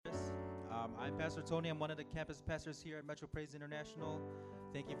I'm Pastor Tony. I'm one of the campus pastors here at Metro Praise International.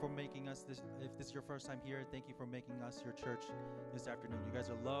 Thank you for making us this. If this is your first time here, thank you for making us your church this afternoon. You guys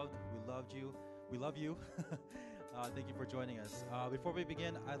are loved. We loved you. We love you. Thank you for joining us. Before we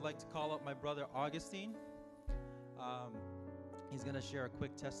begin, I'd like to call up my brother Augustine. He's going to share a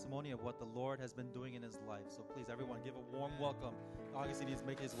quick testimony of what the Lord has been doing in his life. So please, everyone, give a warm welcome. Augustine needs to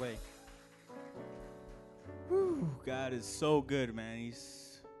make his way. Whew, God is so good, man. He's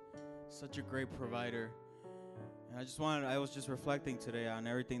such a great provider. And I was just reflecting today on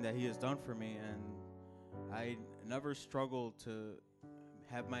everything that he has done for me, and I never struggled to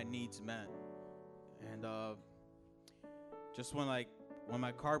have my needs met. And just when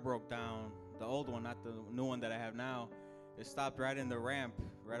my car broke down, the old one, not the new one that I have now, it stopped right in the ramp,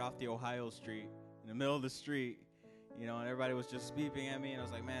 right off the Ohio Street, in the middle of the street, and everybody was just beeping at me, and I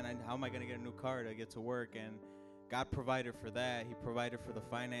was like, man, how am I going to get a new car to get to work? And God provided for that. He provided for the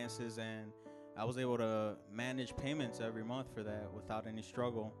finances, and I was able to manage payments every month for that without any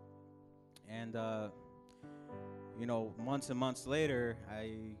struggle. And, months and months later,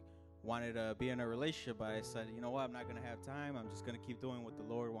 I wanted to be in a relationship, but I said, you know what, I'm not going to have time. I'm just going to keep doing what the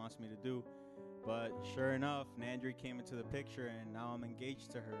Lord wants me to do. But sure enough, Nandri came into the picture, and now I'm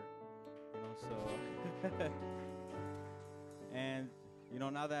engaged to her, so. And,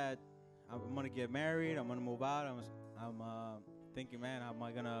 now that I'm going to get married, I'm going to move out, I'm thinking, man, how am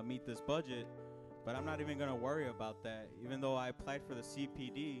I going to meet this budget? But I'm not even going to worry about that. Even though I applied for the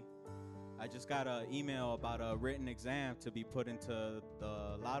CPD, I just got an email about a written exam to be put into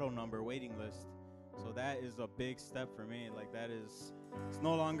the lotto number waiting list. So that is a big step for me. It's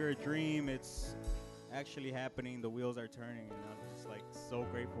no longer a dream. It's actually happening. The wheels are turning, and I'm just so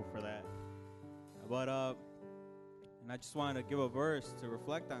grateful for that. But and I just wanted to give a verse to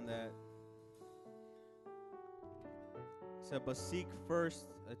reflect on that. It said, but seek first,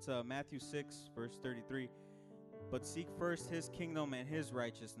 it's Matthew 6, verse 33. But seek first his kingdom and his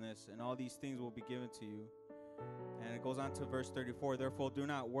righteousness, and all these things will be given to you. And it goes on to verse 34. Therefore, do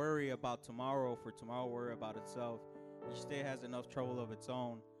not worry about tomorrow, for tomorrow will worry about itself. Each day has enough trouble of its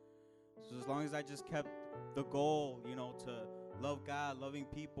own. So as long as I just kept the goal, to love God, loving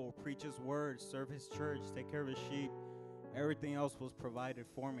people, preach his word, serve his church, take care of his sheep, everything else was provided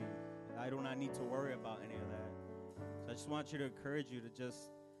for me. I do not need to worry about any of that. So I just want you to encourage you to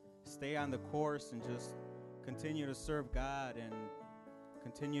just stay on the course and just continue to serve God and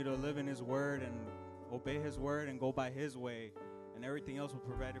continue to live in his word and obey his word and go by his way, and everything else will be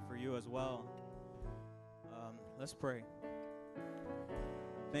provided for you as well. Let's pray.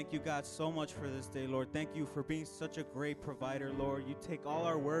 Thank you, God, so much for this day, Lord. Thank you for being such a great provider, Lord. You take all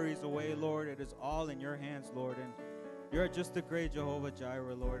our worries away, Lord. It is all in your hands, Lord. And you're just a great Jehovah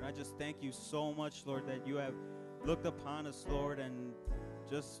Jireh, Lord. And I just thank you so much, Lord, that you have looked upon us, Lord, and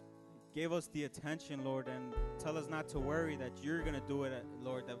just gave us the attention, Lord, and tell us not to worry, that you're going to do it,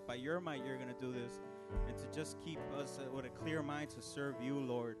 Lord, that by your might you're going to do this, and to just keep us with a clear mind to serve you,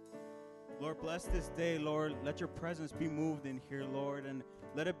 Lord. Lord, bless this day, Lord. Let your presence be moved in here, Lord, and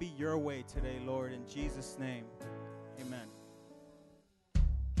let it be your way today, Lord, in Jesus' name. Amen.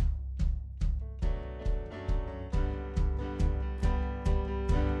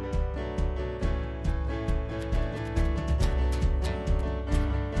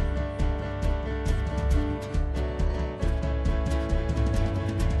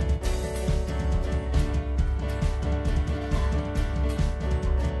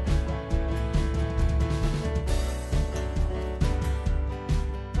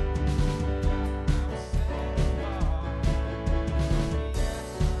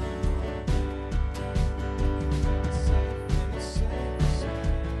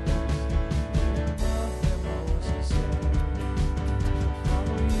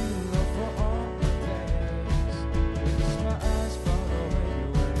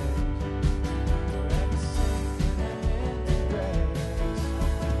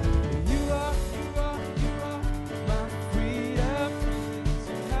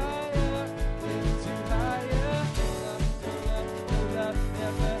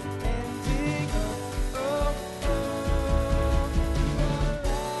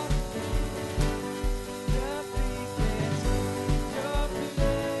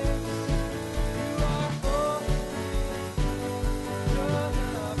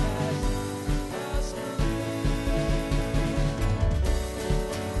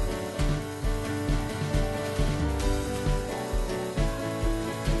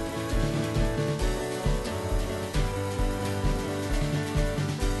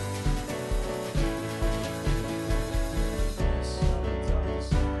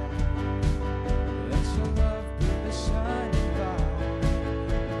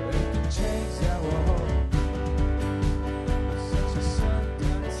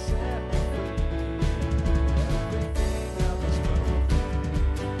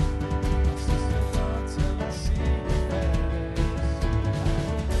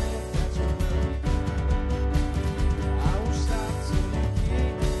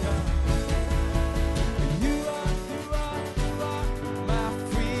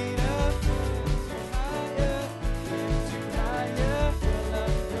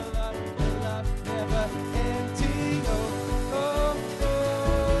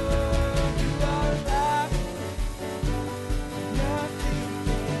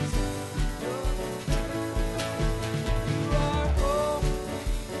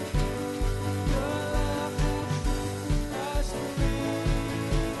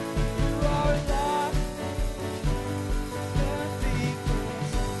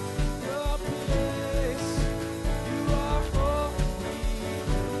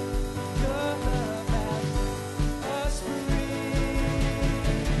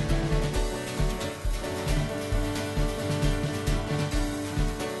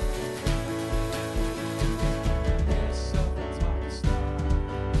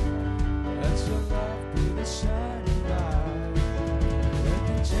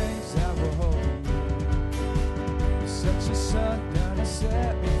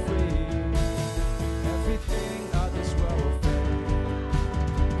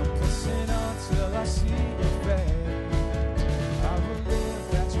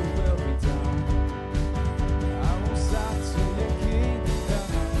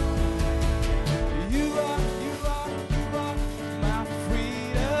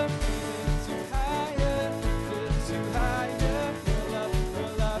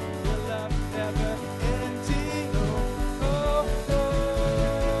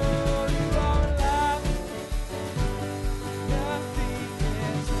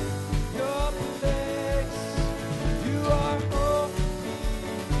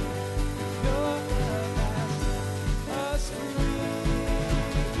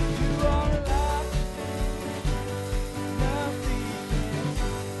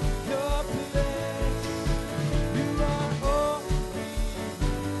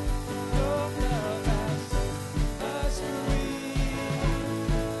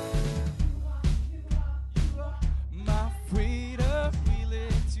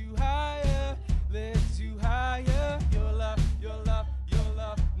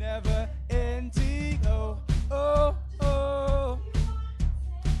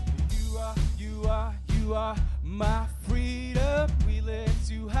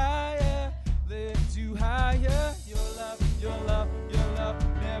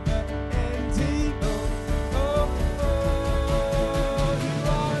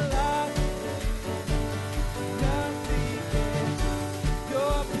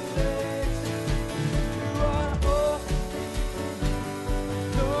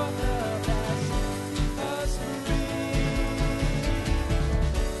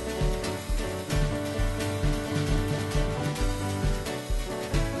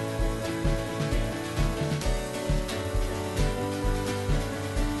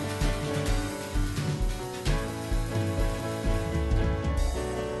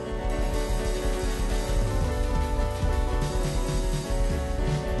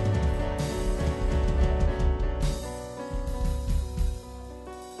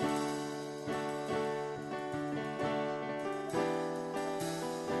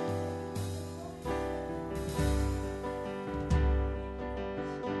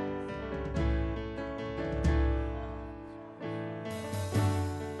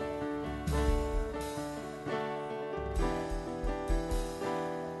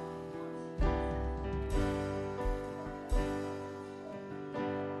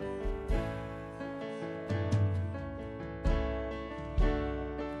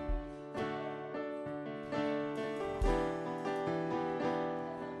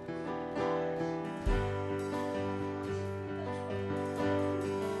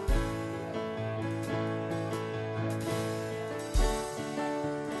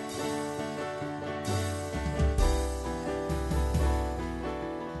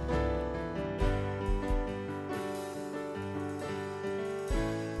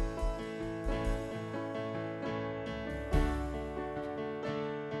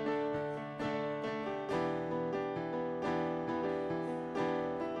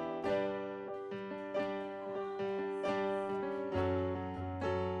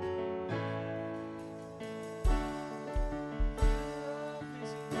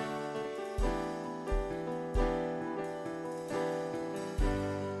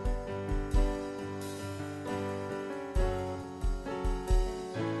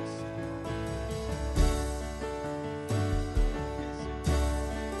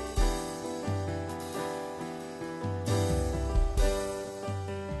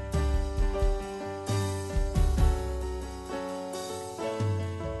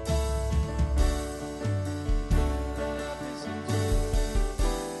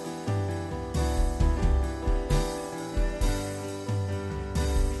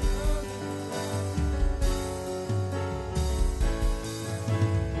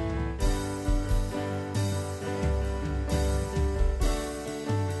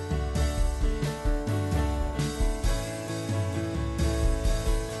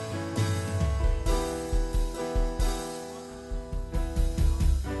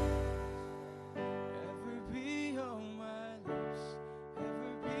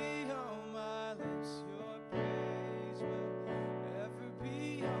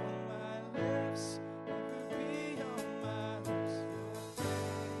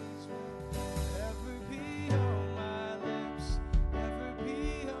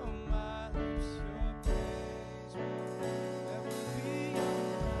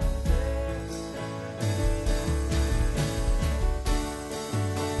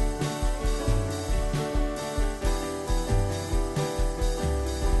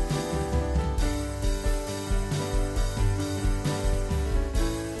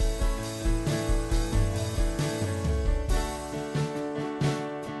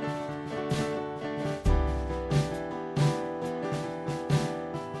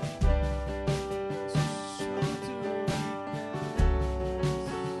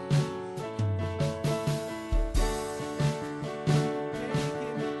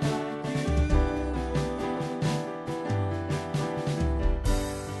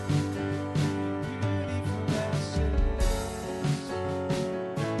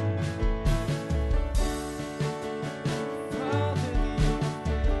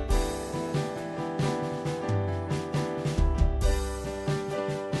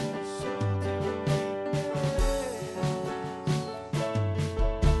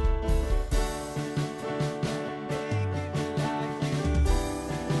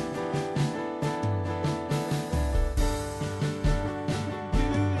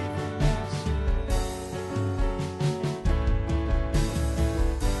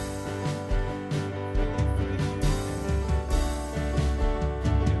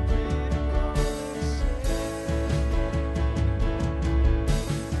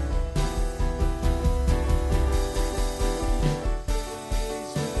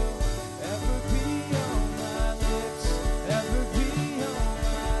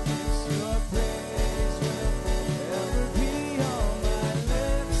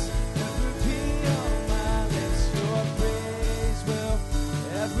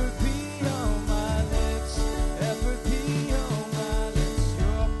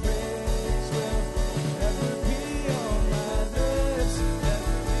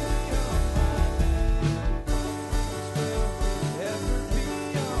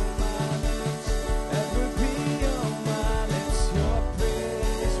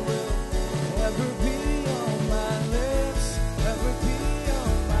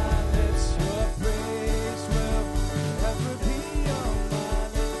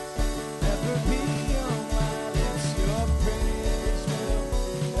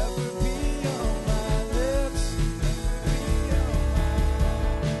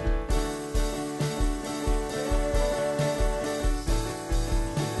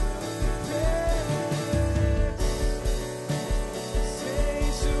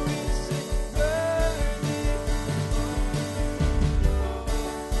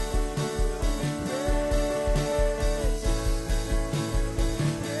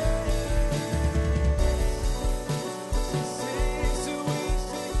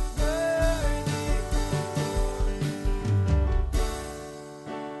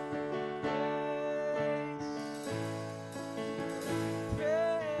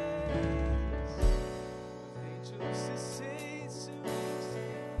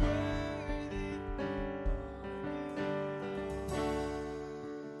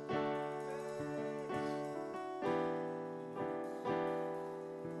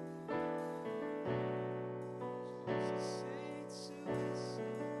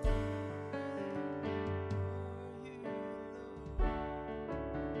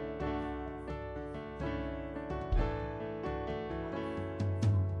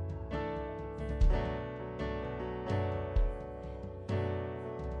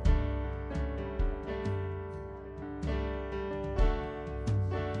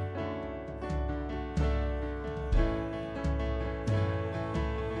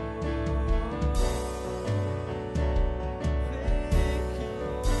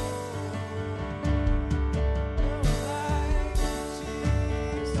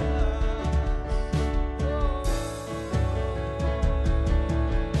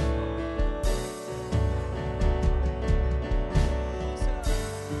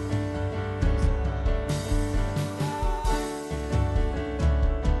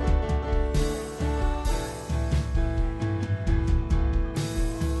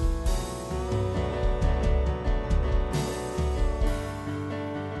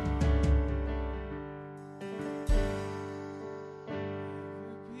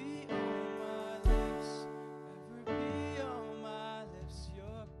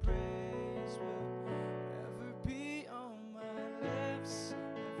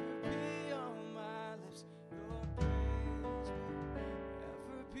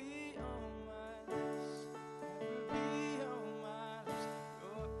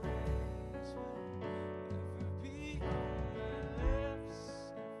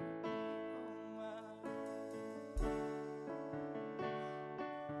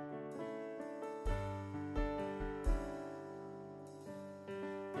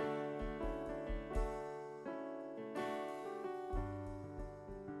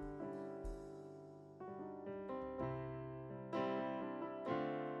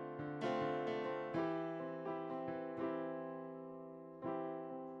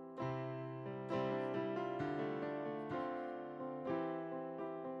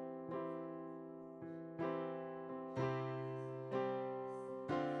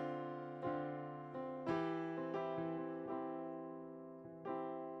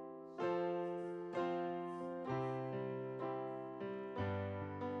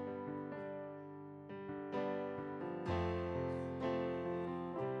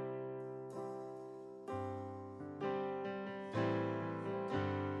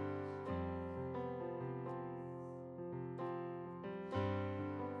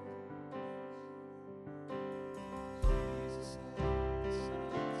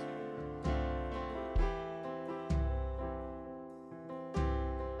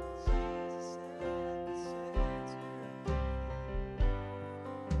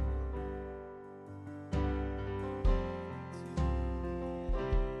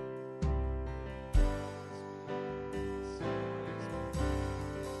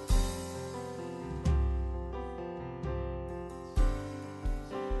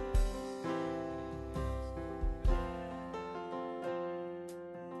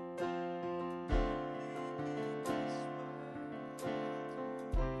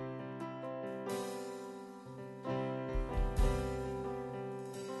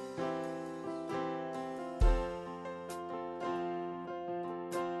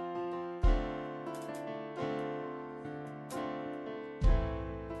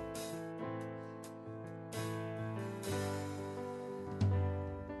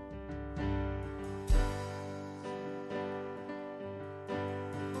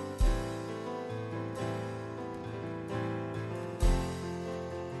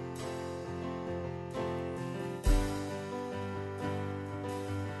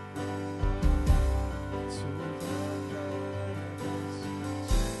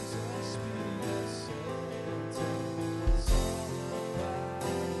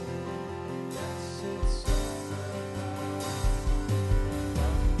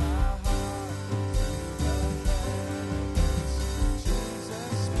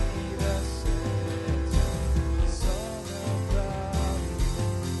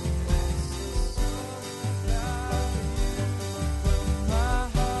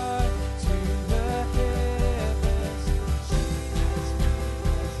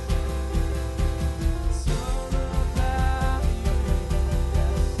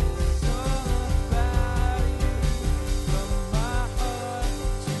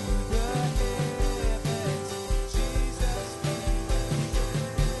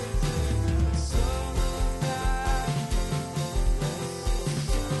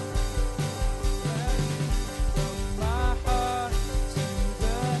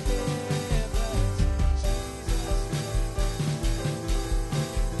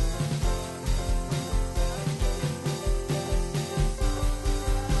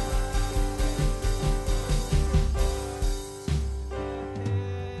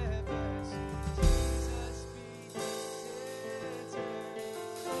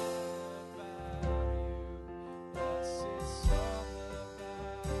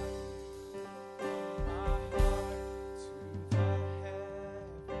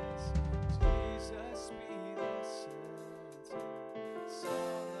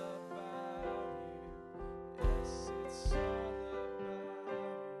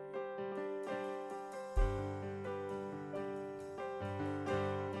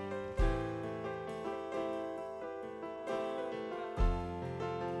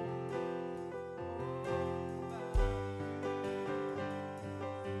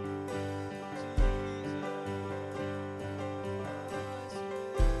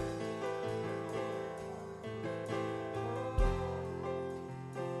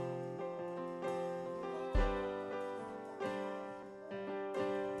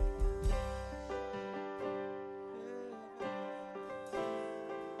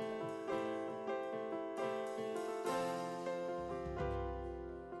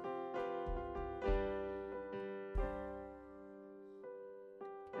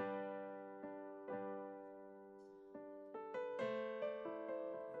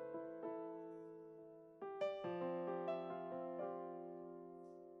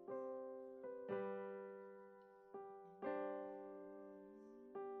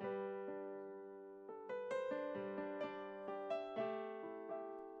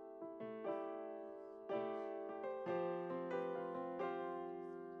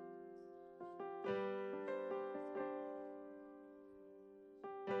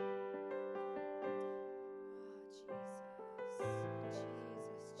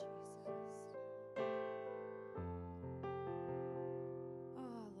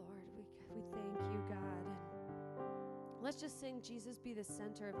 Let's just sing, Jesus be the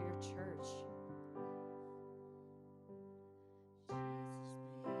center of your church.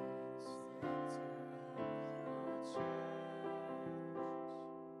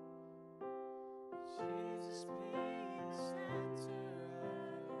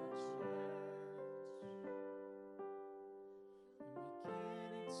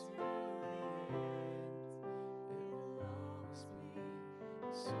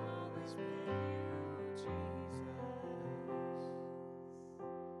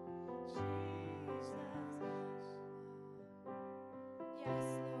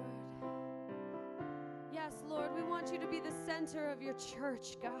 Lord, we want you to be the center of your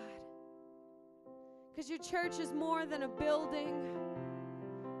church, God. Because your church is more than a building.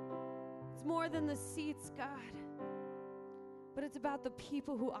 It's more than the seats, God. But it's about the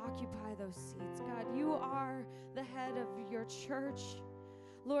people who occupy those seats, God. You are the head of your church,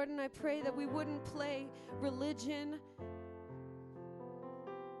 Lord, and I pray that we wouldn't play religion,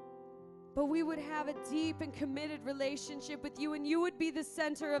 but we would have a deep and committed relationship with you, and you would be the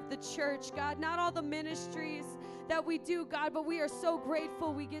center of the church, God. Not all the ministries that we do, God, but we are so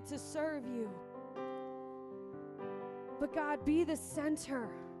grateful we get to serve you. But God, be the center.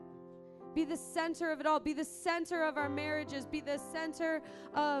 Be the center of it all. Be the center of our marriages. Be the center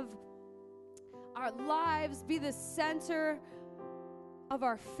of our lives. Be the center of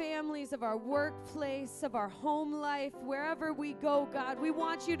our families, of our workplace, of our home life, wherever we go, God. We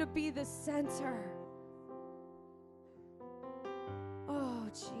want you to be the center. Oh,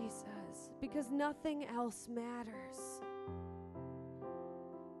 Jesus, because nothing else matters.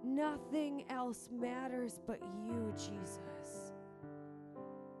 Nothing else matters but you, Jesus.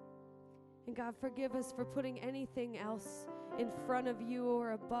 And God, forgive us for putting anything else in front of you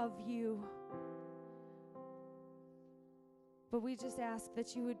or above you. But we just ask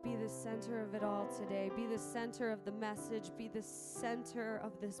that you would be the center of it all today. Be the center of the message. Be the center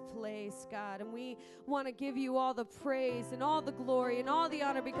of this place, God. And we want to give you all the praise and all the glory and all the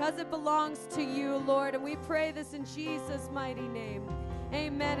honor because it belongs to you, Lord. And we pray this in Jesus' mighty name.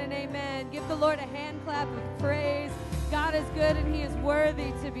 Amen and amen. Give the Lord a hand clap of praise. God is good and he is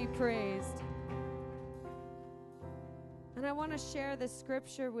worthy to be praised. And I want to share this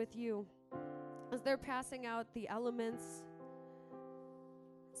scripture with you as they're passing out the elements.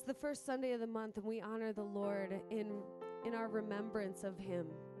 It's the first Sunday of the month, and we honor the Lord in our remembrance of him.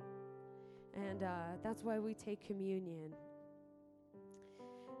 And that's why we take communion.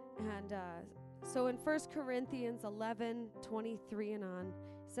 And so in 1 Corinthians 11:23 and on,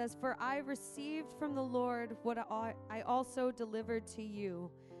 it says, "For I received from the Lord what I also delivered to you,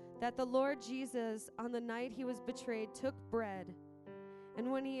 that the Lord Jesus, on the night he was betrayed, took bread.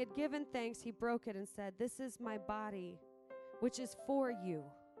 And when he had given thanks, he broke it and said, 'This is my body, which is for you.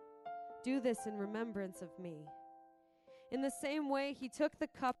 Do this in remembrance of me.' In the same way, he took the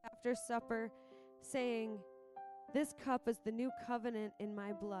cup after supper, saying, 'This cup is the new covenant in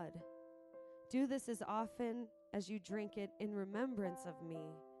my blood. Do this as often as you drink it in remembrance of me.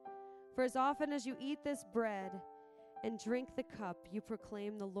 For as often as you eat this bread and drink the cup, you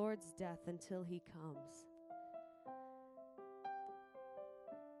proclaim the Lord's death until he comes.'"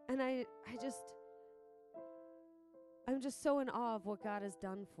 And I'm just so in awe of what God has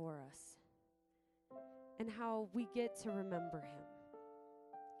done for us and how we get to remember him.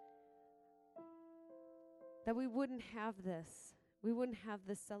 That we wouldn't have this. We wouldn't have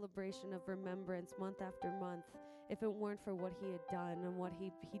this celebration of remembrance month after month if it weren't for what he had done and what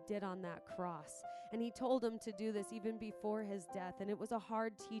he did on that cross. And he told them to do this even before his death. And it was a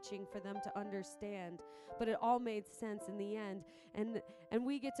hard teaching for them to understand, but it all made sense in the end. And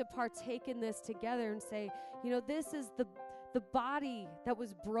we get to partake in this together and say, you know, this is the body that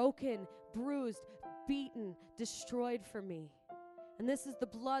was broken, bruised, beaten, destroyed for me. And this is the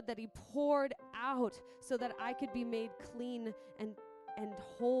blood that he poured out so that I could be made clean and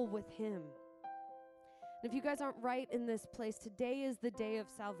whole with him. And if you guys aren't right in this place, today is the day of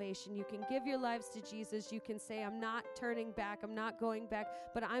salvation. You can give your lives to Jesus. You can say, I'm not turning back. I'm not going back.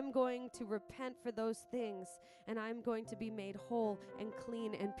 But I'm going to repent for those things. And I'm going to be made whole and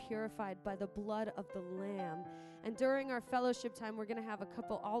clean and purified by the blood of the Lamb. And during our fellowship time, we're going to have a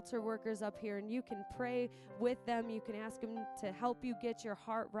couple altar workers up here. And you can pray with them. You can ask them to help you get your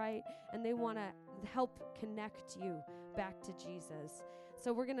heart right. And they want to help connect you back to Jesus.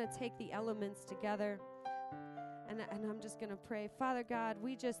 So we're going to take the elements together. And I'm just going to pray. Father God,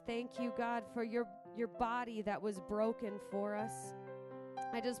 we just thank you, God, for your body that was broken for us.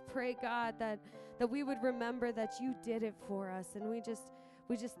 I just pray, God, that we would remember that you did it for us. And we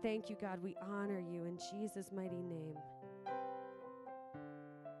just thank you, God. We honor you in Jesus' mighty name.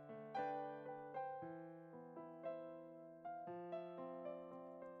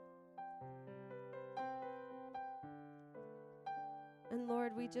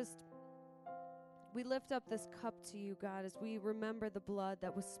 Lord, we lift up this cup to you, God, as we remember the blood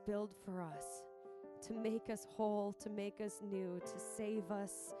that was spilled for us to make us whole, to make us new, to save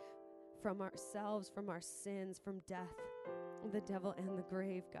us from ourselves, from our sins, from death, the devil, and the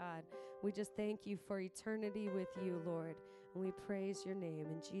grave, God. We just thank you for eternity with you, Lord, and we praise your name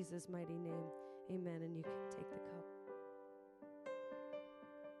in Jesus' mighty name. Amen. And you can take the cup.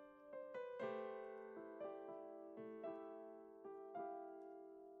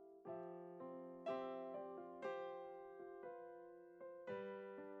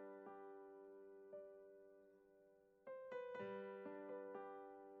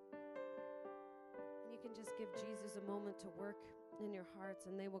 And you can just give Jesus a moment to work in your hearts,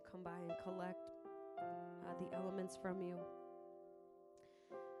 and they will come by and collect the elements from you.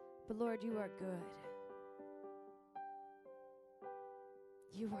 But Lord, you are good.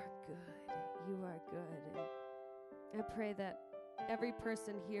 You are good. You are good. And I pray that every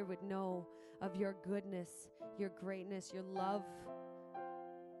person here would know of your goodness, your greatness, your love,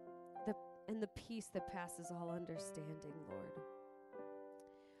 and the peace that passes all understanding, Lord.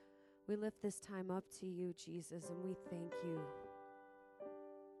 We lift this time up to you, Jesus, and we thank you.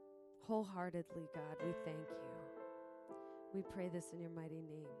 Wholeheartedly, God, we thank you. We pray this in your mighty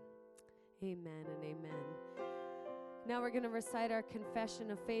name. Amen and amen. Now we're going to recite our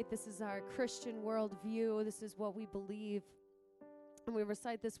confession of faith. This is our Christian worldview. This is what we believe. And we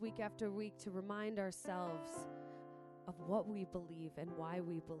recite this week after week to remind ourselves of what we believe and why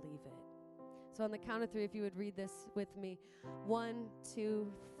we believe it. So on the count of three, if you would read this with me. 1,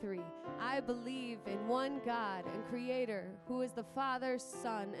 2, 3. I believe in one God and Creator, who is the Father,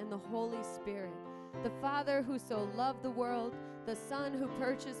 Son, and the Holy Spirit. The Father who so loved the world, the Son who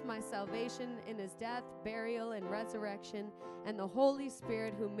purchased my salvation in his death, burial, and resurrection, and the Holy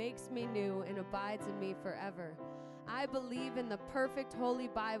Spirit who makes me new and abides in me forever. I believe in the perfect Holy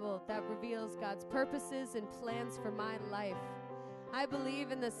Bible that reveals God's purposes and plans for my life. I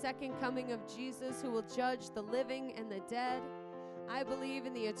believe in the second coming of Jesus, who will judge the living and the dead. I believe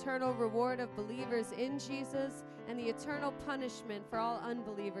in the eternal reward of believers in Jesus and the eternal punishment for all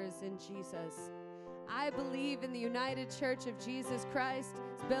unbelievers in Jesus. I believe in the United Church of Jesus Christ,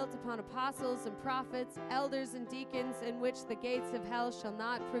 built upon apostles and prophets, elders and deacons, in which the gates of hell shall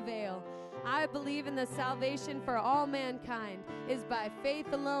not prevail. I believe in the salvation for all mankind is by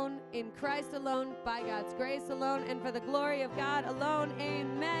faith alone, in Christ alone, by God's grace alone, and for the glory of God alone.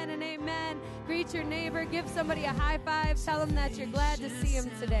 Amen and amen. Greet your neighbor. Give somebody a high five. Tell them that you're glad to see him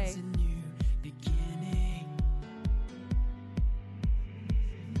today.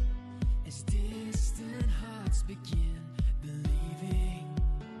 Begin believing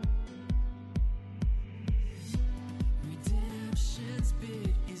redemption's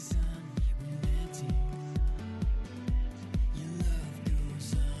bid is unrelenting. Your love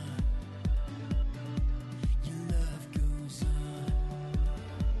goes on. Your love goes on.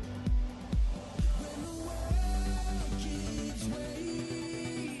 When the world gives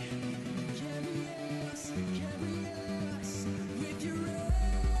way, carry us with your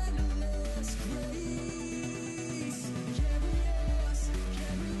endless grace.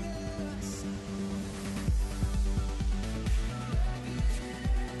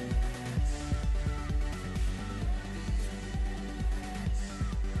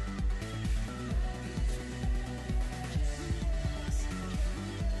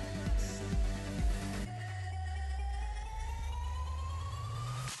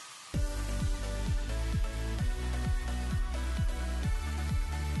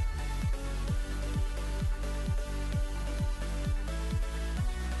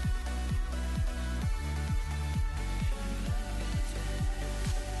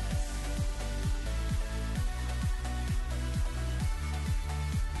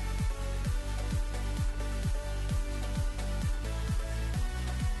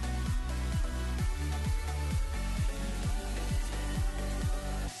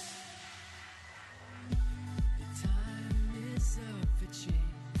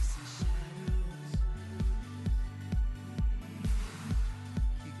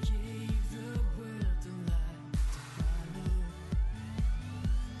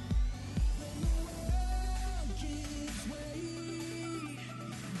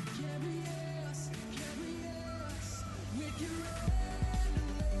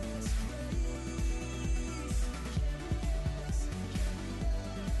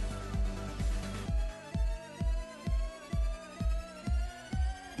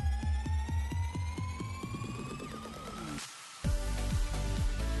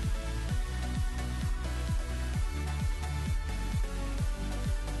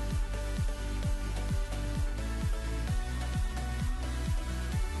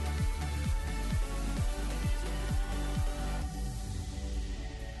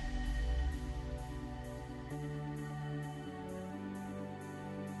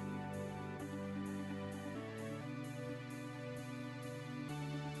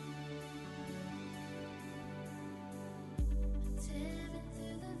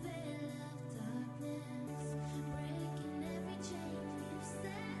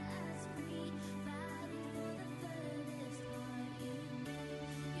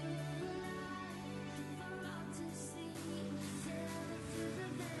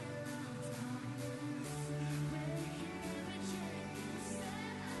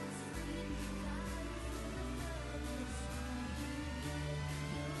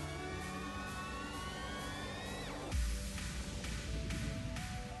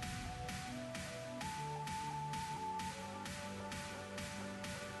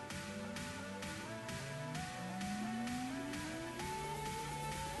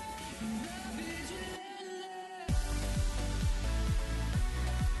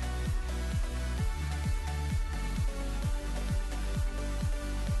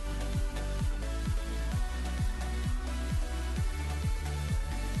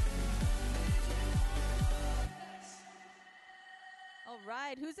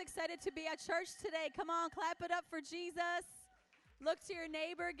 right. Who's excited to be at church today? Come on, clap it up for Jesus. Look to your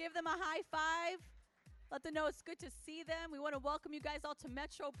neighbor, give them a high five. Let them know it's good to see them. We want to welcome you guys all to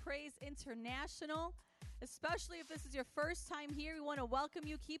Metro Praise International. Especially if this is your first time here, we want to welcome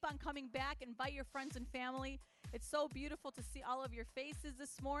you. Keep on coming back. Invite your friends and family. It's so beautiful to see all of your faces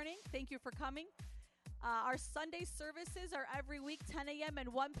this morning. Thank you for coming. Our Sunday services are every week, 10 a.m. and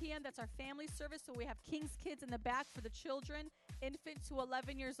 1 p.m. That's our family service. So we have King's Kids in the back for the children, infant to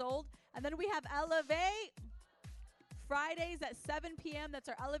 11 years old. And then we have Elevate Fridays at 7 p.m. That's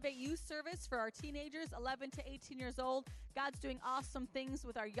our Elevate Youth Service for our teenagers, 11 to 18 years old. God's doing awesome things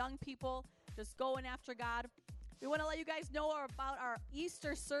with our young people, just going after God. We want to let you guys know about our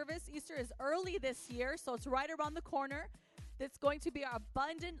Easter service. Easter is early this year, so it's right around the corner. It's going to be our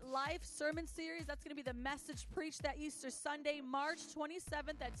Abundant Life sermon series. That's going to be the message preached that Easter Sunday, March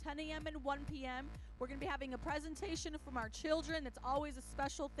 27th at 10 a.m. and 1 p.m. We're going to be having a presentation from our children. That's always a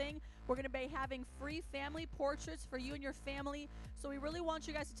special thing. We're going to be having free family portraits for you and your family. So we really want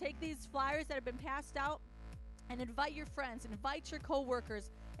you guys to take these flyers that have been passed out and invite your friends, invite your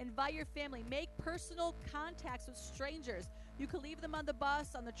coworkers, invite your family. Make personal contacts with strangers. You can leave them on the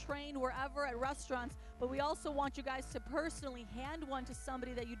bus, on the train, wherever, at restaurants, but we also want you guys to personally hand one to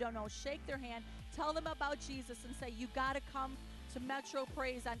somebody that you don't know. Shake their hand, tell them about Jesus, and say, you got to come to Metro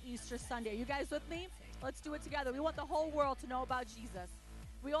Praise on Easter Sunday. Are you guys with me? Let's do it together. We want the whole world to know about Jesus.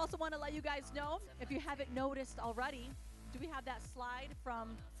 We also want to let you guys know, if you haven't noticed already, do we have that slide from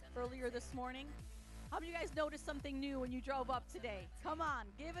earlier this morning? How many of you guys noticed something new when you drove up today? Come on,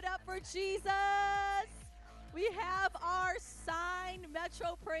 give it up for Jesus. We have our sign,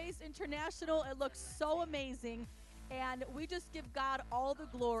 Metro Praise International. It looks so amazing. And we just give God all the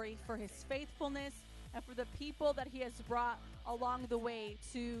glory for his faithfulness and for the people that he has brought along the way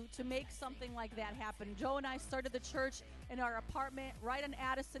to make something like that happen. Joe and I started the church in our apartment right on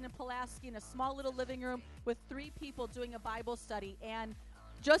Addison and Pulaski in a small little living room with 3 people doing a Bible study. And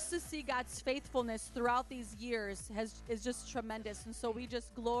just to see God's faithfulness throughout these years is just tremendous. And so we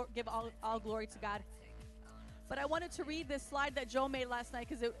just give all glory to God. But I wanted to read this slide that Joe made last night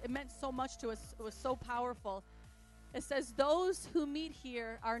because it meant so much to us. It was so powerful. It says, those who meet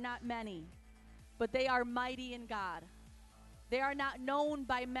here are not many, but they are mighty in God. They are not known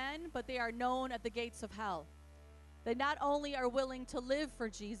by men, but they are known at the gates of hell. They not only are willing to live for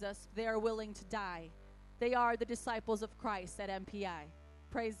Jesus, they are willing to die. They are the disciples of Christ at MPI.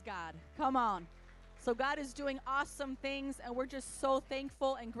 Praise God. Come on. So God is doing awesome things, and we're just so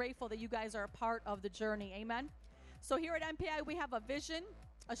thankful and grateful that you guys are a part of the journey. Amen. So here at MPI, we have a vision,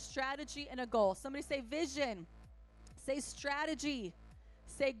 a strategy, and a goal. Somebody say vision. Say strategy.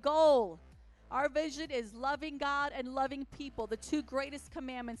 Say goal. Our vision is loving God and loving people, the 2 greatest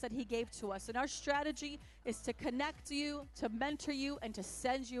commandments that he gave to us. And our strategy is to connect you, to mentor you, and to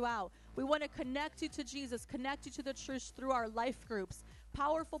send you out. We want to connect you to Jesus, connect you to the church through our life groups.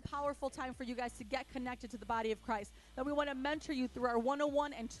 Powerful, powerful time for you guys to get connected to the body of Christ. Then we want to mentor you through our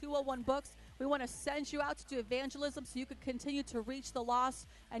 101 and 201 books. We want to send you out to do evangelism so you could continue to reach the lost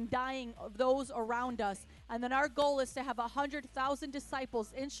and dying of those around us. And then our goal is to have 100,000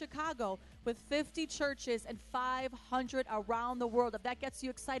 disciples in Chicago with 50 churches and 500 around the world. If that gets you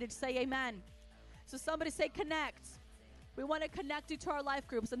excited, say amen. So somebody say connect. We want to connect you to our life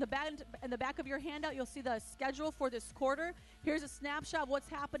groups. In the back of your handout, you'll see the schedule for this quarter. Here's a snapshot of what's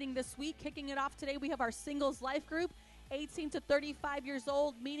happening this week. Kicking it off today, we have our singles life group, 18 to 35 years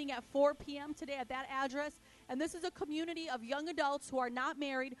old, meeting at 4 p.m. today at that address. And this is a community of young adults who are not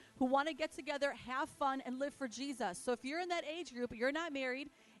married, who want to get together, have fun, and live for Jesus. So if you're in that age group, you're not married,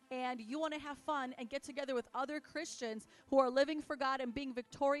 and you want to have fun and get together with other Christians who are living for God and being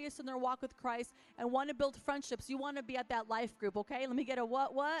victorious in their walk with Christ and want to build friendships, you want to be at that life group, okay? Let me get a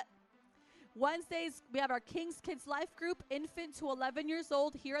what? Wednesdays, we have our King's Kids Life Group, infant to 11 years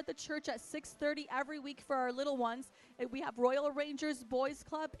old, here at the church at 6:30 every week for our little ones. We have Royal Rangers Boys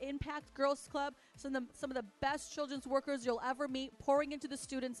Club, Impact Girls Club, some of the best children's workers you'll ever meet, pouring into the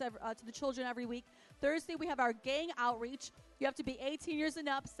students, to the children every week. Thursday, we have our gang outreach. You have to be 18 years and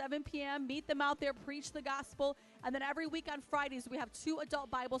up, 7 p.m. Meet them out there, preach the gospel. And then every week on Fridays, we have 2 adult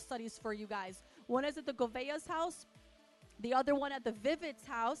Bible studies for you guys. One is at the Govea's house, the other one at the Vivid's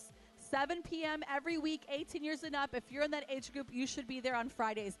house. 7 p.m. every week, 18 years and up. If you're in that age group, you should be there on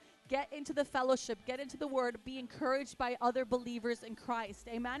Fridays. Get into the fellowship. Get into the word. Be encouraged by other believers in Christ.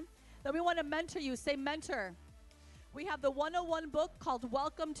 Amen? Then we want to mentor you. Say mentor. We have the 101 book called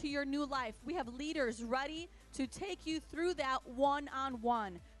Welcome to Your New Life. We have leaders ready to take you through that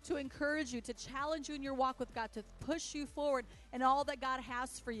one-on-one, to encourage you, to challenge you in your walk with God, to push you forward in all that God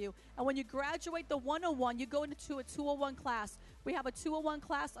has for you. And when you graduate the 101, you go into a 201 class. We have a 201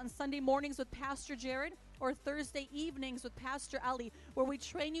 class on Sunday mornings with Pastor Jared, or Thursday evenings with Pastor Ellie, where we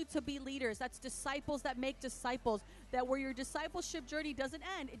train you to be leaders. That's disciples that make disciples, that where your discipleship journey doesn't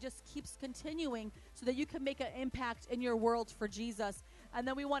end, it just keeps continuing so that you can make an impact in your world for Jesus. And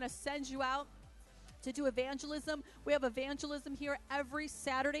then we want to send you out to do evangelism. We have evangelism here every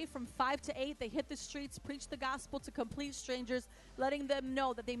Saturday from 5 to 8. They hit the streets, preach the gospel to complete strangers, letting them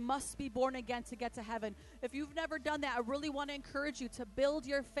know that they must be born again to get to heaven. If you've never done that, I really want to encourage you to build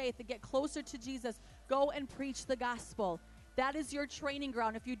your faith and get closer to Jesus. Go and preach the gospel. That is your training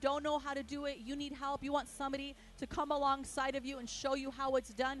ground. If you don't know how to do it, you need help, you want somebody to come alongside of you and show you how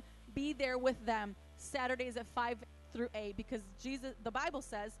it's done, be there with them Saturdays at 5 through 8, because Jesus, the Bible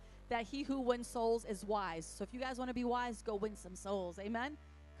says that he who wins souls is wise. So if you guys want to be wise, go win some souls. Amen?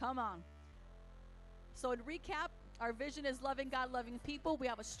 Come on. So in recap, our vision is loving God, loving people. We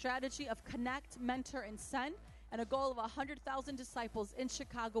have a strategy of connect, mentor, and send, and a goal of 100,000 disciples in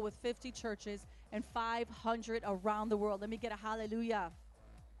Chicago with 50 churches and 500 around the world. Let me get a hallelujah.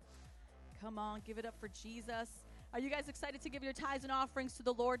 Come on, give it up for Jesus. Are you guys excited to give your tithes and offerings to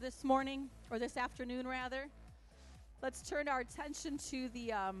the Lord this morning, or this afternoon rather? Let's turn our attention to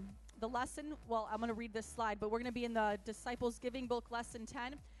the lesson. Well, I'm going to read this slide, but we're going to be in the Disciples Giving Book, Lesson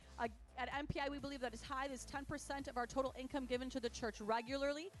 10. At MPI, we believe that a tithe is 10% of our total income given to the church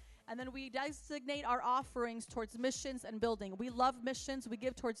regularly, and then we designate our offerings towards missions and building. We love missions. We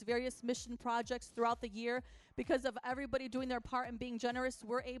give towards various mission projects throughout the year. Because of everybody doing their part and being generous,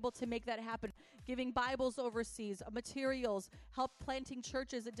 we're able to make that happen. Giving Bibles overseas, materials, help planting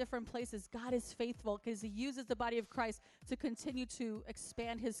churches at different places. God is faithful because he uses the body of Christ to continue to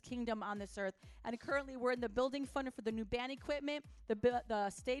expand his kingdom on this earth. And currently we're in the building fund for the new band equipment. The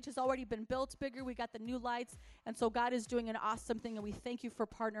stage has already been built bigger. We got the new lights. And so God is doing an awesome thing, and we thank you for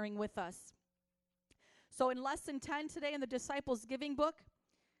partnering with us. So in Lesson 10 today in the Disciples Giving Book,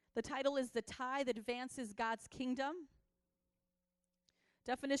 the title is The Tithe Advances God's Kingdom.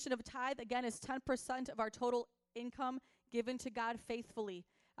 Definition of tithe, again, is 10% of our total income given to God faithfully.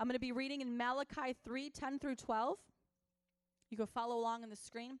 I'm going to be reading in Malachi 3:10 through 12. You can follow along on the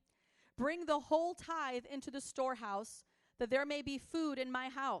screen. Bring the whole tithe into the storehouse, that there may be food in my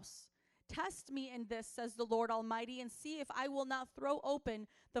house. Test me in this, says the Lord Almighty, and see if I will not throw open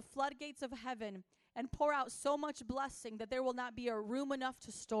the floodgates of heaven and pour out so much blessing that there will not be a room enough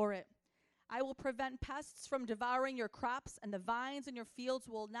to store it. I will prevent pests from devouring your crops, and the vines in your fields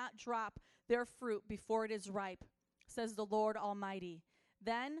will not drop their fruit before it is ripe, says the Lord Almighty.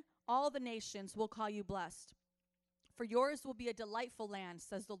 Then all the nations will call you blessed, for yours will be a delightful land,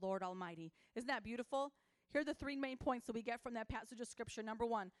 says the Lord Almighty. Isn't that beautiful? Here are the three main points that we get from that passage of Scripture. Number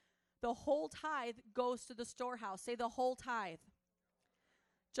one, the whole tithe goes to the storehouse. Say the whole tithe.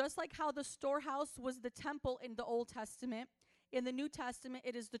 Just like how the storehouse was the temple in the Old Testament, in the New Testament,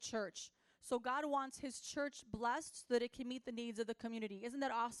 it is the church. So God wants his church blessed so that it can meet the needs of the community. Isn't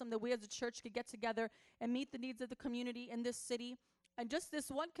that awesome that we as a church could get together and meet the needs of the community in this city? And just this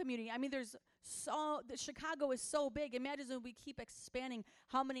one community, I mean, Chicago is so big. Imagine if we keep expanding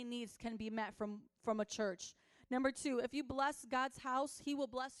how many needs can be met from a church. Number two, if you bless God's house, he will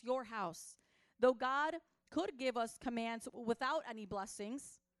bless your house. Though God could give us commands without any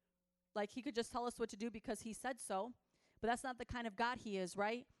blessings, like he could just tell us what to do because he said so, but that's not the kind of God he is,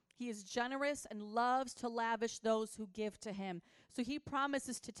 right? He is generous and loves to lavish those who give to him. So he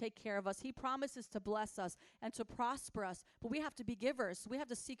promises to take care of us. He promises to bless us and to prosper us, but we have to be givers. We have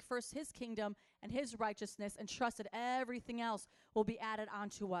to seek first his kingdom and his righteousness and trust that everything else will be added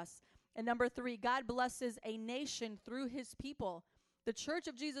onto us. And number three, God blesses a nation through his people. The Church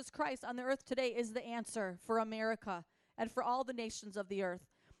of Jesus Christ on the earth today is the answer for America and for all the nations of the earth.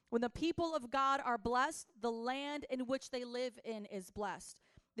 When the people of God are blessed, the land in which they live in is blessed.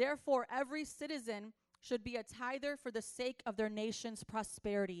 Therefore, every citizen should be a tither for the sake of their nation's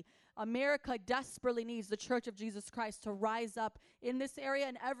prosperity. America desperately needs the Church of Jesus Christ to rise up in this area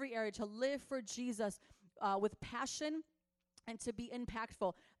and every area, to live for Jesus with passion and to be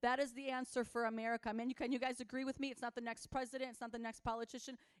impactful. That is the answer for America. I mean, can you guys agree with me? It's not the next president. It's not the next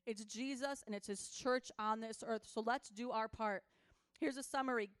politician. It's Jesus, and it's his church on this earth. So let's do our part. Here's a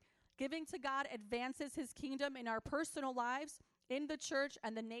summary. Giving to God advances his kingdom in our personal lives, in the church,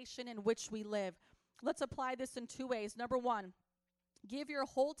 and the nation in which we live. Let's apply this in two ways. Number one, give your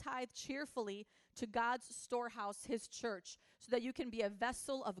whole tithe cheerfully to God's storehouse, his church, so that you can be a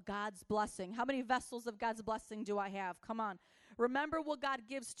vessel of God's blessing. How many vessels of God's blessing do I have? Come on. Remember what God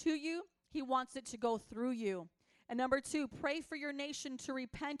gives to you He wants it to go through you. And number 2, pray for your nation to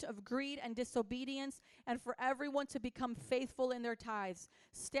repent of greed and disobedience and for everyone to become faithful in their tithes.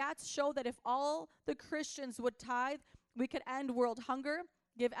 Stats show that if all the Christians would tithe, we could end world hunger,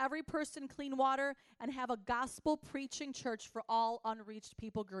 give every person clean water, and have a gospel preaching church for all unreached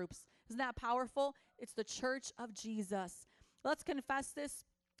people groups. Isn't that powerful? It's the church of Jesus. Let's confess this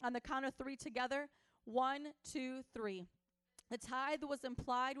on the count of 3 together. 1, 2, 3. The tithe was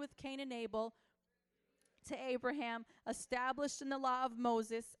implied with Cain and Abel to Abraham, established in the law of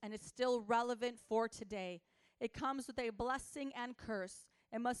Moses, and is still relevant for today. It comes with a blessing and curse.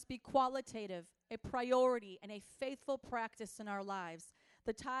 It must be qualitative, a priority, and a faithful practice in our lives.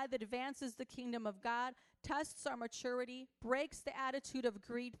 The tithe advances the kingdom of God, tests our maturity, breaks the attitude of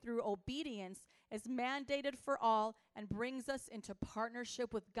greed through obedience, is mandated for all, and brings us into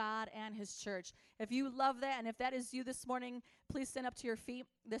partnership with God and his church. If you love that, and if that is you this morning, please stand up to your feet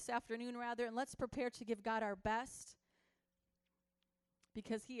this afternoon, rather, and let's prepare to give God our best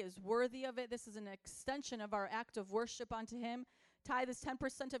because he is worthy of it. This is an extension of our act of worship unto him. Tithe is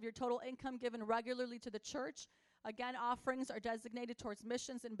 10% of your total income given regularly to the church. Again, offerings are designated towards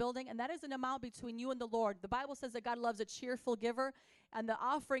missions and building, and that is an amount between you and the Lord. The Bible says that God loves a cheerful giver, and the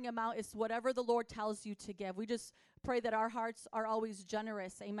offering amount is whatever the Lord tells you to give. We just pray that our hearts are always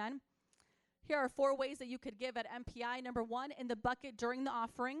generous. Amen. Here are 4 ways that you could give at MPI. Number 1, in the bucket during the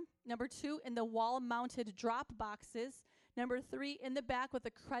offering. Number 2, in the wall-mounted drop boxes. Number 3, in the back with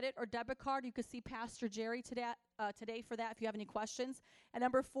a credit or debit card. You can see Pastor Jerry today for that if you have any questions. And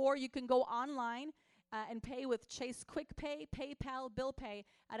number 4, you can go online and pay with Chase Quick Pay, PayPal, Bill Pay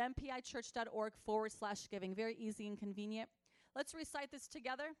at mpichurch.org/giving. Very easy and convenient. Let's recite this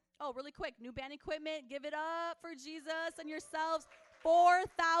together. Oh, really quick. New band equipment. Give it up for Jesus and yourselves.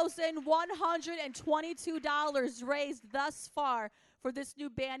 $4,122 raised thus far for this new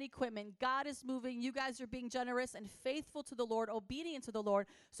band equipment. God is moving. You guys are being generous and faithful to the Lord, obedient to the Lord.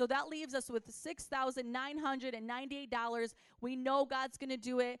 So that leaves us with $6,998. We know God's going to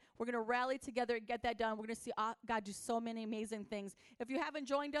do it. We're going to rally together and get that done. We're going to see God do so many amazing things. If you haven't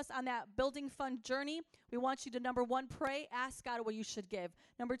joined us on that building fund journey, we want you to, number 1, pray, ask God what you should give.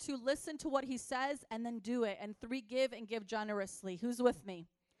 Number 2, listen to what he says and then do it. And 3, give and give generously. Who's with me?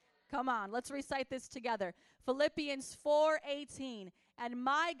 Come on, let's recite this together. Philippians 4:18. And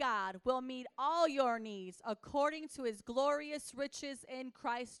my God will meet all your needs according to his glorious riches in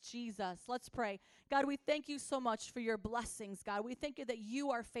Christ Jesus. Let's pray. God, we thank you so much for your blessings, God. We thank you that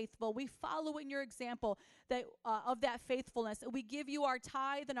you are faithful. We follow in your example of that faithfulness. We give you our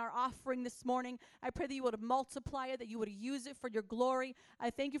tithe and our offering this morning. I pray that you would multiply it, that you would use it for your glory.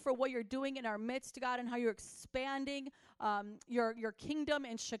 I thank you for what you're doing in our midst, God, and how you're expanding your kingdom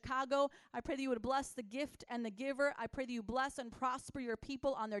in Chicago. I pray that you would bless the gift and the giver. I pray that you bless and prosper your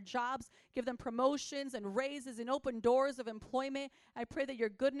people on their jobs, give them promotions and raises and open doors of employment. I pray that your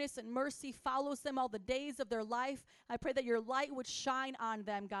goodness and mercy follows them all the days of their life. I pray that your light would shine on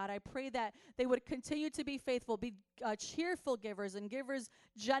them, God. I pray that they would continue to be faithful, be cheerful givers and givers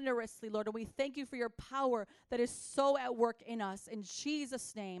generously, Lord. And we thank you for your power that is so at work in us. In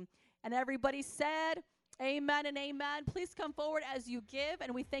Jesus' name. And everybody said, amen and amen. Please come forward as you give,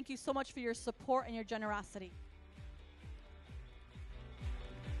 and we thank you so much for your support and your generosity.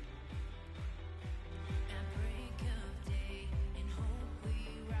 At break of day, in hope we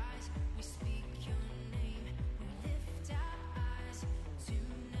rise. We speak your name. We lift our eyes,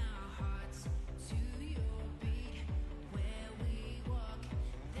 tune our hearts to your beat. Where we walk,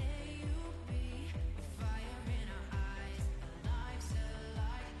 there you be. Fire in our eyes, our lives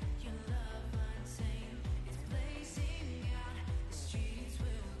alive. Your love untamed, it's blazing out. The streets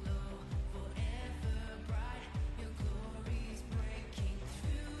will glow forever bright.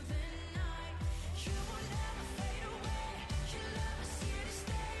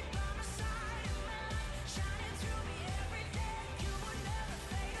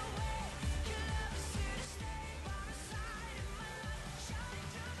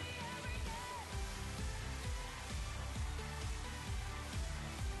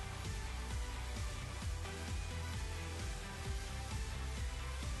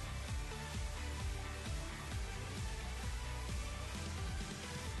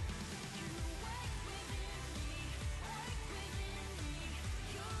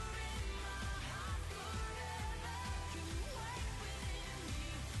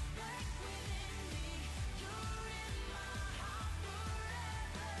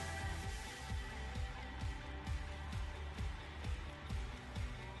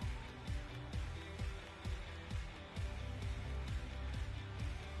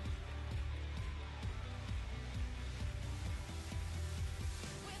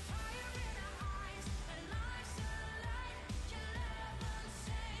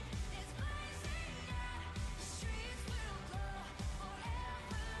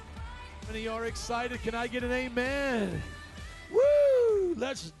 Many are excited. Can I get an amen? Woo!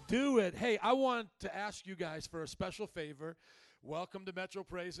 Let's do it. Hey, I want to ask you guys for a special favor. Welcome to Metro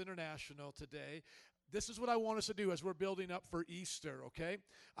Praise International today. This is what I want us to do as we're building up for Easter, okay?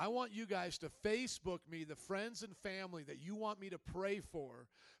 I want you guys to Facebook me the friends and family that you want me to pray for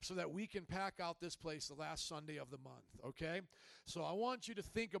so that we can pack out this place the last Sunday of the month, okay? So I want you to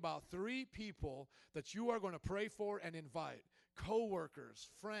think about 3 people that you are going to pray for and invite. Co-workers,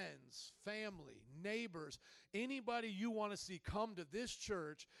 friends, family, neighbors, anybody you want to see come to this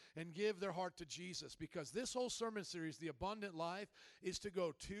church and give their heart to Jesus, because this whole sermon series, The Abundant Life, is to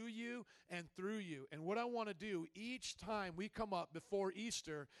go to you and through you. And what I want to do each time we come up before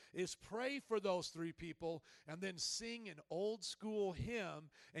Easter is pray for those 3 people and then sing an old school hymn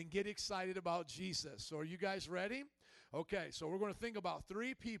and get excited about Jesus. So are you guys ready? Okay, so we're going to think about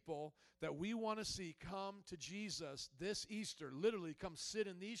 3 people that we want to see come to Jesus this Easter. Literally come sit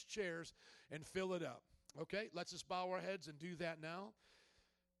in these chairs and fill it up. Okay, let's just bow our heads and do that now.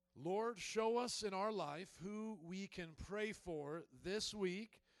 Lord, show us in our life who we can pray for this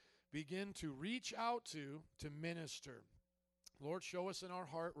week. Begin to reach out to minister. Lord, show us in our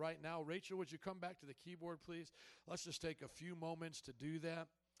heart right now. Rachel, would you come back to the keyboard, please? Let's just take a few moments to do that.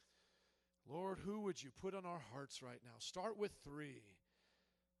 Lord, who would you put on our hearts right now? Start with 3.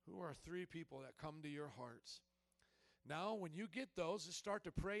 Who are 3 people that come to your hearts? Now, when you get those, just start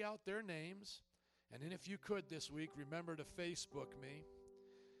to pray out their names. And then if you could this week, remember to Facebook me,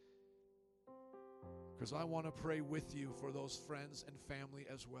 because I want to pray with you for those friends and family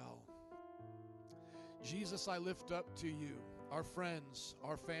as well. Jesus, I lift up to you our friends,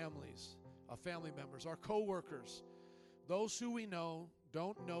 our families, our family members, our co-workers, those who we know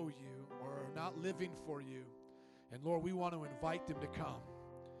don't know you or are not living for you. And Lord, we want to invite them to come.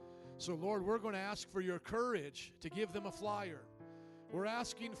 So Lord, we're going to ask for your courage to give them a flyer. We're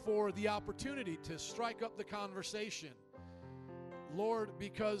asking for the opportunity to strike up the conversation. Lord,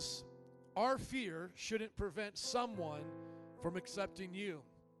 because our fear shouldn't prevent someone from accepting you.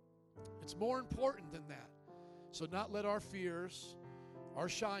 It's more important than that. So not let our fears, our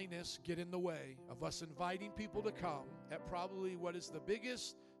shyness get in the way of us inviting people to come at probably what is the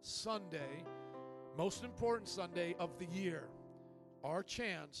biggest Sunday, most important Sunday of the year. Our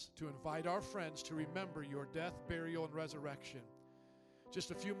chance to invite our friends to remember your death, burial, and resurrection.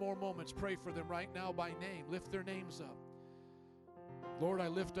 Just a few more moments. Pray for them right now by name. Lift their names up. Lord, I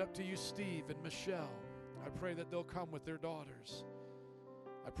lift up to you Steve and Michelle. I pray that they'll come with their daughters.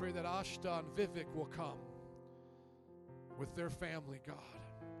 I pray that Ashta and Vivek will come with their family, God.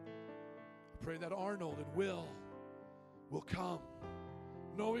 I pray that Arnold and Will come.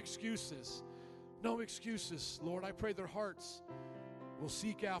 No excuses. No excuses, Lord. I pray their hearts will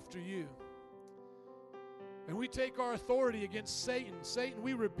seek after you. And we take our authority against Satan. Satan,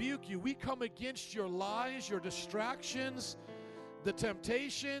 we rebuke you. We come against your lies, your distractions, the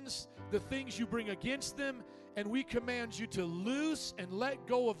temptations, the things you bring against them, and we command you to loose and let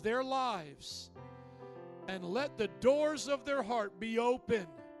go of their lives and let the doors of their heart be open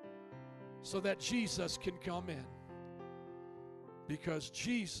so that Jesus can come in. Because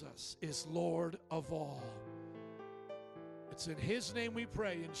Jesus is Lord of all. It's in his name we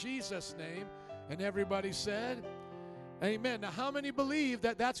pray, in Jesus' name. And everybody said, amen. Now, how many believe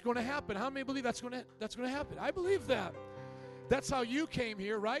that that's going to happen? How many believe that's going to happen? I believe that. That's how you came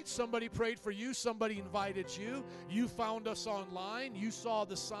here, right? Somebody prayed for you. Somebody invited you. You found us online. You saw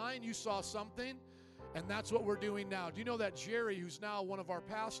the sign. You saw something. And that's what we're doing now. Do you know that Jerry, who's now one of our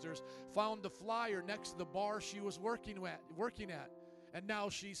pastors, found the flyer next to the bar she was working at. And now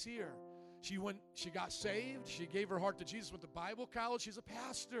she's here. She got saved. She gave her heart to Jesus, went to Bible college. She's a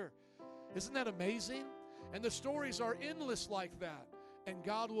pastor. Isn't that amazing? And the stories are endless like that. And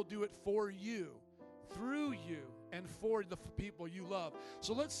God will do it for you, through you, and for the people you love.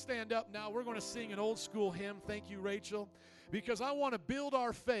 So let's stand up now. We're going to sing an old school hymn. Thank you, Rachel. Because I want to build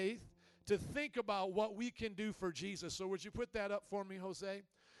our faith to think about what we can do for Jesus. So would you put that up for me, Jose?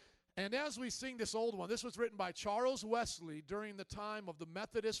 And as we sing this old one, this was written by Charles Wesley during the time of the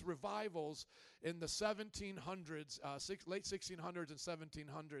Methodist revivals in the 1700s, late 1600s and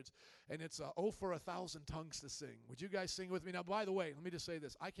 1700s. And it's Oh, for 1,000 Tongues to Sing. Would you guys sing with me? Now, by the way, let me just say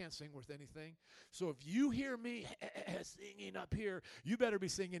this. I can't sing worth anything. So if you hear me singing up here, you better be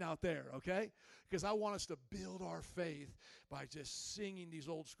singing out there, okay? Because I want us to build our faith by just singing these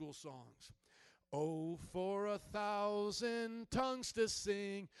old school songs. Oh, for 1,000 tongues to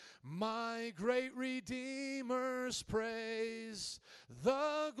sing my great Redeemer's praise,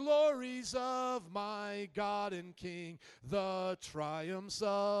 the glories of my God and King, the triumphs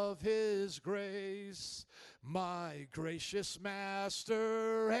of his grace. My gracious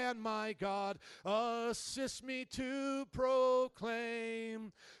Master and my God, assist me to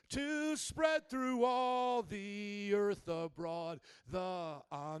proclaim, to spread through all the earth abroad the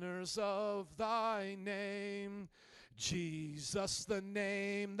honors of thy name. Jesus, the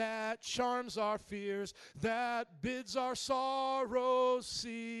name that charms our fears, that bids our sorrows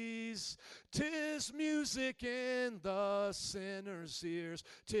cease. 'Tis music in the sinner's ears,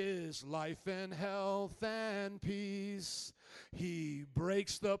 'tis life and health and peace. He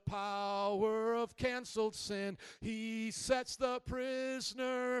breaks the power of canceled sin. He sets the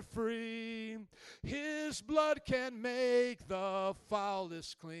prisoner free. His blood can make the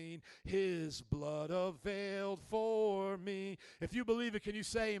foulest clean. His blood availed for me. If you believe it, can you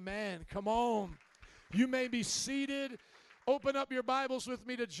say amen? Come on. You may be seated. Open up your Bibles with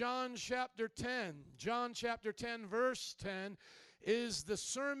me to John chapter 10. John chapter 10, verse 10. Is the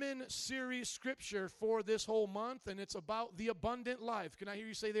sermon series scripture for this whole month, and it's about the abundant life. Can I hear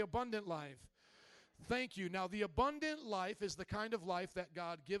you say the abundant life? Thank you. Now, the abundant life is the kind of life that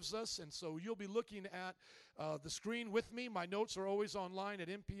God gives us, and so you'll be looking at the screen with me. My notes are always online at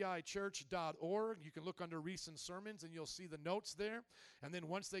mpichurch.org. You can look under recent sermons, and you'll see the notes there. And then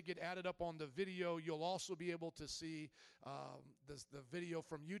once they get added up on the video, you'll also be able to see the video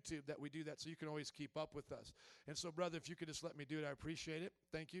from YouTube that we do that, so you can always keep up with us. And so, brother, if you could just let me do it, I appreciate it.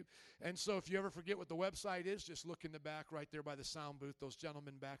 Thank you. And so if you ever forget what the website is, just look in the back right there by the sound booth, those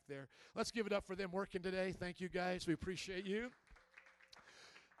gentlemen back there. Let's give it up for them working today. Thank you, guys. We appreciate you.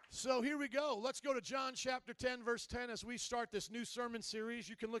 So here we go. Let's go to John chapter 10, verse 10 as we start this new sermon series.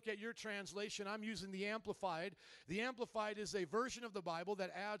 You can look at your translation. I'm using the Amplified. The Amplified is a version of the Bible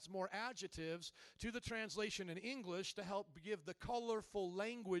that adds more adjectives to the translation in English to help give the colorful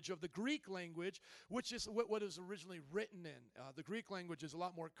language of the Greek language, which is what is originally written in. The Greek language is a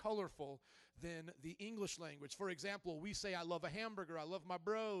lot more colorful than the English language. For example, we say, I love a hamburger, I love my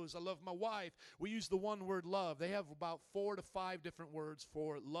bros, I love my wife. We use the one word love. They have about 4 to 5 different words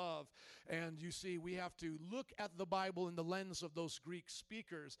for love. And you see, we have to look at the Bible in the lens of those Greek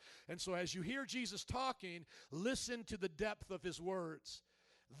speakers. And so as you hear Jesus talking, listen to the depth of his words.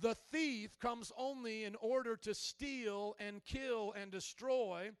 The thief comes only in order to steal and kill and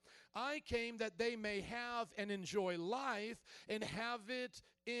destroy. I came that they may have and enjoy life and have it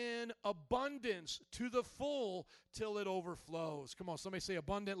in abundance to the full till it overflows. Come on, somebody say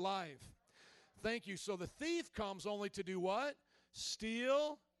abundant life. Thank you. So the thief comes only to do what?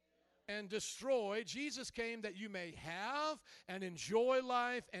 Steal and destroy. Jesus came that you may have and enjoy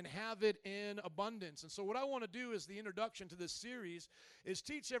life and have it in abundance. And so what I want to do is the introduction to this series is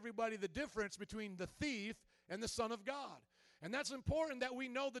teach everybody the difference between the thief and the Son of God. And that's important that we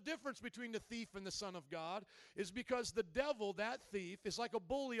know the difference between the thief and the Son of God is because the devil, that thief, is like a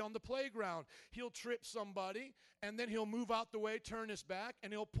bully on the playground. He'll trip somebody, and then he'll move out the way, turn his back,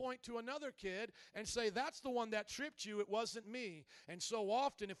 and he'll point to another kid and say, that's the one that tripped you, it wasn't me. And so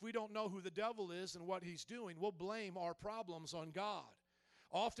often, if we don't know who the devil is and what he's doing, we'll blame our problems on God.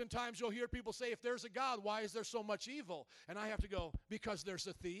 Oftentimes you'll hear people say, if there's a God, why is there so much evil? And I have to go, because there's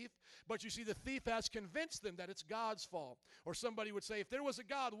a thief. But you see, the thief has convinced them that it's God's fault. Or somebody would say, if there was a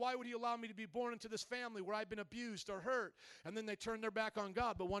God, why would he allow me to be born into this family where I've been abused or hurt? And then they turn their back on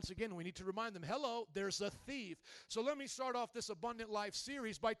God. But once again, we need to remind them, hello, there's a thief. So let me start off this Abundant Life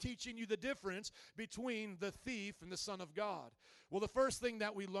series by teaching you the difference between the thief and the Son of God. Well, the first thing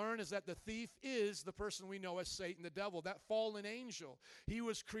that we learn is that the thief is the person we know as Satan, the devil, that fallen angel. He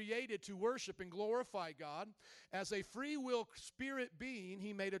was created to worship and glorify God. As a free will spirit being,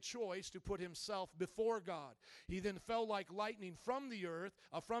 he made a choice to put himself before God. He then fell like lightning from the earth,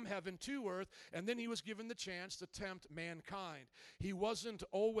 from heaven to earth, and then he was given the chance to tempt mankind. He wasn't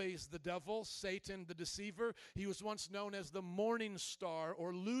always the devil, Satan the deceiver. He was once known as the morning star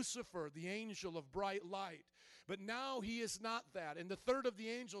or Lucifer, the angel of bright light. But now he is not that. And the third of the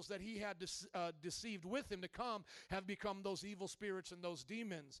angels that he had deceived with him to come have become those evil spirits and those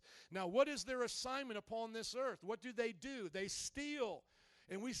demons. Now, what is their assignment upon this earth? What do? They steal.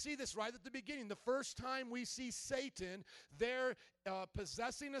 And we see this right at the beginning. The first time we see Satan there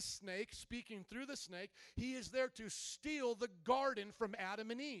possessing a snake, speaking through the snake, he is there to steal the garden from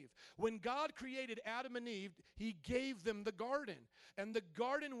Adam and Eve. When God created Adam and Eve, he gave them the garden. And the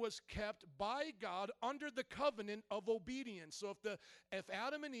garden was kept by God under the covenant of obedience. So if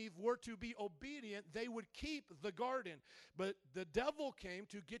Adam and Eve were to be obedient, they would keep the garden. But the devil came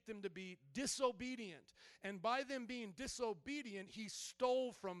to get them to be disobedient. And by them being disobedient, he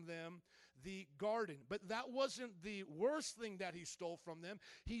stole from them the garden. But that wasn't the worst thing that he stole from them.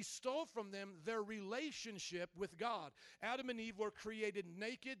 He stole from them their relationship with God. Adam and Eve were created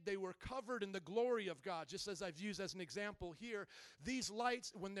naked. They were covered in the glory of God. Just as I've used as an example here, these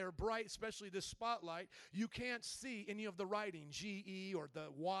lights, when they're bright, especially this spotlight, you can't see any of the writing, GE or the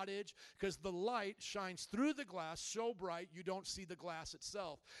wattage, because the light shines through the glass so bright you don't see the glass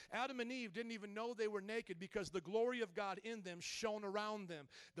itself. Adam and Eve didn't even know they were naked because the glory of God in them shone around them.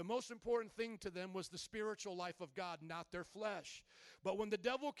 The most important thing to them was the spiritual life of God, not their flesh. But when the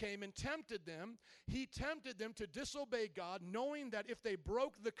devil came and tempted them, he tempted them to disobey God, knowing that if they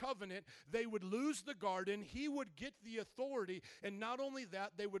broke the covenant, they would lose the garden, he would get the authority, and not only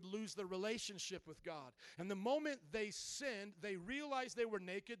that, they would lose the relationship with God. And the moment they sinned, they realized they were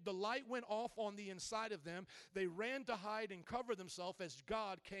naked, the light went off on the inside of them, they ran to hide and cover themselves as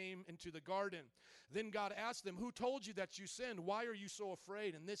God came into the garden. Then God asked them, who told you that you sinned? Why are you so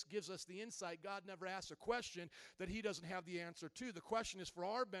afraid? And this gives us the insight. God never asks a question that he doesn't have the answer to. The question is for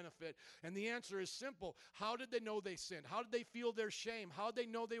our benefit, and the answer is simple. How did they know they sinned? How did they feel their shame? How did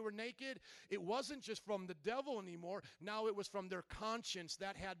they know they were naked? It wasn't just from the devil anymore. Now it was from their conscience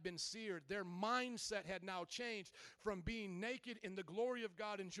that had been seared. Their mindset had now changed from being naked in the glory of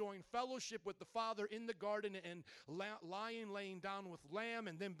God, enjoying fellowship with the Father in the garden and laying down with lamb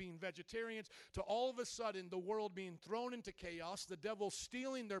and then being vegetarians, to all of a sudden the world being thrown into chaos, the devil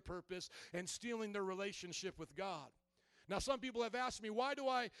stealing their purpose and stealing their relationship with God. Now, some people have asked me, why do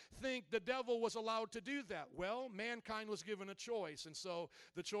I think the devil was allowed to do that? Well, mankind was given a choice, and so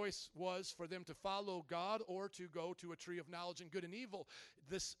the choice was for them to follow God or to go to a tree of knowledge and good and evil.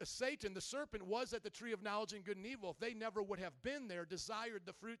 Satan, the serpent, was at the tree of knowledge and good and evil. If they never would have been there, desired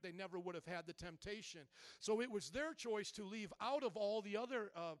the fruit, they never would have had the temptation. So it was their choice to leave out of all the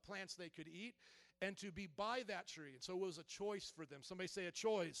other plants they could eat and to be by that tree. And so it was a choice for them. Somebody say a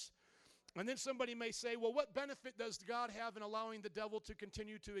choice. And then somebody may say, well, what benefit does God have in allowing the devil to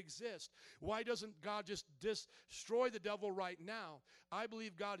continue to exist? Why doesn't God just destroy the devil right now? I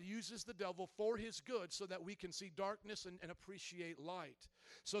believe God uses the devil for his good so that we can see darkness and appreciate light,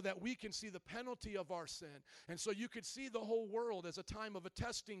 so that we can see the penalty of our sin. And so you could see the whole world as a time of a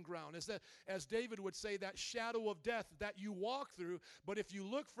testing ground, as David would say, that shadow of death that you walk through. But if you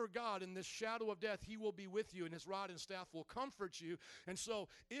look for God in this shadow of death, he will be with you, and his rod and staff will comfort you. And so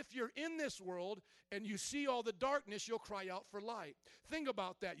if you're in this world and you see all the darkness, you'll cry out for light. Think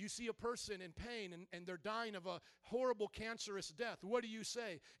about that. You see a person in pain and they're dying of a horrible cancerous death. What do you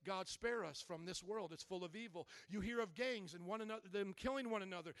say? God, spare us from this world. It's full of evil. You hear of gangs and one another, them killing one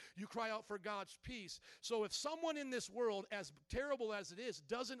another. You cry out for God's peace. So if someone in this world, as terrible as it is,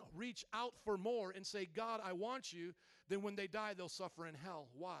 doesn't reach out for more and say, God, I want you, then when they die, they'll suffer in hell.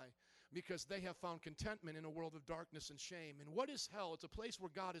 Why? Because they have found contentment in a world of darkness and shame. And what is hell? It's a place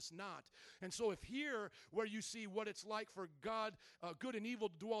where God is not. And so if here, where you see what it's like for God, good and evil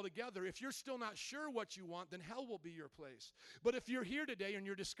to dwell together, if you're still not sure what you want, then hell will be your place. But if you're here today and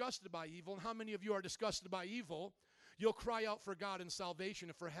you're disgusted by evil, and how many of you are disgusted by evil, you'll cry out for God and salvation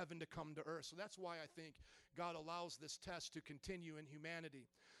and for heaven to come to earth. So that's why I think God allows this test to continue in humanity.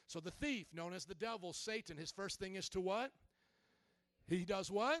 So the thief, known as the devil, Satan, his first thing is to what? He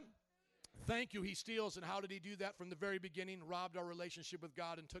does what? Thank you. He steals. And how did he do that? From the very beginning, robbed our relationship with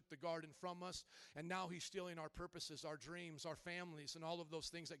God and took the garden from us. And now he's stealing our purposes, our dreams, our families, and all of those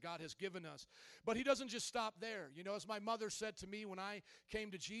things that God has given us. But he doesn't just stop there. You know, as my mother said to me when I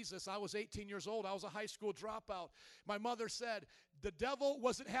came to Jesus, I was 18 years old. I was a high school dropout. My mother said, the devil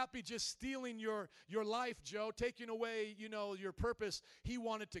wasn't happy just stealing your life, Joe, taking away, your purpose. He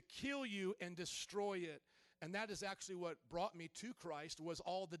wanted to kill you and destroy it. And that is actually what brought me to Christ, was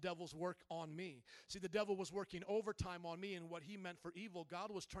all the devil's work on me. See, the devil was working overtime on me, and what he meant for evil,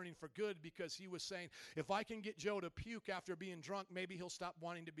 God was turning for good, because he was saying, if I can get Joe to puke after being drunk, maybe he'll stop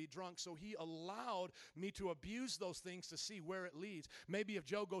wanting to be drunk. So he allowed me to abuse those things to see where it leads. Maybe if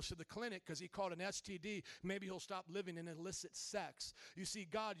Joe goes to the clinic because he caught an STD, maybe he'll stop living in illicit sex. You see,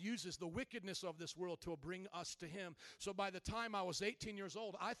 God uses the wickedness of this world to bring us to him. So by the time I was 18 years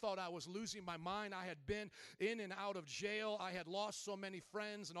old, I thought I was losing my mind. I had been in and out of jail. I had lost so many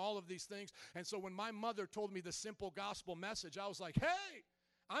friends and all of these things. And so when my mother told me the simple gospel message, I was like, hey,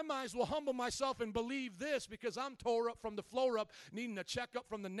 I might as well humble myself and believe this, because I'm tore up from the floor up, needing a checkup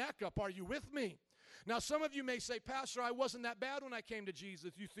from the neck up. Are you with me? Now, some of you may say, Pastor, I wasn't that bad when I came to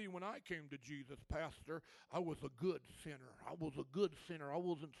Jesus. You see, when I came to Jesus, Pastor, I was a good sinner. I was a good sinner. I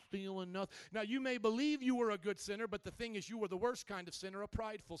wasn't stealing nothing. Now, you may believe you were a good sinner, but the thing is, you were the worst kind of sinner, a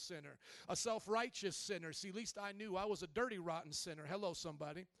prideful sinner, a self-righteous sinner. See, at least I knew I was a dirty, rotten sinner. Hello,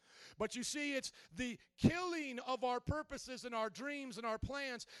 somebody. But you see, it's the killing of our purposes and our dreams and our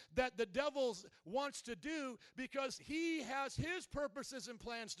plans that the devil wants to do, because he has his purposes and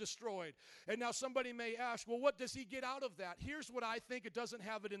plans destroyed. And now somebody may ask, well, what does he get out of that? Here's what I think. It doesn't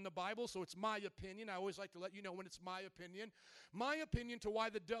have it in the Bible, so it's my opinion. I always like to let you know when it's my opinion. My opinion to why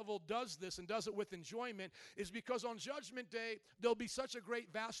the devil does this and does it with enjoyment is because on Judgment Day, there'll be such a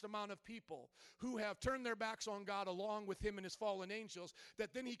great vast amount of people who have turned their backs on God along with him and his fallen angels,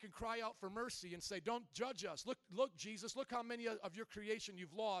 that then he can cry out for mercy and say, don't judge us. Look, Jesus, look how many of your creation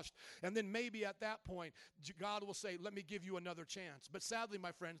you've lost. And then maybe at that point, God will say, let me give you another chance. But sadly,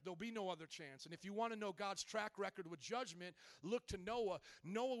 my friends, there'll be no other chance. And if you want to know God's track record with judgment, look to Noah.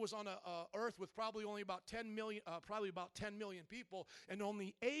 Noah was on a earth with probably only about 10 million people, and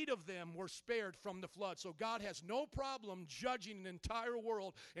only 8 of them were spared from the flood. So God has no problem judging an entire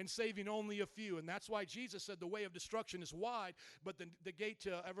world and saving only a few. And that's why Jesus said the way of destruction is wide, but the gate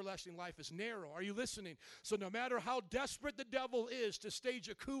to everlasting life is narrow. Are you listening? So no matter how desperate the devil is to stage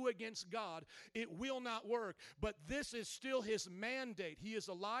a coup against God, it will not work. But this is still his mandate. He is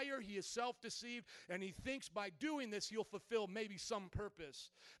a liar. He is self-deceived, and he thinks by doing this he'll fulfill maybe some purpose.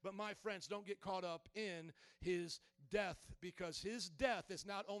 But my friends, don't get caught up in his death, because his death is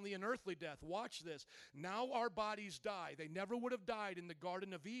not only an earthly death. Watch this. Now our bodies die. They never would have died in the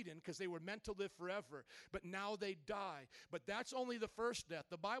Garden of Eden because they were meant to live forever. But now they die. But that's only the first death.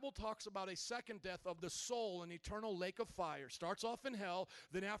 The Bible talks about a second death of the soul, an eternal lake of fire. Starts off in hell,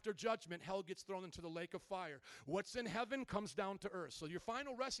 then after judgment, hell gets thrown into the lake of fire. What's in heaven comes down to earth. So your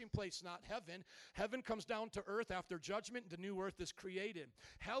final resting place is not heaven. Heaven comes down to earth after judgment. The new earth is created.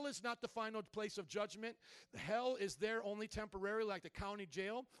 Hell is not the final place of judgment. Hell is there only temporarily, like the county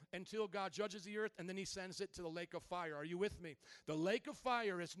jail, until God judges the earth, and then he sends it to the lake of fire. Are you with me? The lake of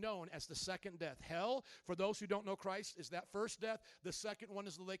fire is known as the second death. Hell, for those who don't know Christ, is that first death. The second one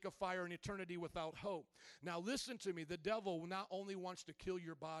is the lake of fire and eternity without hope. Now listen to me. The devil not only wants to kill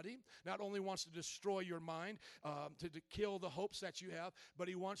your body, not only wants to destroy your mind, to kill the hopes that you have, but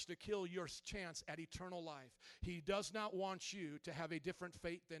he wants to kill your chance at eternal life. He does not want you to have a different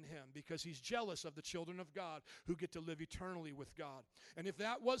fate than him, because he's jealous of the children of God who get to live eternally with God. And if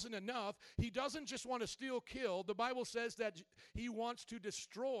that wasn't enough, he doesn't just want to steal, kill. The Bible says that he wants to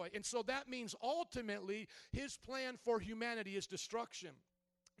destroy. And so that means ultimately his plan for humanity is destruction.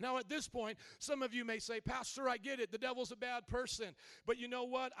 Now, at this point, some of you may say, Pastor, I get it. The devil's a bad person. But you know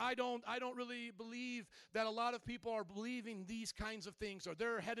what? I don't really believe that a lot of people are believing these kinds of things, or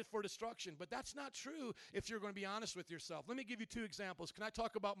they're headed for destruction. But that's not true if you're going to be honest with yourself. Let me give you 2 examples. Can I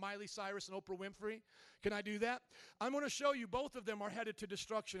talk about Miley Cyrus and Oprah Winfrey? Can I do that? I'm going to show you both of them are headed to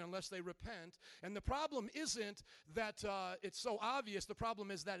destruction unless they repent. And the problem isn't that it's so obvious. The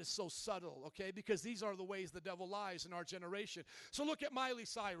problem is that it's so subtle, okay? Because these are the ways the devil lies in our generation. So look at Miley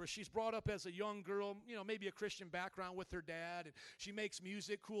Cyrus. She's brought up as a young girl, maybe a Christian background with her dad, and she makes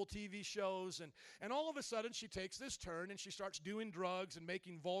music, cool TV shows, and all of a sudden she takes this turn and she starts doing drugs and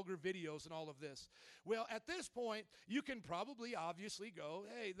making vulgar videos and all of this. Well, at this point, you can probably obviously go,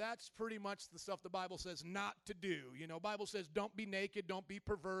 hey, that's pretty much the stuff the Bible says not to do. Bible says don't be naked, don't be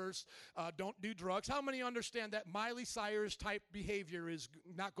perverse, don't do drugs. How many understand that Miley Cyrus type behavior is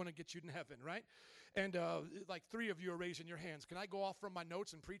not going to get you in heaven, right? And like 3 of you are raising your hands. Can I go off from my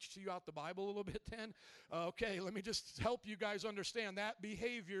notes and preach to you out the Bible a little bit then? Okay, let me just help you guys understand that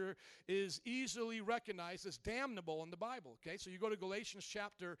behavior is easily recognized as damnable in the Bible. Okay, so you go to Galatians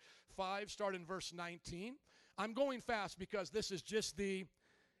chapter 5, start in verse 19. I'm going fast because this is just the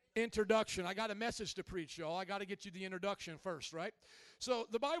introduction. I got a message to preach, y'all. I got to get you the introduction first, right? So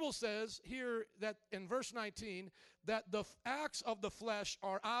the Bible says here that in verse 19 that the acts of the flesh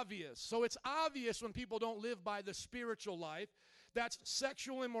are obvious. So it's obvious when people don't live by the spiritual life. That's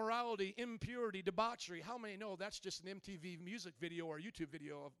sexual immorality, impurity, debauchery. How many know that's just an MTV music video or YouTube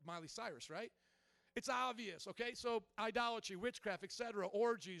video of Miley Cyrus, right? It's obvious, okay? So idolatry, witchcraft, etc.,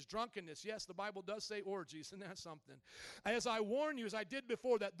 orgies, drunkenness. Yes, the Bible does say orgies, isn't that something? As I warn you, as I did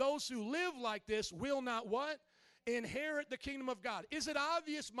before, that those who live like this will not what? Inherit the kingdom of God. Is it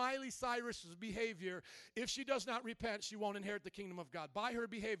obvious Miley Cyrus's behavior? If she does not repent, she won't inherit the kingdom of God. By her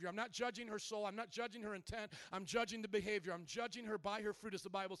behavior. I'm not judging her soul. I'm not judging her intent. I'm judging the behavior. I'm judging her by her fruit, as the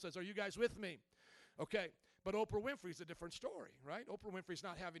Bible says. Are you guys with me? Okay. But Oprah Winfrey's a different story, right? Oprah Winfrey's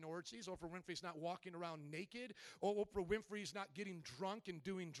not having orgies. Oprah Winfrey's not walking around naked. Or Oprah Winfrey's not getting drunk and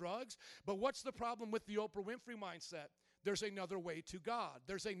doing drugs. But what's the problem with the Oprah Winfrey mindset? There's another way to God.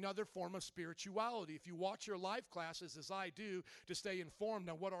 There's another form of spirituality. If you watch her life classes, as I do, to stay informed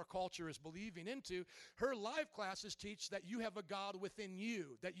on what our culture is believing into, her life classes teach that you have a God within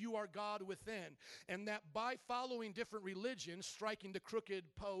you, that you are God within, and that by following different religions, striking the crooked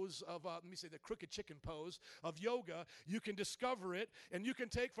pose of, the crooked chicken pose of yoga, you can discover it, and you can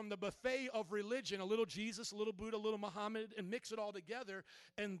take from the buffet of religion a little Jesus, a little Buddha, a little Muhammad, and mix it all together,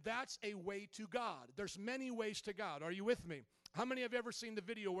 and that's a way to God. There's many ways to God. Are you with me? How many have ever seen the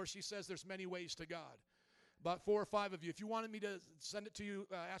video where she says there's many ways to God? About 4 or 5 of you. If you wanted me to send it to you,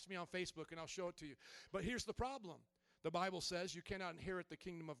 ask me on Facebook and I'll show it to you. But here's the problem. The Bible says you cannot inherit the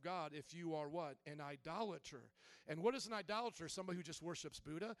kingdom of God if you are what? An idolater. And what is an idolater? Somebody who just worships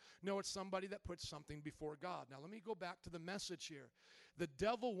Buddha? No, it's somebody that puts something before God. Now let me go back to the message here. The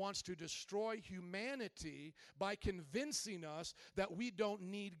devil wants to destroy humanity by convincing us that we don't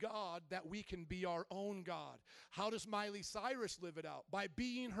need God, that we can be our own God. How does Miley Cyrus live it out? By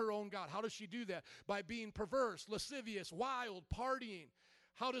being her own God. How does she do that? By being perverse, lascivious, wild, partying.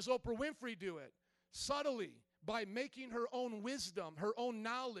 How does Oprah Winfrey do it? Subtly. By making her own wisdom, her own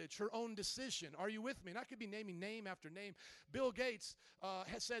knowledge, her own decision. Are you with me? And I could be naming name after name. Bill Gates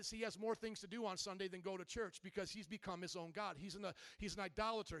says he has more things to do on Sunday than go to church because he's become his own God. He's an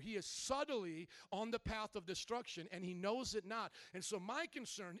idolater. He is subtly on the path of destruction, and he knows it not. And so my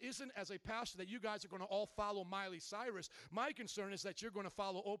concern isn't as a pastor that you guys are going to all follow Miley Cyrus. My concern is that you're going to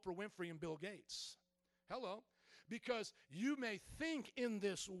follow Oprah Winfrey and Bill Gates. Hello. Because you may think in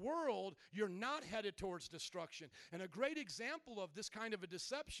this world you're not headed towards destruction. And a great example of this kind of a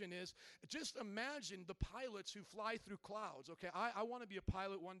deception is, just imagine the pilots who fly through clouds. Okay, I want to be a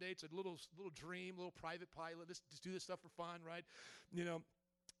pilot one day. It's a little dream, little private pilot. Just do this stuff for fun, right? You know.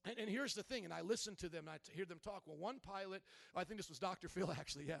 And here's the thing, and I listen to them, and I hear them talk. Well, one pilot, I think this was Dr. Phil,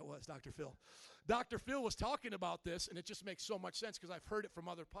 actually. Yeah, it was Dr. Phil. Dr. Phil was talking about this, and it just makes so much sense because I've heard it from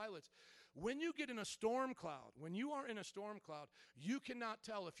other pilots. When you get in a storm cloud, when you are in a storm cloud, you cannot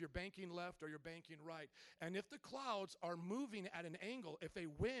tell if you're banking left or you're banking right. And if the clouds are moving at an angle, if a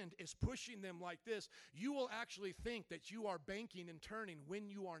wind is pushing them like this, you will actually think that you are banking and turning when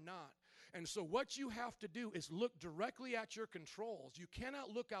you are not. And so what you have to do is look directly at your controls. You cannot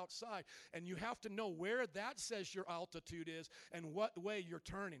look outside, and you have to know where that says your altitude is and what way you're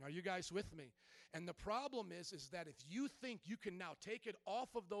turning. Are you guys with me? And the problem is that if you think you can now take it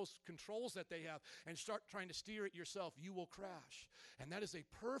off of those controls that they have and start trying to steer it yourself, you will crash. And that is a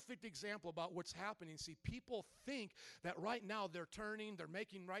perfect example about what's happening. See, people think that right now they're turning, they're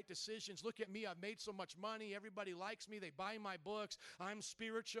making right decisions. Look at me, I've made so much money, everybody likes me, they buy my books, I'm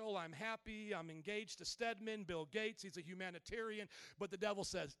spiritual, I'm happy, I'm engaged to Stedman, Bill Gates, he's a humanitarian. But the devil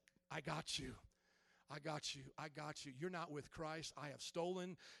says, I got you. I got you. I got you. You're not with Christ. I have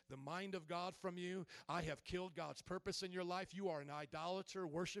stolen the mind of God from you. I have killed God's purpose in your life. You are an idolater,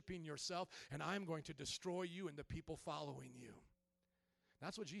 worshiping yourself, and I'm going to destroy you and the people following you.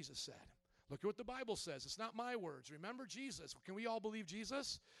 That's what Jesus said. Look at what the Bible says. It's not my words. Remember Jesus. Can we all believe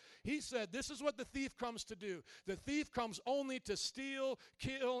Jesus? He said, this is what the thief comes to do. The thief comes only to steal,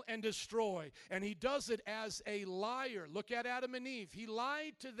 kill, and destroy. And he does it as a liar. Look at Adam and Eve. He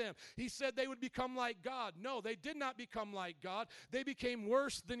lied to them. He said they would become like God. No, they did not become like God. They became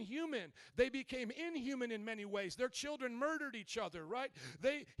worse than human. They became inhuman in many ways. Their children murdered each other, right?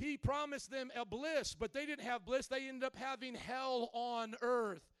 He promised them a bliss, but they didn't have bliss. They ended up having hell on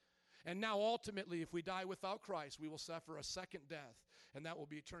earth. And now ultimately, if we die without Christ, we will suffer a second death, and that will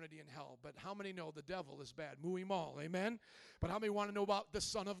be eternity in hell. But how many know the devil is bad? Muy mal, amen? But how many want to know about the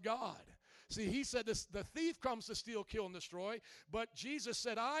Son of God? See, he said this, the thief comes to steal, kill, and destroy. But Jesus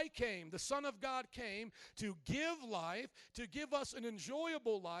said, I came, the Son of God came to give life, to give us an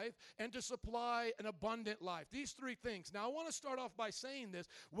enjoyable life, and to supply an abundant life. These three things. Now, I want to start off by saying this.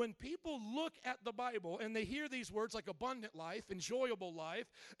 When people look at the Bible and they hear these words like abundant life, enjoyable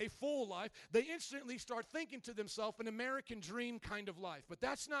life, a full life, they instantly start thinking to themselves an American dream kind of life. But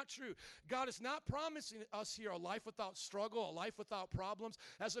that's not true. God is not promising us here a life without struggle, a life without problems.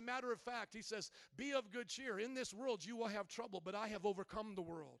 As a matter of fact, he says, be of good cheer. In this world you will have trouble, but I have overcome the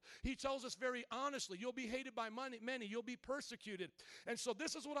world. He tells us very honestly, you'll be hated by many, you'll be persecuted. And so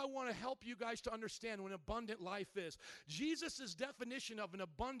this is what I want to help you guys to understand what an abundant life is. Jesus' definition of an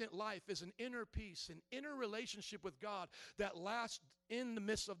abundant life is an inner peace, an inner relationship with God that lasts in the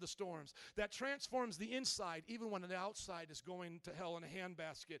midst of the storms, that transforms the inside even when the outside is going to hell in a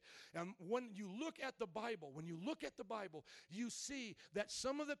handbasket. And when you look at the Bible, you see that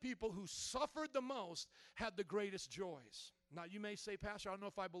some of the people who suffered the most had the greatest joys. Now you may say, Pastor, I don't know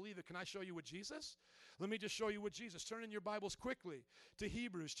if I believe it. Can I show you with Jesus? Let me just show you with Jesus. Turn in your Bibles quickly to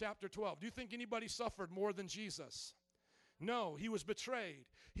Hebrews chapter 12. Do you think anybody suffered more than Jesus? No, he was betrayed.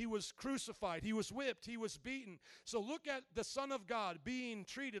 He was crucified. He was whipped. He was beaten. So look at the Son of God being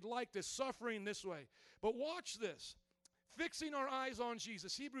treated like this, suffering this way. But watch this. Fixing our eyes on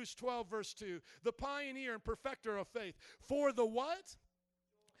Jesus. Hebrews 12, verse 2. The pioneer and perfecter of faith. For the what?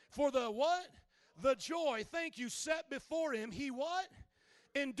 For the what? The joy, thank you, set before him. He what?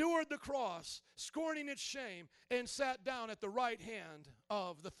 Endured the cross, scorning its shame, and sat down at the right hand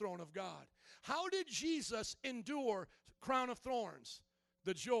of the throne of God. How did Jesus endure crown of thorns?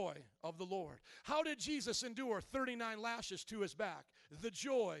 The joy of the Lord. How did Jesus endure 39 lashes to his back? The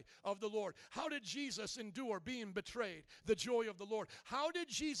joy of the Lord. How did Jesus endure being betrayed? The joy of the Lord. How did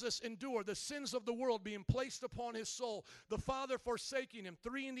Jesus endure the sins of the world being placed upon his soul? The Father forsaking him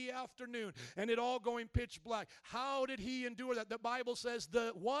 3 PM and it all going pitch black. How did he endure that? The Bible says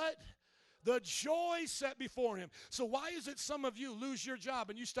the what? The joy set before him. So why is it some of you lose your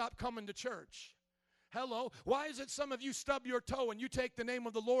job and you stop coming to church? Hello. Why is it some of you stub your toe and you take the name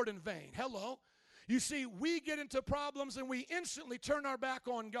of the Lord in vain? Hello. You see, we get into problems and we instantly turn our back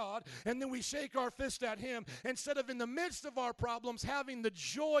on God, and then we shake our fist at him instead of in the midst of our problems having the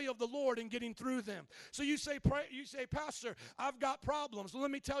joy of the Lord and getting through them. So you say, Pastor, I've got problems. Well,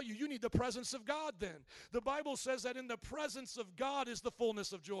 let me tell you, you need the presence of God then. The Bible says that in the presence of God is the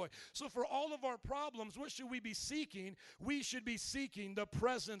fullness of joy. So for all of our problems, what should we be seeking? We should be seeking the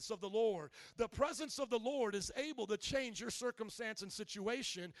presence of the Lord. The presence of the Lord is able to change your circumstance and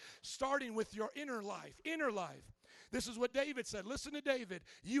situation, starting with your inner life. This is what David said. Listen to David.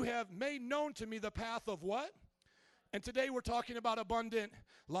 You have made known to me the path of what? And today we're talking about abundant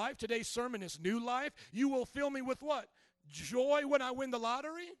life. Today's sermon is new life. You will fill me with what? Joy when I win the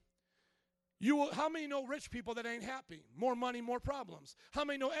lottery? How many know rich people that ain't happy? More money, more problems. How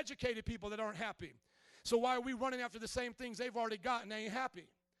many know educated people that aren't happy? So why are we running after the same things they've already got and they ain't happy?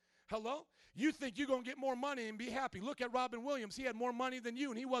 Hello? You think you're going to get more money and be happy. Look at Robin Williams. He had more money than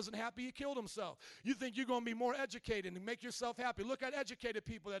you, and he wasn't happy. He killed himself. You think you're going to be more educated and make yourself happy. Look at educated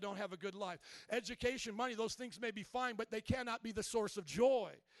people that don't have a good life. Education, money, those things may be fine, but they cannot be the source of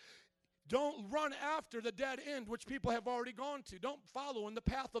joy. Don't run after the dead end, which people have already gone to. Don't follow in the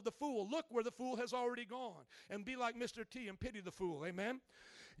path of the fool. Look where the fool has already gone, and be like Mr. T and pity the fool. Amen?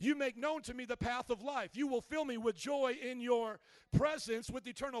 You make known to me the path of life. You will fill me with joy in your presence, with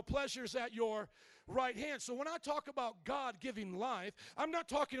eternal pleasures at your right hand. So when I talk about God giving life, I'm not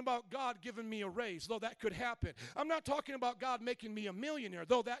talking about God giving me a raise, though that could happen. I'm not talking about God making me a millionaire,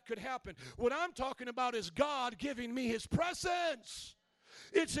 though that could happen. What I'm talking about is God giving me his presence.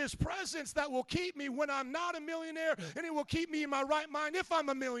 It's his presence that will keep me when I'm not a millionaire, and it will keep me in my right mind if I'm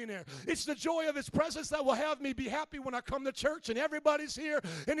a millionaire. It's the joy of his presence that will have me be happy when I come to church and everybody's here,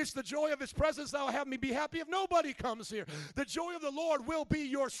 and it's the joy of his presence that will have me be happy if nobody comes here. The joy of the Lord will be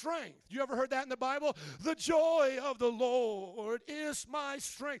your strength. You ever heard that in the Bible? The joy of the Lord is my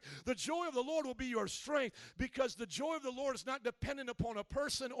strength. The joy of the Lord will be your strength, because the joy of the Lord is not dependent upon a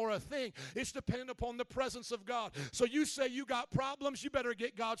person or a thing. It's dependent upon the presence of God. So you say you got problems, you better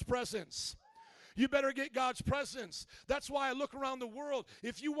get God's presence. You better get God's presence. That's why I look around the world.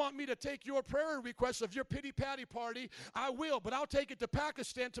 If you want me to take your prayer requests of your pity-patty party, I will. But I'll take it to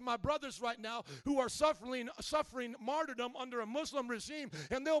Pakistan, to my brothers right now who are suffering martyrdom under a Muslim regime,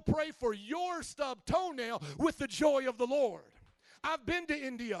 and they'll pray for your stubbed toenail with the joy of the Lord. I've been to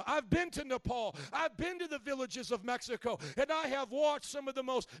India. I've been to Nepal. I've been to the villages of Mexico. And I have watched some of the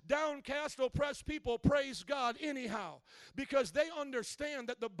most downcast, oppressed people praise God anyhow, because they understand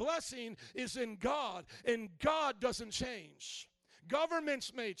that the blessing is in God, and God doesn't change.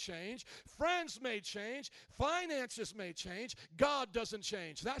 Governments may change, friends may change, finances may change. God doesn't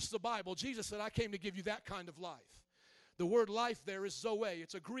change. That's the Bible. Jesus said, I came to give you that kind of life. The word life there is zoe.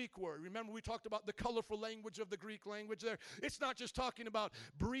 It's a Greek word. Remember, we talked about the colorful language of the Greek language there. It's not just talking about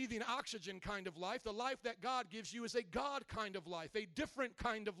breathing oxygen kind of life. The life that God gives you is a God kind of life, a different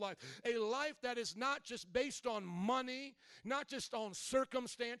kind of life, a life that is not just based on money, not just on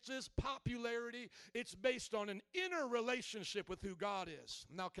circumstances, popularity. It's based on an inner relationship with who God is.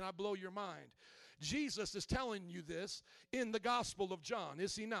 Now, can I blow your mind? Jesus is telling you this in the Gospel of John,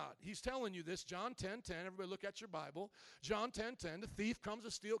 is he not? He's telling you this, John 10:10. Everybody look at your Bible. John 10:10, the thief comes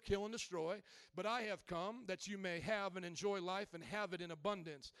to steal, kill, and destroy, but I have come that you may have and enjoy life and have it in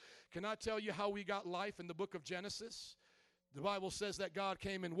abundance. Can I tell you how we got life in the book of Genesis? The Bible says that God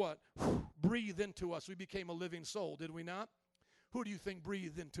came and what? Breathed into us. We became a living soul, did we not? Who do you think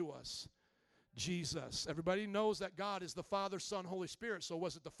breathed into us? Jesus. Everybody knows that God is the Father, Son, Holy Spirit. So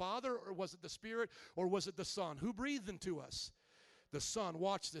was it the Father, or was it the Spirit, or was it the Son? Who breathed into us? The Son.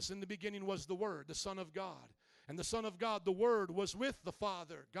 Watch this. In the beginning was the Word, the Son of God. And the Son of God, the Word, was with the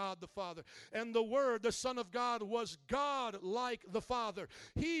Father, God the Father. And the Word, the Son of God, was God like the Father.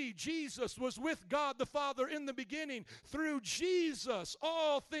 He, Jesus, was with God the Father in the beginning. Through Jesus,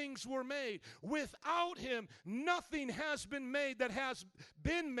 all things were made. Without him, nothing has been made that has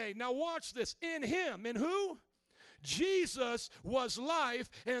been made. Now watch this. In him, in who? Jesus was life,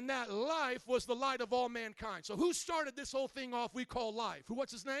 and that life was the light of all mankind. So who started this whole thing off we call life?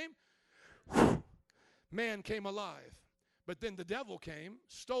 What's his name? Man came alive. But then the devil came,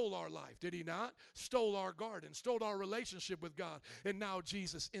 stole our life, did he not? Stole our garden, stole our relationship with God. And now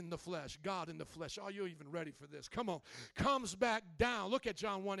Jesus in the flesh, God in the flesh. Are you even ready for this? Come on. Comes back down. Look at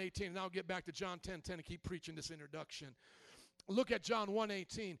John 1:18, and I'll get back to John 10:10 and keep preaching this introduction. Look at John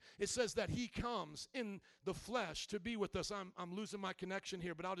 1:18. It says that he comes in the flesh to be with us. I'm losing my connection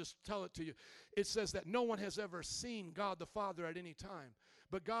here, but I'll just tell it to you. It says that no one has ever seen God the Father at any time.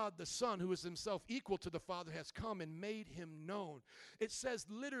 But God the Son, who is himself equal to the Father, has come and made him known. It says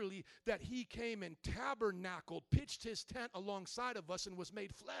literally that he came and tabernacled, pitched his tent alongside of us and was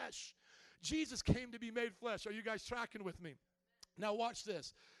made flesh. Jesus came to be made flesh. Are you guys tracking with me? Now watch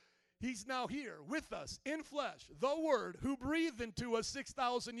this. He's now here with us in flesh, the Word who breathed into us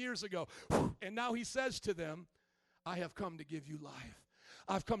 6,000 years ago. And now he says to them, I have come to give you life.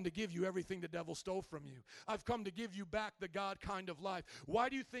 I've come to give you everything the devil stole from you. I've come to give you back the God kind of life. Why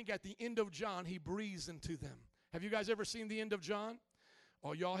do you think at the end of John he breathes into them? Have you guys ever seen the end of John?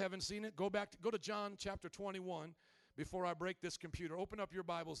 Oh, y'all haven't seen it? Go to John chapter 21 before I break this computer. Open up your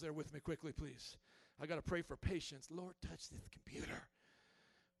Bibles there with me quickly, please. I got to pray for patience. Lord, touch this computer.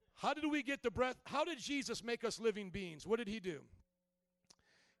 How did we get the breath? How did Jesus make us living beings? What did he do?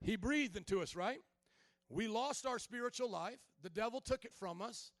 He breathed into us, right? We lost our spiritual life. The devil took it from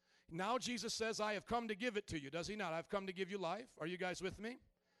us. Now Jesus says, I have come to give it to you. Does he not? I've come to give you life. Are you guys with me?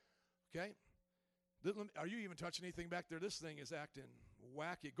 Okay. Are you even touching anything back there? This thing is acting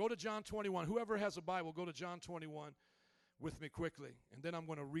wacky. Go to John 21. Whoever has a Bible, go to John 21 with me quickly. And then I'm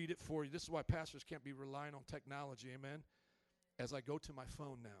going to read it for you. This is why pastors can't be relying on technology. Amen. As I go to my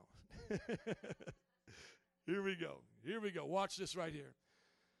phone now. Here we go. Here we go. Watch this right here.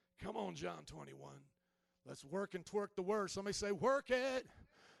 Come on, John 21. Let's work and twerk the word. Somebody say, work it.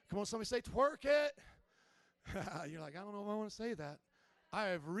 Come on, somebody say, twerk it. You're like, I don't know if I want to say that. I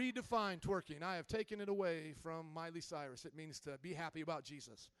have redefined twerking. I have taken it away from Miley Cyrus. It means to be happy about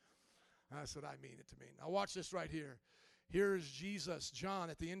Jesus. That's what I mean it to mean. Now watch this right here. Here is Jesus, John,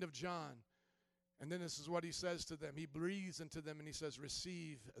 at the end of John. And then this is what he says to them. He breathes into them and he says,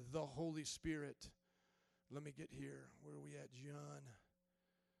 receive the Holy Spirit. Let me get here. Where are we at, John?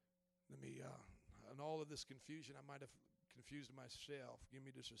 In all of this confusion, I might have confused myself. Give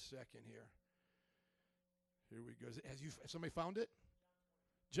me just a second here. Here we go. Has somebody found it?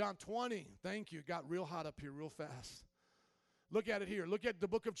 John 20. Thank you. Got real hot up here real fast. Look at it here. Look at the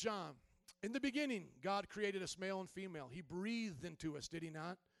book of John. In the beginning, God created us male and female. He breathed into us, did he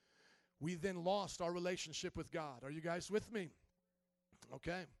not? We then lost our relationship with God. Are you guys with me?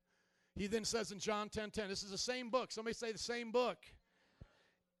 Okay. He then says in John 10:10, this is the same book. Somebody say the same book.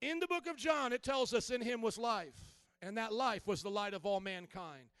 In the book of John, it tells us in him was life, and that life was the light of all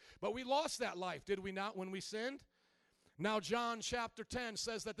mankind. But we lost that life, did we not, when we sinned? Now John chapter 10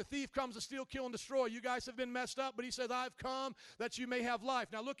 says that the thief comes to steal, kill, and destroy. You guys have been messed up, but he says, I've come that you may have life.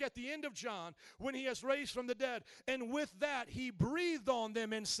 Now look at the end of John, when he has raised from the dead. And with that, he breathed on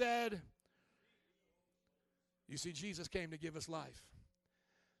them and said, you see, Jesus came to give us life.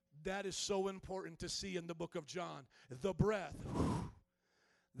 That is so important to see in the book of John. The breath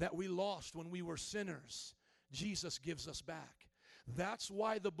that we lost when we were sinners, Jesus gives us back. That's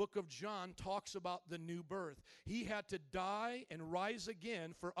why the book of John talks about the new birth. He had to die and rise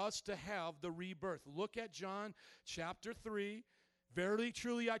again for us to have the rebirth. Look at John chapter 3. Verily,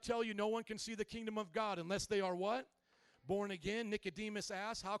 truly, I tell you, no one can see the kingdom of God unless they are what? Born again. Nicodemus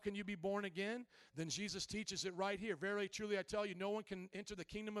asked, how can you be born again? Then Jesus teaches it right here. Verily, truly, I tell you, no one can enter the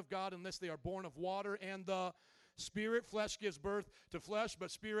kingdom of God unless they are born of water and the Spirit. Flesh gives birth to flesh, but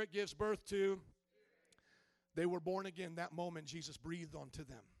Spirit gives birth to. They were born again that moment. Jesus breathed onto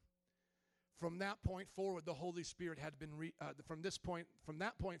them. From that point forward, the Holy Spirit had been from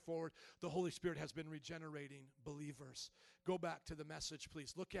that point forward, the Holy Spirit has been regenerating believers. Go back to the message,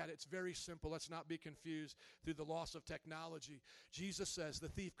 please. Look at it. It's very simple. Let's not be confused through the loss of technology. Jesus says, the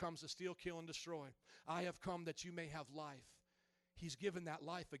thief comes to steal, kill, and destroy. I have come that you may have life. He's given that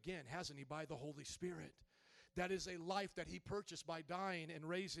life again, hasn't he, by the Holy Spirit. That is a life that he purchased by dying and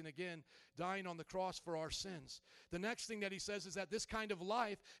raising again, dying on the cross for our sins. The next thing that he says is that this kind of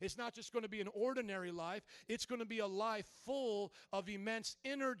life is not just going to be an ordinary life, it's going to be a life full of immense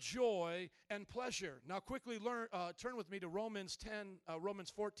inner joy and pleasure. Now quickly turn with me to Romans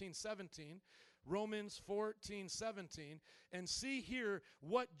 14:17. Romans 14:17, and see here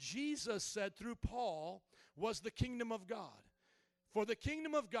what Jesus said through Paul was the kingdom of God. For the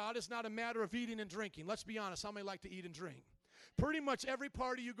kingdom of God is not a matter of eating and drinking. Let's be honest, how many like to eat and drink? Pretty much every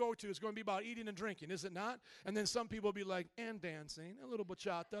party you go to is going to be about eating and drinking, is it not? And then some people will be like, and dancing, a little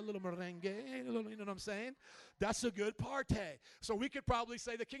bachata, a little merengue, a little, you know what I'm saying? That's a good party. So we could probably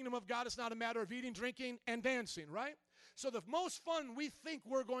say the kingdom of God is not a matter of eating, drinking, and dancing, right? So the most fun we think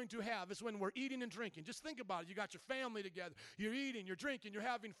we're going to have is when we're eating and drinking. Just think about it. You got your family together. You're eating, you're drinking, you're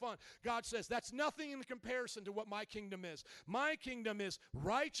having fun. God says that's nothing in comparison to what my kingdom is. My kingdom is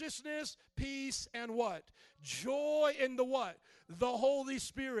righteousness, peace, and what? Joy in the what? The Holy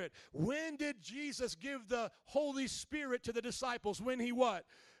Spirit. When did Jesus give the Holy Spirit to the disciples? When he what?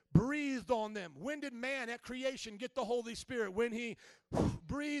 Breathed on them. When did man at creation get the Holy Spirit? When he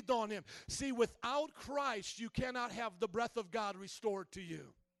breathed on him. See, without Christ, you cannot have the breath of God restored to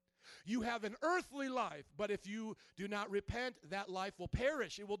you. You have an earthly life, but if you do not repent, that life will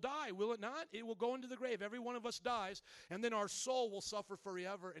perish. It will die, will it not? It will go into the grave. Every one of us dies, and then our soul will suffer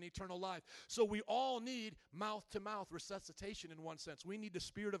forever in eternal life. So we all need mouth-to-mouth resuscitation in one sense. We need the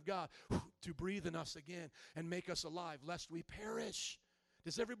Spirit of God to breathe in us again and make us alive, lest we perish.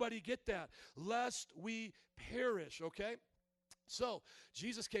 Does everybody get that? Lest we perish, okay? So,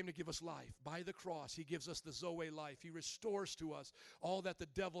 Jesus came to give us life. By the cross, he gives us the Zoe life. He restores to us all that the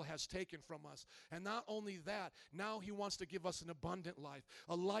devil has taken from us. And not only that, now he wants to give us an abundant life,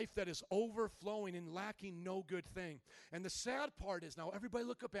 a life that is overflowing and lacking no good thing. And the sad part is, now everybody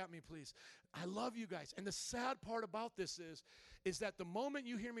look up at me, please. I love you guys. And the sad part about this is that the moment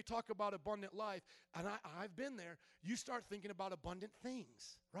you hear me talk about abundant life, and I've been there, you start thinking about abundant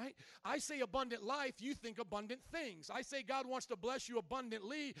things, right? I say abundant life, you think abundant things. I say God wants to bless you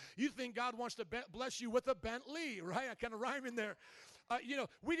abundantly, you think God wants to bless you with a Bentley, right? I kind of rhyme in there.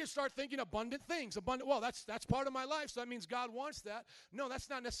 We just start thinking abundant things. Well, that's part of my life, so that means God wants that. No, that's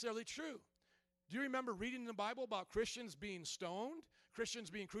not necessarily true. Do you remember reading in the Bible about Christians being stoned,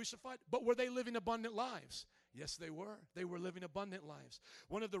 Christians being crucified? But were they living abundant lives? Yes, they were. They were living abundant lives.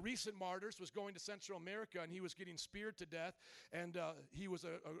 One of the recent martyrs was going to Central America, and he was getting speared to death, and he was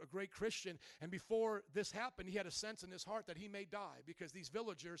a great Christian. And before this happened, he had a sense in his heart that he may die because these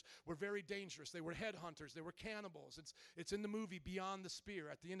villagers were very dangerous. They were headhunters. They were cannibals. It's in the movie Beyond the Spear,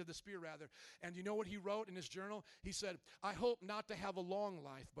 at the end of the spear, rather. And you know what he wrote in his journal? He said, I hope not to have a long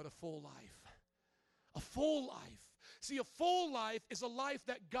life, but a full life. A full life. See, a full life is a life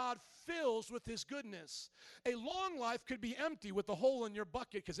that God fills with his goodness. A long life could be empty with a hole in your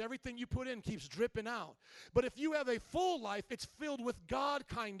bucket because everything you put in keeps dripping out. But if you have a full life, it's filled with God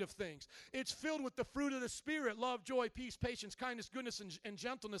kind of things. It's filled with the fruit of the Spirit, love, joy, peace, patience, kindness, goodness, and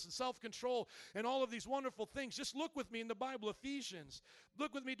gentleness, and self-control, and all of these wonderful things. Just look with me in the Bible, Ephesians.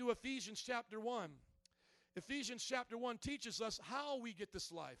 Look with me to Ephesians chapter 1. Ephesians chapter 1 teaches us how we get this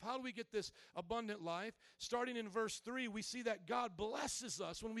life. How do we get this abundant life? Starting in verse 3, we see that God blesses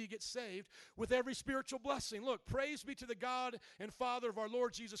us when we get saved with every spiritual blessing. Look, praise be to the God and Father of our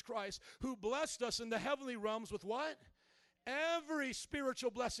Lord Jesus Christ, who blessed us in the heavenly realms with what? Every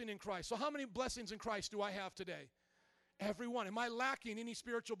spiritual blessing in Christ. So how many blessings in Christ do I have today? Every one. Am I lacking any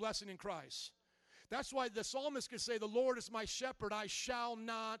spiritual blessing in Christ? That's why the psalmist can say, the Lord is my shepherd, I shall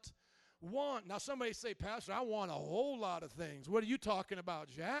not want. Now somebody say, Pastor, I want a whole lot of things. What are you talking about,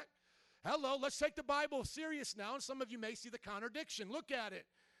 Jack? Hello, let's take the Bible serious now, and some of you may see the contradiction. Look at it.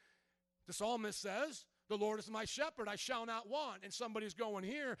 The psalmist says, the Lord is my shepherd, I shall not want. And somebody's going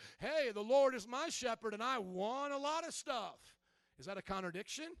here, hey, the Lord is my shepherd, and I want a lot of stuff. Is that a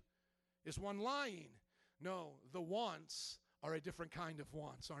contradiction? Is one lying? No, the wants are a different kind of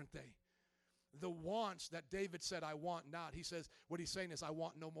wants, aren't they? The wants that David said, I want not. He says, what he's saying is, I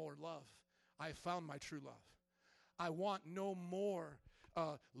want no more love. I have found my true love. I want no more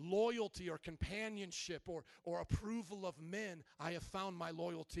loyalty or companionship or approval of men. I have found my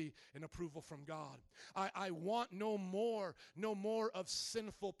loyalty and approval from God. I want no more of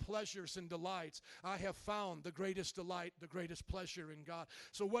sinful pleasures and delights. I have found the greatest delight, the greatest pleasure in God.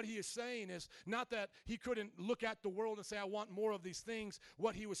 So what he is saying is not that he couldn't look at the world and say, I want more of these things.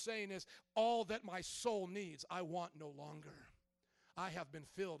 What he was saying is, all that my soul needs, I want no longer. I have been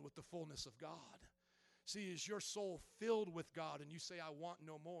filled with the fullness of God. See, is your soul filled with God and you say, I want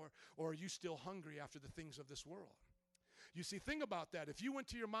no more, or are you still hungry after the things of this world? You see, think about that. If you went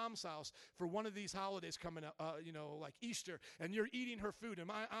to your mom's house for one of these holidays coming up, like Easter, and you're eating her food,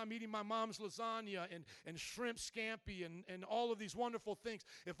 and I'm eating my mom's lasagna and shrimp scampi and all of these wonderful things,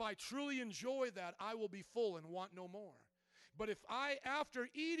 if I truly enjoy that, I will be full and want no more. But if I, after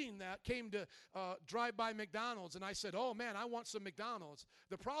eating that, came to drive by McDonald's and I said, oh man, I want some McDonald's,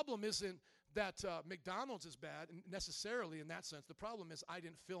 the problem isn't that McDonald's is bad necessarily in that sense. The problem is I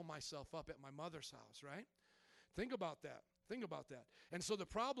didn't fill myself up at my mother's house, right? Think about that. Think about that. And so the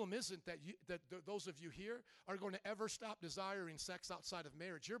problem isn't that those of you here are going to ever stop desiring sex outside of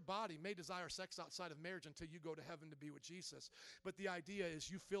marriage. Your body may desire sex outside of marriage until you go to heaven to be with Jesus. But the idea is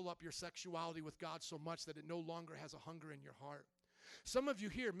you fill up your sexuality with God so much that it no longer has a hunger in your heart. Some of you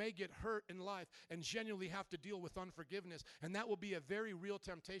here may get hurt in life and genuinely have to deal with unforgiveness, and that will be a very real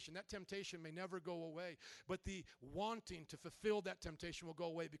temptation. That temptation may never go away, but the wanting to fulfill that temptation will go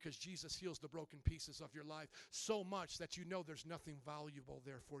away because Jesus heals the broken pieces of your life so much that you know there's nothing valuable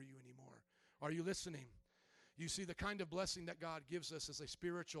there for you anymore. Are you listening? You see, the kind of blessing that God gives us is a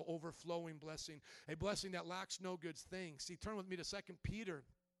spiritual, overflowing blessing, a blessing that lacks no good thing. See, turn with me to 2 Peter.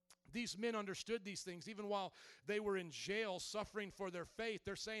 These men understood these things even while they were in jail suffering for their faith.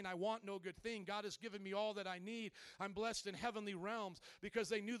 They're saying, I want no good thing. God has given me all that I need. I'm blessed in heavenly realms because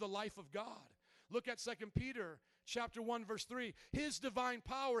they knew the life of God. Look at 2 Peter chapter 1, verse 3. His divine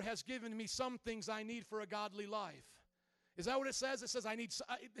power has given me some things I need for a godly life. Is that what it says? It says,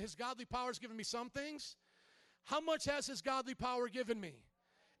 his godly power has given me some things. How much has his godly power given me?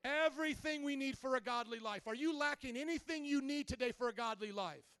 Everything we need for a godly life. Are you lacking anything you need today for a godly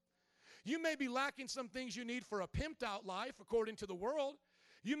life? You may be lacking some things you need for a pimped out life, according to the world.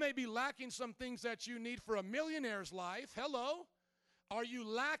 You may be lacking some things that you need for a millionaire's life. Hello? Are you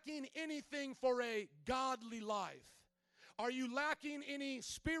lacking anything for a godly life? Are you lacking any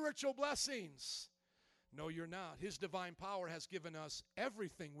spiritual blessings? No, you're not. His divine power has given us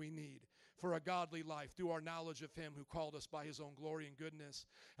everything we need for a godly life through our knowledge of Him who called us by His own glory and goodness.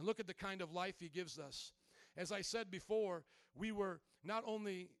 And look at the kind of life He gives us. As I said before, we were not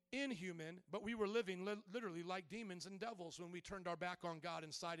only inhuman, but we were living literally like demons and devils when we turned our back on God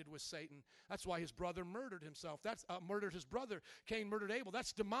and sided with Satan. That's why his brother murdered himself. That's murdered his brother. Cain murdered Abel.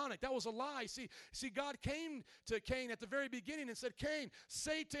 That's demonic. That was a lie. See, God came to Cain at the very beginning and said, Cain,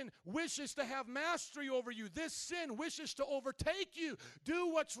 Satan wishes to have mastery over you. This sin wishes to overtake you. Do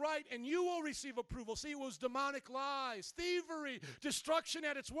what's right and you will receive approval. See, it was demonic lies, thievery, destruction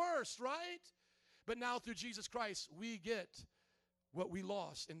at its worst, right? But now through Jesus Christ, we get what we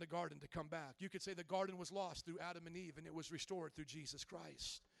lost in the garden to come back. You could say the garden was lost through Adam and Eve, and it was restored through Jesus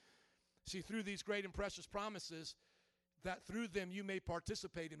Christ. See, through these great and precious promises, that through them you may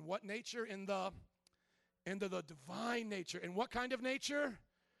participate in what nature? In the divine nature. In what kind of nature?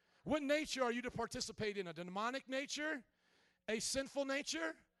 What nature are you to participate in? A demonic nature? A sinful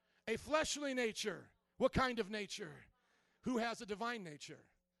nature? A fleshly nature? What kind of nature? Who has a divine nature?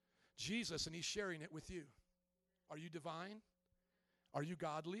 Jesus, and He's sharing it with you. Are you divine? Are you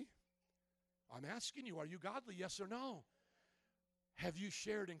godly? I'm asking you, are you godly? Yes or no? Have you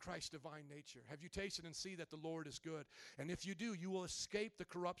shared in Christ's divine nature? Have you tasted and see that the Lord is good? And if you do, you will escape the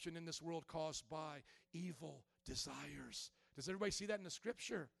corruption in this world caused by evil desires. Does everybody see that in the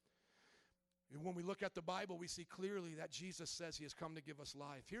Scripture? When we look at the Bible, we see clearly that Jesus says He has come to give us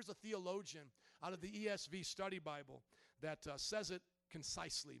life. Here's a theologian out of the ESV Study Bible that says it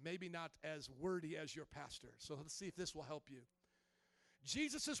concisely, maybe not as wordy as your pastor. So let's see if this will help you.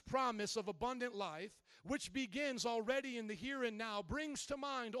 Jesus' promise of abundant life, which begins already in the here and now, brings to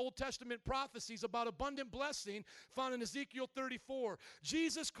mind Old Testament prophecies about abundant blessing found in Ezekiel 34.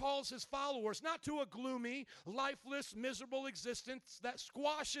 Jesus calls His followers not to a gloomy, lifeless, miserable existence that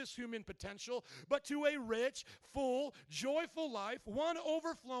squashes human potential, but to a rich, full, joyful life, one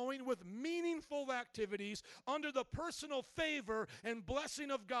overflowing with meaningful activities under the personal favor and blessing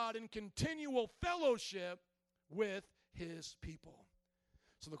of God in continual fellowship with His people.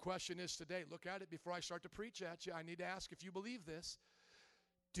 So the question is today, look at it before I start to preach at you. I need to ask if you believe this.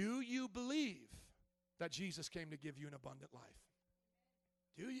 Do you believe that Jesus came to give you an abundant life?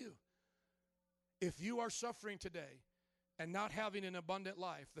 Do you? If you are suffering today and not having an abundant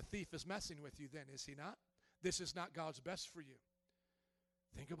life, the thief is messing with you then, is he not? This is not God's best for you.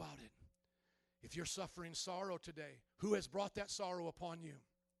 Think about it. If you're suffering sorrow today, who has brought that sorrow upon you?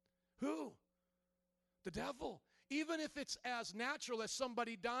 Who? The devil. Even if it's as natural as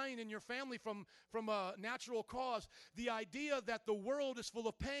somebody dying in your family from a natural cause, the idea that the world is full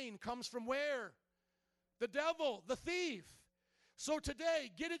of pain comes from where? The devil, the thief. So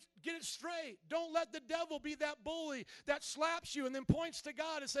today, get it straight. Don't let the devil be that bully that slaps you and then points to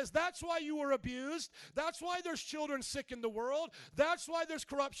God and says, that's why you were abused. That's why there's children sick in the world. That's why there's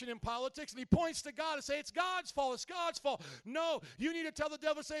corruption in politics. And he points to God and say, it's God's fault. It's God's fault. No, you need to tell the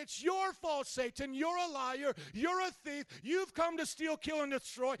devil, say, it's your fault, Satan. You're a liar. You're a thief. You've come to steal, kill, and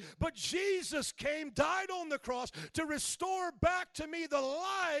destroy. But Jesus came, died on the cross to restore back to me the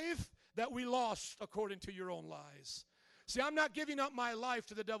life that we lost according to your own lies. See, I'm not giving up my life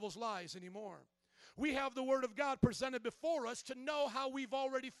to the devil's lies anymore. We have the Word of God presented before us to know how we've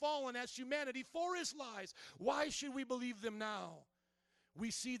already fallen as humanity for his lies. Why should we believe them now? We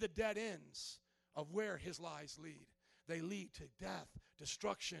see the dead ends of where his lies lead. They lead to death,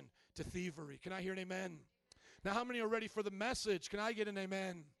 destruction, to thievery. Can I hear an amen? Now, how many are ready for the message? Can I get an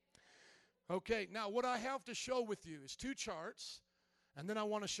amen? Okay, now what I have to show with you is 2 charts, and then I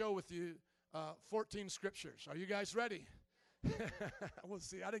want to show with you 14 scriptures. Are you guys ready? We'll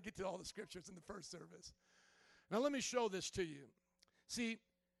see. I didn't get to all the scriptures in the first service. Now let me show this to you. See,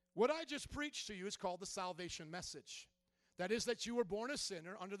 what I just preached to you is called the salvation message. That is that you were born a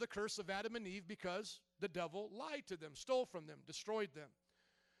sinner under the curse of Adam and Eve because the devil lied to them, stole from them, destroyed them.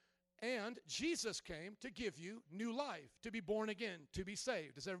 And Jesus came to give you new life, to be born again, to be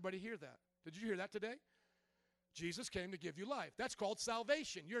saved. Does everybody hear that? Did you hear that today? Jesus came to give you life. That's called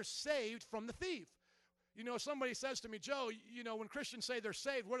salvation. You're saved from the thief. You know, somebody says to me, Joe, you know, when Christians say they're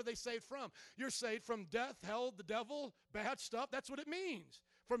saved, what are they saved from? You're saved from death, hell, the devil, bad stuff. That's what it means.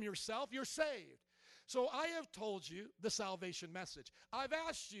 From yourself, you're saved. So I have told you the salvation message. I've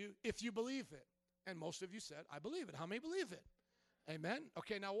asked you if you believe it. And most of you said, I believe it. How many believe it? Amen?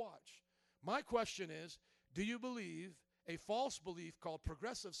 Okay, now watch. My question is, do you believe a false belief called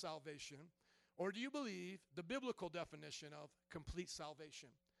progressive salvation, or do you believe the biblical definition of complete salvation?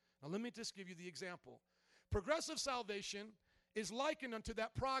 Now let me just give you the example. Progressive salvation is likened unto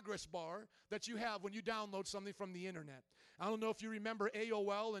that progress bar that you have when you download something from the internet. I don't know if you remember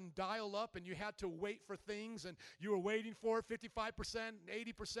AOL and dial-up, and you had to wait for things, and you were waiting for it 55%,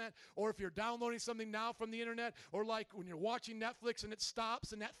 80%, or if you're downloading something now from the internet, or like when you're watching Netflix and it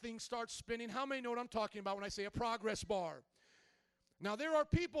stops and that thing starts spinning. How many know what I'm talking about when I say a progress bar? Now, there are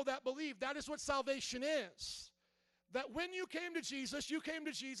people that believe that is what salvation is. That when you came to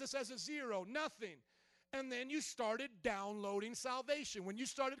Jesus as a zero, nothing. And then you started downloading salvation. When you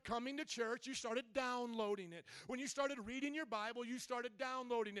started coming to church, you started downloading it. When you started reading your Bible, you started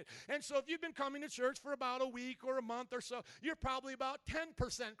downloading it. And so if you've been coming to church for about a week or a month or so, you're probably about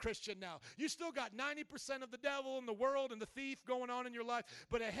 10% Christian now. You still got 90% of the devil and the world and the thief going on in your life.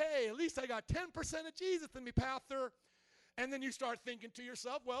 But hey, at least I got 10% of Jesus in me, Pastor. And then you start thinking to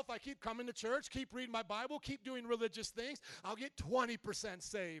yourself, well, if I keep coming to church, keep reading my Bible, keep doing religious things, I'll get 20%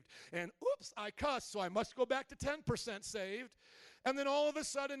 saved. And oops, I cussed, so I must go back to 10% saved. And then all of a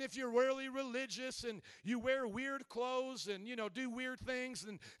sudden, if you're really religious and you wear weird clothes and, you know, do weird things,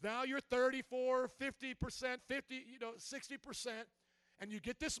 and now you're 34, 50%, 60%, and you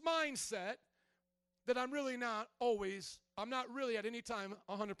get this mindset that I'm not really at any time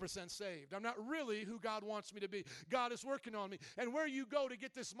 100% saved. I'm not really who God wants me to be. God is working on me. And where you go to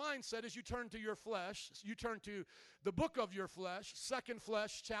get this mindset is you turn to your flesh. You turn to the book of your flesh, 2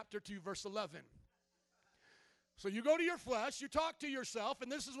 Flesh, chapter 2, verse 11. So you go to your flesh, you talk to yourself,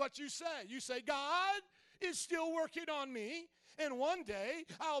 and this is what you say. You say, God is still working on me, and one day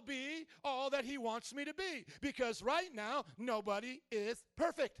I'll be all that he wants me to be. Because right now, nobody is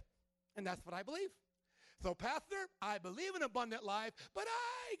perfect. And that's what I believe. So, Pastor, I believe in abundant life, but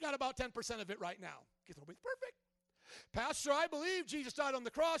I got about 10% of it right now. Because nobody's perfect. Pastor, I believe Jesus died on the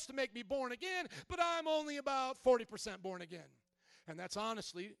cross to make me born again, but I'm only about 40% born again. And that's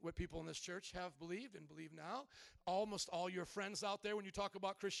honestly what people in this church have believed and believe now. Almost all your friends out there, when you talk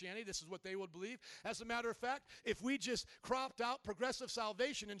about Christianity, this is what they would believe. As a matter of fact, if we just cropped out progressive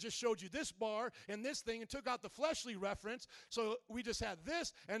salvation and just showed you this bar and this thing and took out the fleshly reference, so we just had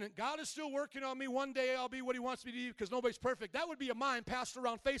this, and God is still working on me. One day I'll be what he wants me to be because nobody's perfect. That would be a mind passed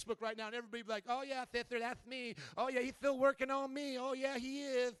around Facebook right now, and everybody would be like, oh, yeah, Thither, that's me. Oh, yeah, he's still working on me. Oh, yeah, he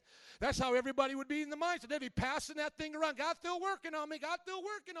is. That's how everybody would be in the mindset. They'd be passing that thing around. God's still working on me. God's still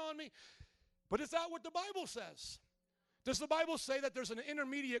working on me. But is that what the Bible says? Does the Bible say that there's an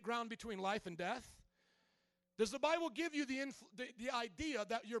intermediate ground between life and death? Does the Bible give you the idea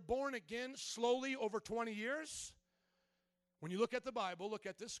that you're born again slowly over 20 years? When you look at the Bible, look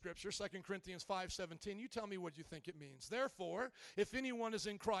at this scripture, 2 Corinthians 5:17. You tell me what you think it means. Therefore, if anyone is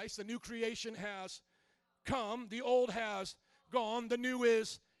in Christ, the new creation has come. The old has gone. The new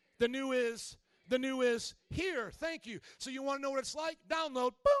is here. Thank you. So you want to know what it's like?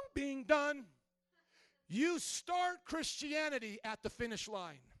 Download. Boom, being done. You start Christianity at the finish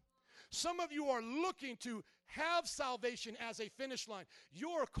line. Some of you are looking to have salvation as a finish line.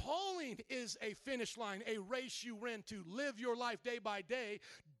 Your calling is a finish line, a race you run to live your life day by day,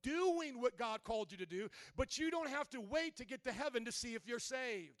 doing what God called you to do, but you don't have to wait to get to heaven to see if you're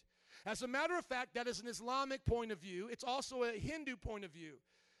saved. As a matter of fact, that is an Islamic point of view. It's also a Hindu point of view.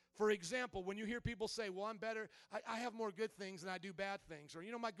 For example, when you hear people say, well, I'm better, I have more good things than I do bad things, or,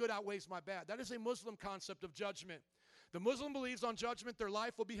 my good outweighs my bad. That is a Muslim concept of judgment. The Muslim believes on judgment, their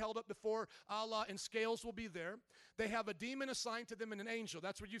life will be held up before Allah and scales will be there. They have a demon assigned to them and an angel.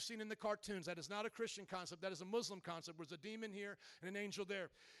 That's what you've seen in the cartoons. That is not a Christian concept. That is a Muslim concept. There's a demon here and an angel there.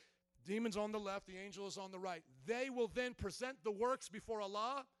 Demon's on the left, the angel is on the right. They will then present the works before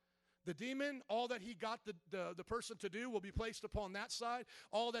Allah. The demon, all that he got the person to do will be placed upon that side.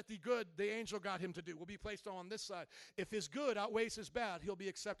 All that the angel got him to do will be placed on this side. If his good outweighs his bad, he'll be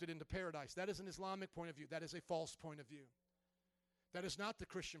accepted into paradise. That is an Islamic point of view. That is a false point of view. That is not the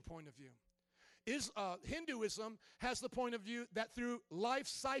Christian point of view. Hinduism has the point of view that through life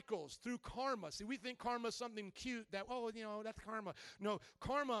cycles, through karma. See, we think karma is something cute that, that's karma. No,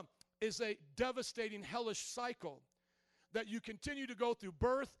 karma is a devastating, hellish cycle that you continue to go through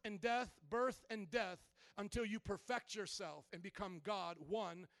birth and death until you perfect yourself and become God,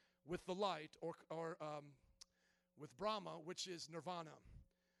 one with the light or with Brahma, which is nirvana.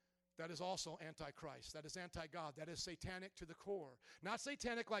 That is also antichrist. That is anti-God. That is satanic to the core. Not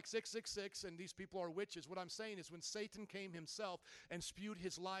satanic like 666 and these people are witches. What I'm saying is when Satan came himself and spewed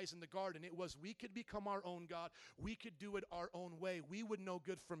his lies in the garden, it was we could become our own God. We could do it our own way. We would know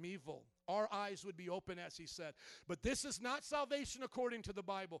good from evil. Our eyes would be open, as he said. But this is not salvation according to the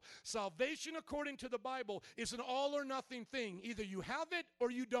Bible. Salvation according to the Bible is an all or nothing thing. Either you have it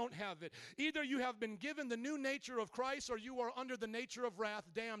or you don't have it. Either you have been given the new nature of Christ or you are under the nature of wrath,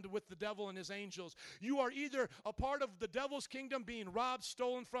 damned with the devil and his angels. You are either a part of the devil's kingdom being robbed,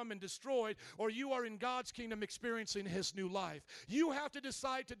 stolen from, and destroyed, or you are in God's kingdom experiencing his new life. You have to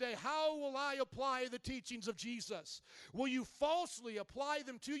decide today, how will I apply the teachings of Jesus? Will you falsely apply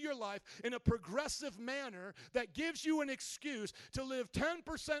them to your life in a progressive manner that gives you an excuse to live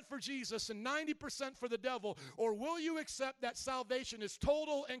 10% for Jesus and 90% for the devil? Or will you accept that salvation is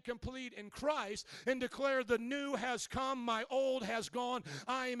total and complete in Christ and declare the new has come, my old has gone,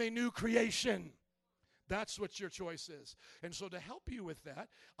 I am a new creation? That's what your choice is. And so to help you with that,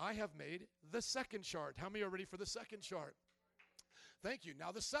 I have made the second chart. How many are ready for the second chart? Thank you.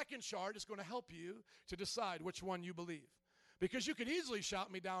 Now the second chart is going to help you to decide which one you believe. Because you could easily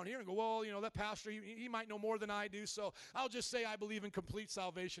shout me down here and go, well, that pastor, he might know more than I do, so I'll just say I believe in complete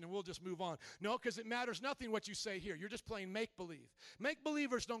salvation and we'll just move on. No, because it matters nothing what you say here. You're just playing make-believe.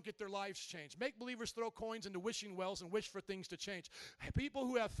 Make-believers don't get their lives changed. Make-believers throw coins into wishing wells and wish for things to change. People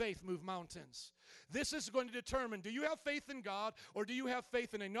who have faith move mountains. This is going to determine, do you have faith in God or do you have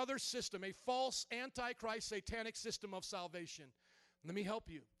faith in another system, a false, antichrist, satanic system of salvation? Let me help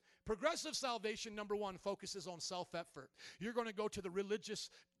you. Progressive salvation, number one, focuses on self-effort. You're going to go to the religious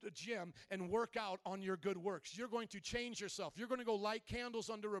gym and work out on your good works. You're going to change yourself. You're going to go light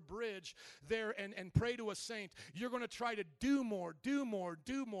candles under a bridge there and pray to a saint. You're going to try to do more,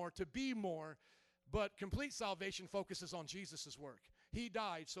 to be more. But complete salvation focuses on Jesus' work. He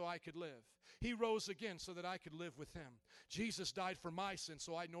died so I could live. He rose again so that I could live with him. Jesus died for my sin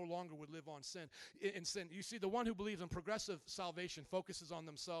so I no longer would live on sin. In sin. You see, the one who believes in progressive salvation focuses on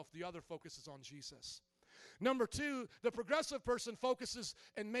themselves. The other focuses on Jesus. Number two, the progressive person focuses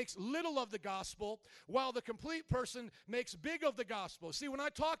and makes little of the gospel, while the complete person makes big of the gospel. See, when I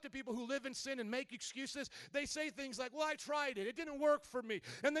talk to people who live in sin and make excuses, they say things like, well, I tried it. It didn't work for me.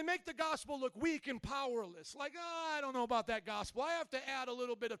 And they make the gospel look weak and powerless. Like, I don't know about that gospel. I have to add a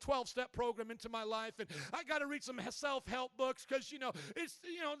little bit of 12-step program into my life, and I got to read some self-help books because,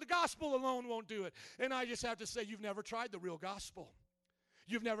 the gospel alone won't do it. And I just have to say, you've never tried the real gospel.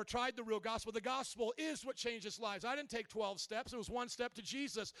 You've never tried the real gospel. The gospel is what changes lives. I didn't take 12 steps. It was one step to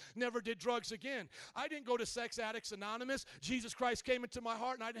Jesus. Never did drugs again. I didn't go to Sex Addicts Anonymous. Jesus Christ came into my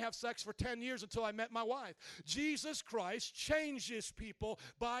heart, and I didn't have sex for 10 years until I met my wife. Jesus Christ changes people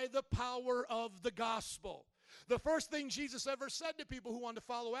by the power of the gospel. The first thing Jesus ever said to people who wanted to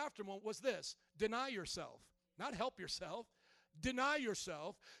follow after him was this: deny yourself, not help yourself. Deny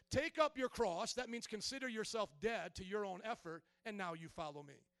yourself, take up your cross. That means consider yourself dead to your own effort, and now you follow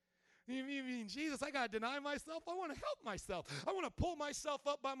me. You mean, Jesus, I got to deny myself? I want to help myself. I want to pull myself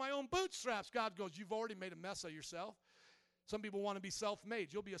up by my own bootstraps. God goes, you've already made a mess of yourself. Some people want to be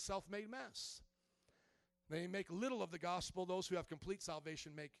self-made. You'll be a self-made mess. They make little of the gospel. Those who have complete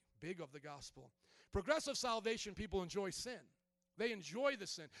salvation make big of the gospel. Progressive salvation people enjoy sin. They enjoy the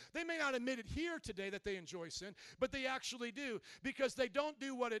sin. They may not admit it here today that they enjoy sin, but they actually do because they don't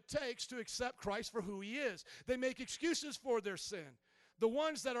do what it takes to accept Christ for who he is. They make excuses for their sin. The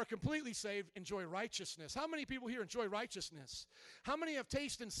ones that are completely saved enjoy righteousness. How many people here enjoy righteousness? How many have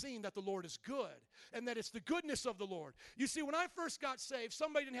tasted and seen that the Lord is good and that it's the goodness of the Lord? You see, when I first got saved,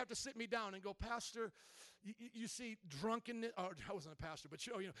 somebody didn't have to sit me down and go, Pastor, you see, drunkenness, or I wasn't a pastor, but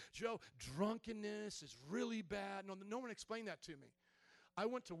Joe, drunkenness is really bad. No one explained that to me. I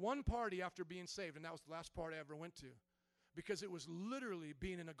went to one party after being saved, and that was the last party I ever went to because it was literally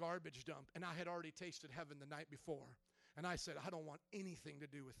being in a garbage dump, and I had already tasted heaven the night before. And I said, I don't want anything to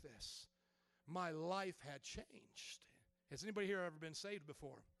do with this. My life had changed. Has anybody here ever been saved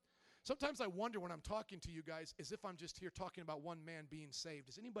before? Sometimes I wonder when I'm talking to you guys as if I'm just here talking about one man being saved.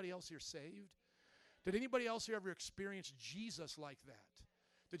 Is anybody else here saved? Did anybody else here ever experience Jesus like that?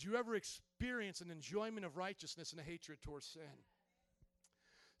 Did you ever experience an enjoyment of righteousness and a hatred towards sin?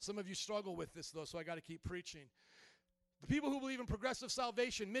 Some of you struggle with this, though, so I got to keep preaching. The people who believe in progressive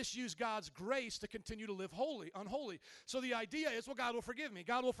salvation misuse God's grace to continue to live unholy. So the idea is, well, God will forgive me.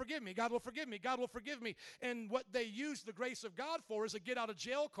 God will forgive me. God will forgive me. God will forgive me. And what they use the grace of God for is a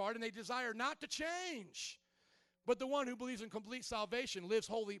get-out-of-jail card, and they desire not to change. But the one who believes in complete salvation lives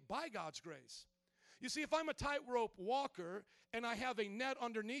wholly by God's grace. You see, if I'm a tightrope walker and I have a net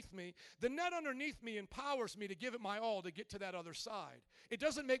underneath me, the net underneath me empowers me to give it my all to get to that other side. It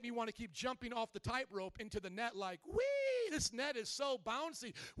doesn't make me want to keep jumping off the tightrope into the net like, whee, this net is so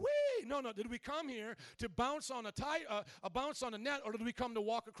bouncy. Whee! No. Did we come here to bounce on a net, or did we come to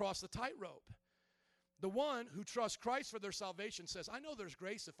walk across the tightrope? The one who trusts Christ for their salvation says, I know there's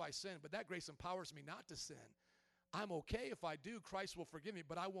grace if I sin, but that grace empowers me not to sin. I'm okay if I do. Christ will forgive me,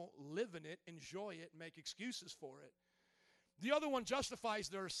 but I won't live in it, enjoy it, make excuses for it. The other one justifies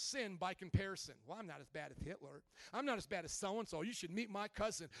their sin by comparison. Well, I'm not as bad as Hitler. I'm not as bad as so-and-so. You should meet my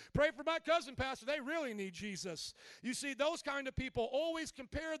cousin. Pray for my cousin, Pastor. They really need Jesus. You see, those kind of people always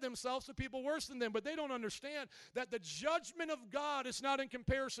compare themselves to people worse than them, but they don't understand that the judgment of God is not in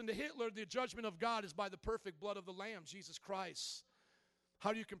comparison to Hitler. The judgment of God is by the perfect blood of the Lamb, Jesus Christ.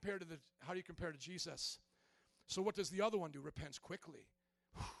 How do you compare to Jesus? So what does the other one do? Repents quickly.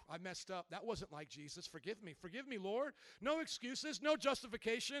 I messed up. That wasn't like Jesus. Forgive me. Forgive me, Lord. No excuses, no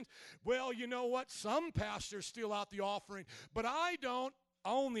justifications. Well, you know what? Some pastors steal out the offering, but I don't.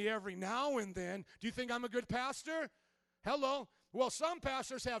 Only every now and then. Do you think I'm a good pastor? Hello. Well, some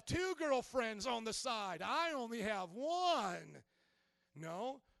pastors have 2 girlfriends on the side. I only have 1.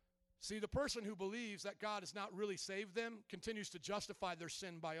 No. See, the person who believes that God has not really saved them continues to justify their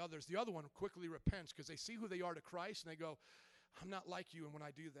sin by others. The other one quickly repents because they see who they are to Christ and they go, I'm not like you. And when I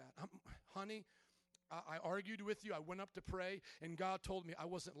do that, honey, I argued with you. I went up to pray and God told me I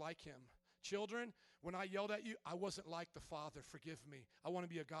wasn't like him. Children, when I yelled at you, I wasn't like the Father. Forgive me. I want to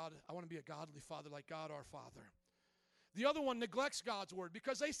be a godly father like God our Father. The other one neglects God's word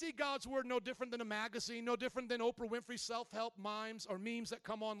because they see God's word no different than a magazine, no different than Oprah Winfrey's self-help mimes or memes that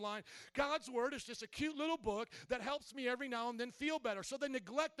come online. God's word is just a cute little book that helps me every now and then feel better. So they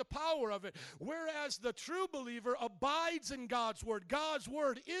neglect the power of it. Whereas the true believer abides in God's word. God's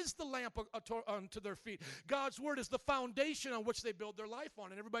word is the lamp unto their feet. God's word is the foundation on which they build their life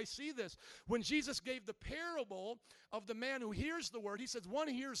on. And everybody see this. When Jesus gave the parable of the man who hears the word, he says one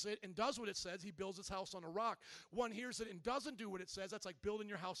hears it and does what it says. He builds his house on a rock. One hears it and doesn't do what it says. That's like building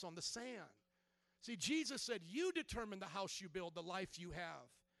your house on the sand. See, Jesus said, you determine the house you build, the life you have.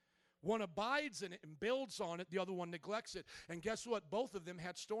 One abides in it and builds on it. The other one neglects it. And guess what? Both of them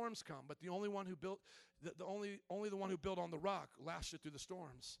had storms come. But the only one who built, only the one who built on the rock lasted through the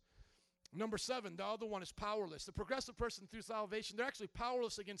storms. Number 7, the other one is powerless. The progressive person through salvation, they're actually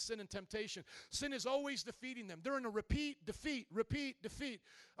powerless against sin and temptation. Sin is always defeating them. They're in a repeat, defeat.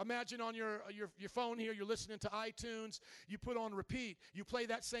 Imagine on your phone here, you're listening to iTunes. You put on repeat. You play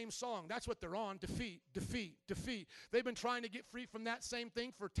that same song. That's what they're on, defeat. They've been trying to get free from that same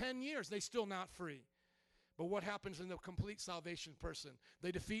thing for 10 years. They're still not free. But what happens in the complete salvation person?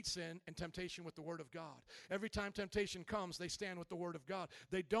 They defeat sin and temptation with the Word of God. Every time temptation comes, they stand with the Word of God.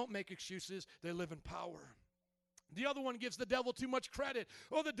 They don't make excuses. They live in power. The other one gives the devil too much credit.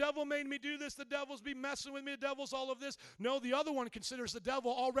 Oh, the devil made me do this. The devil's be messing with me. The devil's all of this. No, the other one considers the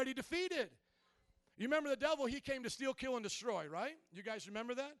devil already defeated. You remember the devil, he came to steal, kill, and destroy, right? You guys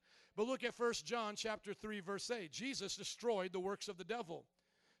remember that? But look at 1 John chapter 3, verse 8. Jesus destroyed the works of the devil.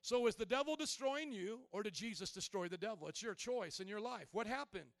 So is the devil destroying you, or did Jesus destroy the devil? It's your choice in your life. What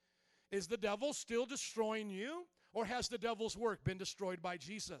happened? Is the devil still destroying you, or has the devil's work been destroyed by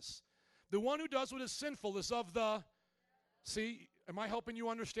Jesus? The one who does what is sinful is of the... See, am I helping you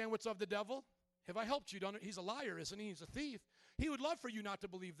understand what's of the devil? Have I helped you? He's a liar, isn't he? He's a thief. He would love for you not to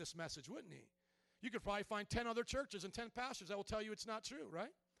believe this message, wouldn't he? You could probably find 10 other churches and 10 pastors that will tell you it's not true,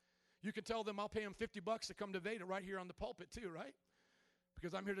 right? You can tell them I'll pay them $50 to come debate it right here on the pulpit too, right?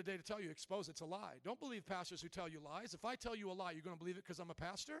 Because I'm here today to tell you, expose it's a lie. Don't believe pastors who tell you lies. If I tell you a lie, you're going to believe it because I'm a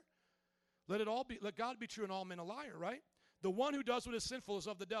pastor? Let God be true and all men a liar, right? The one who does what is sinful is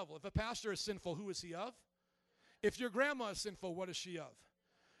of the devil. If a pastor is sinful, who is he of? If your grandma is sinful, what is she of?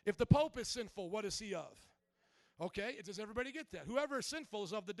 If the Pope is sinful, what is he of? Okay, does everybody get that? Whoever is sinful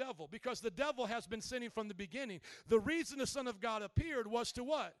is of the devil, because the devil has been sinning from the beginning. The reason the Son of God appeared was to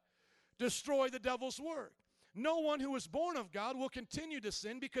what? Destroy the devil's work. No one who is born of God will continue to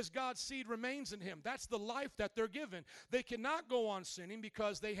sin because God's seed remains in him. That's the life that they're given. They cannot go on sinning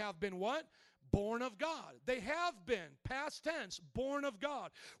because they have been what? Born of God. They have been, past tense, born of God.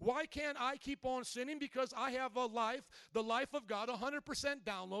 Why can't I keep on sinning? Because I have a life, the life of God, 100%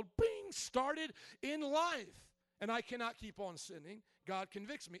 download, bing, started in life. And I cannot keep on sinning. God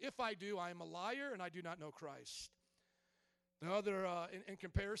convicts me. If I do, I am a liar and I do not know Christ. The other, in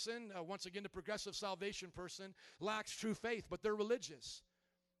comparison, once again, the progressive salvation person lacks true faith, but they're religious.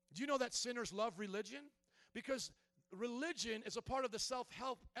 Do you know that sinners love religion? Because religion is a part of the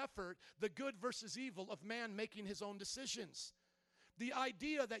self-help effort, the good versus evil of man making his own decisions. The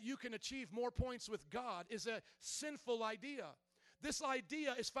idea that you can achieve more points with God is a sinful idea. This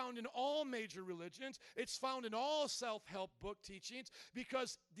idea is found in all major religions. It's found in all self-help book teachings,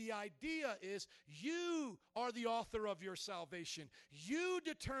 because the idea is you are the author of your salvation. You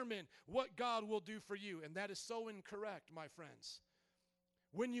determine what God will do for you, and that is so incorrect, my friends.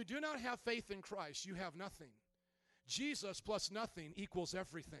 When you do not have faith in Christ, you have nothing. Jesus plus nothing equals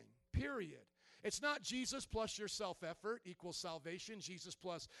everything, period. It's not Jesus plus your self-effort equals salvation. Jesus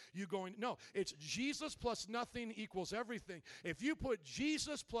plus you going. No, it's Jesus plus nothing equals everything. If you put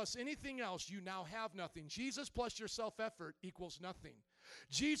Jesus plus anything else, you now have nothing. Jesus plus your self-effort equals nothing.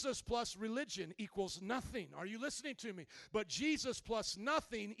 Jesus plus religion equals nothing. Are you listening to me? But Jesus plus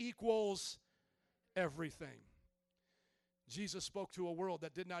nothing equals everything. Jesus spoke to a world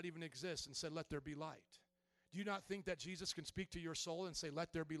that did not even exist and said, "Let there be light." Do you not think that Jesus can speak to your soul and say,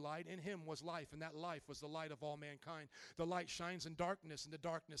 "Let there be light"? In him was life, and that life was the light of all mankind. The light shines in darkness, and the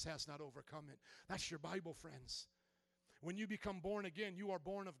darkness has not overcome it. That's your Bible, friends. When you become born again, you are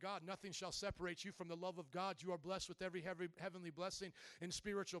born of God. Nothing shall separate you from the love of God. You are blessed with every heavenly blessing in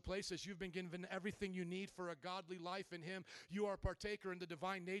spiritual places. You've been given everything you need for a godly life in him. You are a partaker in the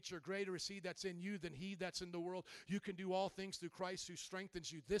divine nature. Greater is he that's in you than he that's in the world. You can do all things through Christ who strengthens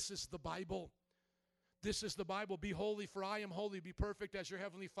you. This is the Bible. This is the Bible. Be holy, for I am holy. Be perfect as your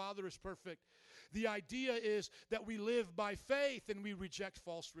heavenly Father is perfect. The idea is that we live by faith and we reject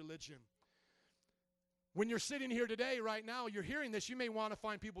false religion. When you're sitting here today, right now, you're hearing this, you may want to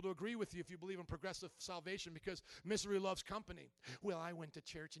find people to agree with you if you believe in progressive salvation, because misery loves company. Well, I went to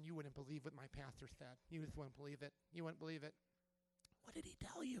church and you wouldn't believe what my pastor said. You just wouldn't believe it. You wouldn't believe it. What did he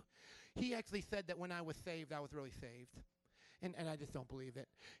tell you? He actually said that when I was saved, I was really saved. And I just don't believe it.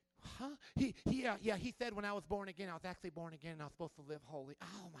 Huh? He said when I was born again, I was actually born again and I was supposed to live holy.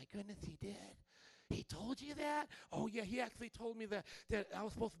 Oh, my goodness, he did. He told you that? Oh, yeah, he actually told me that I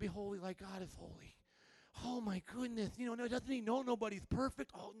was supposed to be holy like God is holy. Oh, my goodness. You know, doesn't he know nobody's perfect?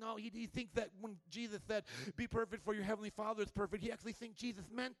 Oh, no, he thinks that when Jesus said, "Be perfect for your heavenly Father is perfect," he actually thinks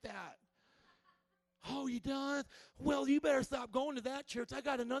Jesus meant that. Oh, you done? Well, you better stop going to that church. I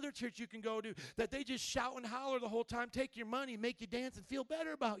got another church you can go to that they just shout and holler the whole time, take your money, make you dance, and feel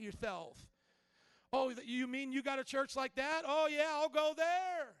better about yourself. Oh, you mean you got a church like that? Oh, yeah, I'll go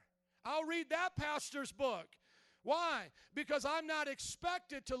there. I'll read that pastor's book. Why? Because I'm not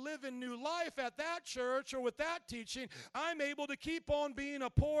expected to live in new life at that church or with that teaching. I'm able to keep on being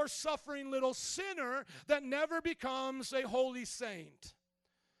a poor, suffering little sinner that never becomes a holy saint.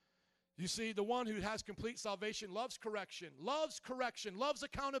 You see, the one who has complete salvation loves correction, loves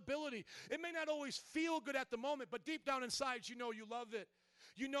accountability. It may not always feel good at the moment, but deep down inside, you know you love it.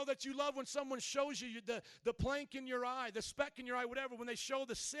 You know that you love when someone shows you the plank in your eye, the speck in your eye, whatever, when they show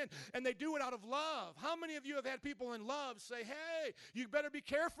the sin, and they do it out of love. How many of you have had people in love say, "Hey, you better be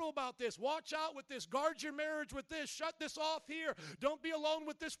careful about this. Watch out with this. Guard your marriage with this. Shut this off here. Don't be alone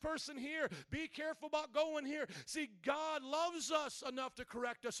with this person here. Be careful about going here." See, God loves us enough to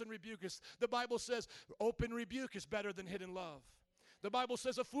correct us and rebuke us. The Bible says open rebuke is better than hidden love. The Bible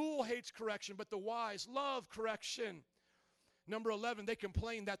says a fool hates correction, but the wise love correction. Number 11, they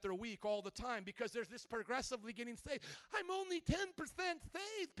complain that they're weak all the time because there's this progressively getting saved. I'm only 10%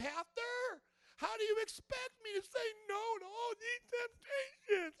 saved, Pastor. How do you expect me to say no to all these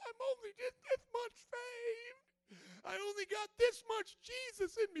temptations? I'm only just this much saved. I only got this much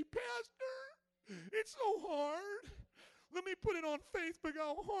Jesus in me, Pastor. It's so hard. let me put it on Facebook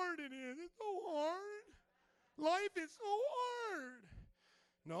how hard it is. It's so hard. Life is so hard.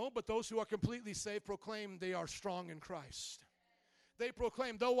 No, but those who are completely saved proclaim they are strong in Christ. They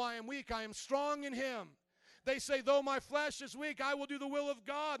proclaim, though I am weak, I am strong in him. They say, though my flesh is weak, I will do the will of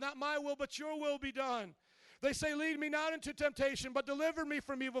God. Not my will, but your will be done. They say, lead me not into temptation, but deliver me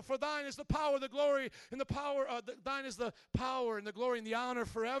from evil. For thine is the power, the glory, and the power. Thine is the power and the glory and the honor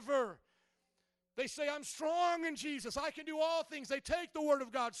forever. They say, I'm strong in Jesus. I can do all things. They take the word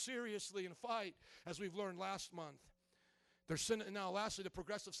of God seriously and fight, as we've learned last month. Now, lastly, the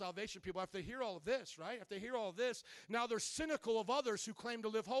progressive salvation people, after they hear all of this, right? After they hear all of this, now they're cynical of others who claim to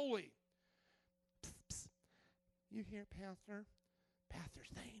live holy. Psst, psst. You hear Pastor? Pastor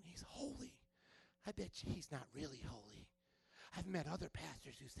saying he's holy. I bet you he's not really holy. I've met other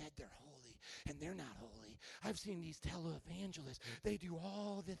pastors who said they're holy, and they're not holy. I've seen these televangelists. They do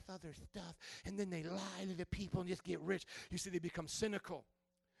all this other stuff, and then they lie to the people and just get rich. You see, they become cynical.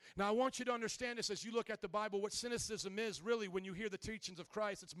 Now, I want you to understand this as you look at the Bible. What cynicism is, really, when you hear the teachings of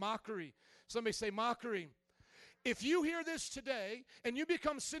Christ, it's mockery. Somebody say mockery. If you hear this today and you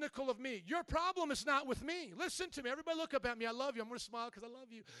become cynical of me, your problem is not with me. Listen to me. Everybody look up at me. I love you. I'm going to smile because I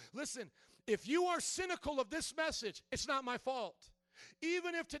love you. Listen, if you are cynical of this message, it's not my fault.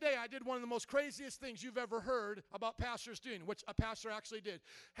 Even if today I did one of the most craziest things you've ever heard about pastors doing, which a pastor actually did,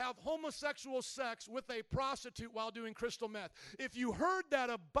 have homosexual sex with a prostitute while doing crystal meth. If you heard that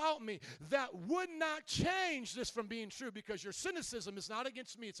about me, that would not change this from being true, because your cynicism is not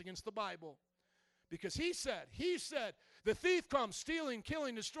against me, it's against the Bible. Because he said, the thief comes stealing,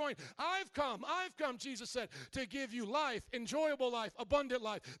 killing, destroying. I've come, Jesus said, to give you life, enjoyable life, abundant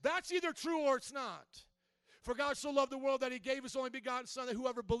life. That's either true or it's not. For God so loved the world that he gave his only begotten Son, that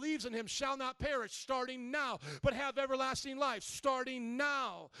whoever believes in him shall not perish, starting now, but have everlasting life, starting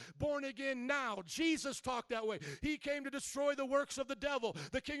now. Born again now. Jesus talked that way. He came to destroy the works of the devil.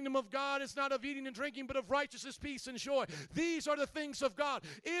 The kingdom of God is not of eating and drinking, but of righteousness, peace, and joy. These are the things of God.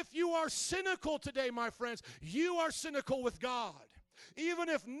 If you are cynical today, my friends, you are cynical with God. Even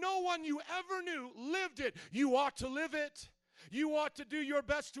if no one you ever knew lived it, you ought to live it. You ought to do your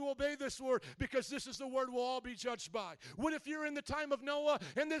best to obey this word, because this is the word we'll all be judged by. What if you're in the time of Noah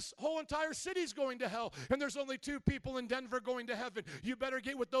and this whole entire city's going to hell and there's only 2 people in Denver going to heaven? You better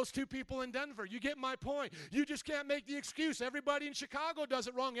get with those 2 people in Denver. You get my point. You just can't make the excuse. Everybody in Chicago does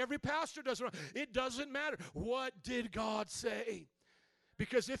it wrong. Every pastor does it wrong. It doesn't matter. What did God say?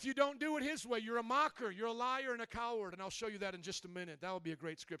 Because if you don't do it his way, you're a mocker, you're a liar, and a coward. And I'll show you that in just a minute. That would be a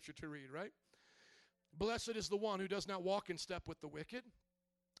great scripture to read, right? Blessed is the one who does not walk in step with the wicked,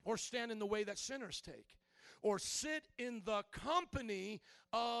 or stand in the way that sinners take, or sit in the company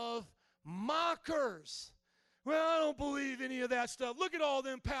of mockers. Well, I don't believe any of that stuff. Look at all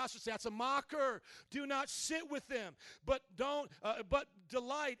them pastors. That's a mocker. Do not sit with them, but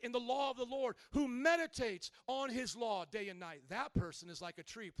delight in the law of the Lord, who meditates on his law day and night. That person is like a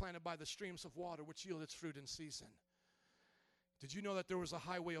tree planted by the streams of water, which yield its fruit in season. Did you know that there was a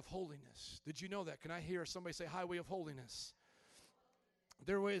highway of holiness? Did you know that? Can I hear somebody say highway of holiness?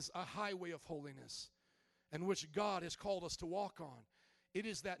 There is a highway of holiness in which God has called us to walk on. It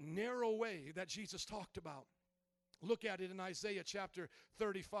is that narrow way that Jesus talked about. Look at it in Isaiah chapter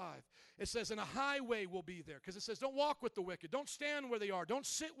 35. It says, and a highway will be there. Because it says, don't walk with the wicked. Don't stand where they are. Don't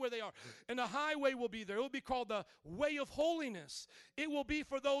sit where they are. And a highway will be there. It will be called the way of holiness. It will be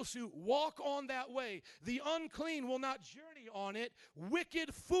for those who walk on that way. The unclean will not journey on it.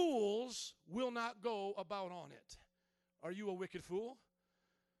 Wicked fools will not go about on it. Are you a wicked fool?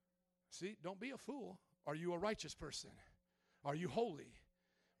 See, don't be a fool. Are you a righteous person? Are you holy?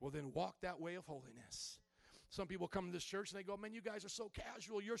 Well, then walk that way of holiness. Some people come to this church and they go, man, you guys are so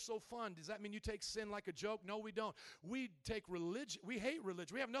casual. You're so fun. Does that mean you take sin like a joke? No, we don't. We take religion. We hate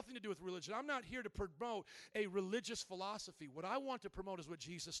religion. We have nothing to do with religion. I'm not here to promote a religious philosophy. What I want to promote is what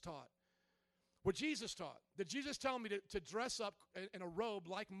Jesus taught. What Jesus taught. Did Jesus tell me to dress up in a robe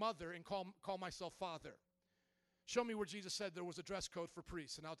like mother and call myself father? Show me where Jesus said there was a dress code for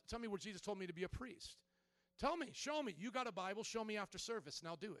priests. And tell me where Jesus told me to be a priest. Tell me. Show me. You got a Bible. Show me after service, and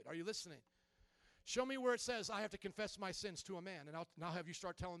I'll do it. Are you listening? Show me where it says I have to confess my sins to a man, and I'll have you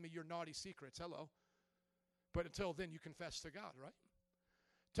start telling me your naughty secrets. Hello. But until then, you confess to God, right?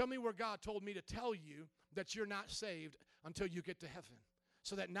 Tell me where God told me to tell you that you're not saved until you get to heaven.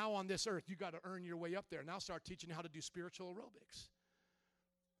 So that now on this earth, you got to earn your way up there. Now start teaching you how to do spiritual aerobics.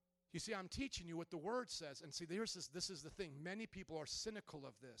 You see, I'm teaching you what the Word says. And see, this is the thing. Many people are cynical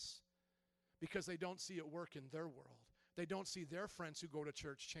of this because they don't see it work in their world. They don't see their friends who go to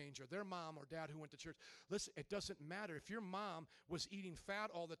church change, or their mom or dad who went to church. Listen, it doesn't matter. If your mom was eating fat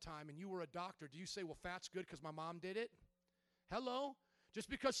all the time and you were a doctor, do you say, well, fat's good because my mom did it? Hello? Just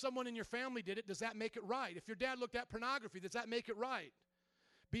because someone in your family did it, does that make it right? If your dad looked at pornography, does that make it right?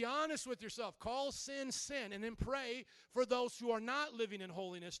 Be honest with yourself. Call sin, sin, and then pray for those who are not living in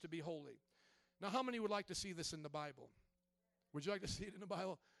holiness to be holy. Now, how many would like to see this in the Bible? Would you like to see it in the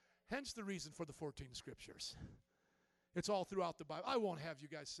Bible? Hence the reason for the 14 scriptures. It's all throughout the Bible. I won't have you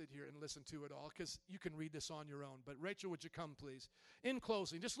guys sit here and listen to it all because you can read this on your own. But Rachel, would you come, please? In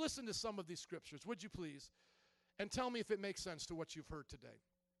closing, just listen to some of these scriptures, would you please? And tell me if it makes sense to what you've heard today.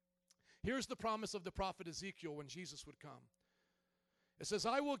 Here's the promise of the prophet Ezekiel when Jesus would come. It says,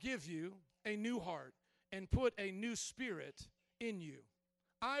 I will give you a new heart and put a new spirit in you.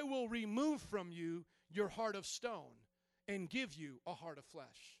 I will remove from you your heart of stone and give you a heart of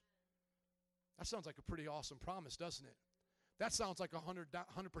flesh. That sounds like a pretty awesome promise, doesn't it? That sounds like a 100%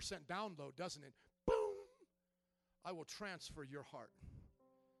 download, doesn't it? Boom! I will transfer your heart.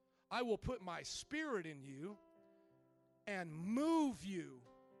 I will put my spirit in you and move you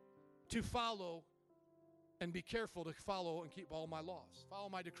to follow and be careful to follow and keep all my laws. Follow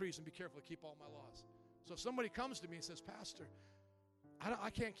my decrees and be careful to keep all my laws. So if somebody comes to me and says, Pastor,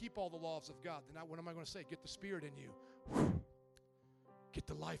 I can't keep all the laws of God, then what am I going to say? Get the spirit in you. Get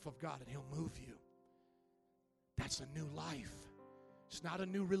the life of God and he'll move you. That's a new life. It's not a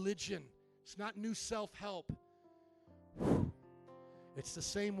new religion. It's not new self-help. It's the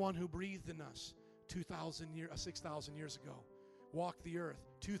same one who breathed in us 6,000 years ago. Walked the earth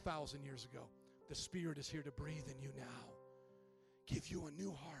 2,000 years ago. The Spirit is here to breathe in you now. Give you a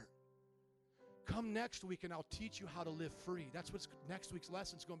new heart. Come next week and I'll teach you how to live free. That's what next week's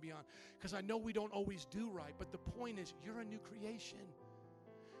lesson is going to be on. Because I know we don't always do right, but the point is you're a new creation.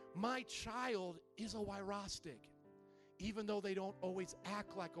 My child is a Wyrostic, even though they don't always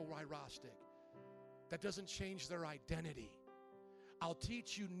act like a Wyrostic. That doesn't change their identity. I'll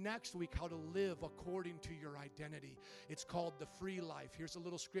teach you next week how to live according to your identity. It's called the free life. Here's a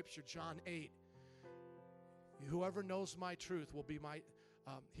little scripture, John 8. Whoever knows my truth will be my,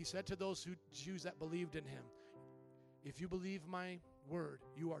 he said to those Jews that believed in him, if you believe my word,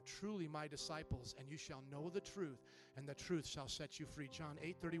 you are truly my disciples, and you shall know the truth, and the truth shall set you free. John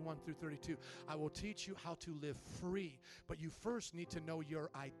 8:31 through 32. I will teach you how to live free, but you first need to know your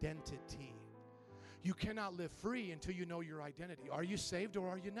identity. You cannot live free until you know your identity. Are you saved or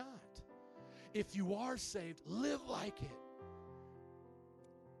are you not? If you are saved, live like it.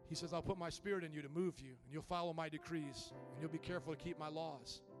 He says, I'll put my spirit in you to move you, and you'll follow my decrees, and you'll be careful to keep my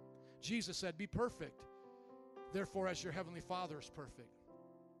laws. Jesus said, be perfect. Therefore, as your heavenly Father is perfect.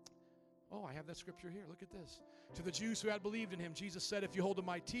 Oh, I have that scripture here. Look at this. To the Jews who had believed in him, Jesus said, if you hold to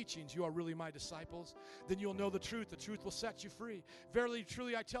my teachings, you are really my disciples. Then you'll know the truth. The truth will set you free. Verily,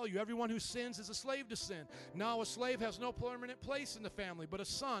 truly, I tell you, everyone who sins is a slave to sin. Now a slave has no permanent place in the family, but a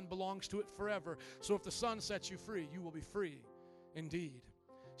son belongs to it forever. So if the Son sets you free, you will be free indeed.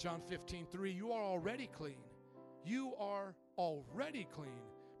 John 15:3, you are already clean. You are already clean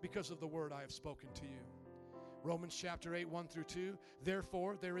because of the word I have spoken to you. Romans chapter 8, 1 through 2.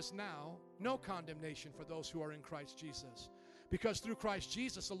 Therefore, there is now no condemnation for those who are in Christ Jesus. Because through Christ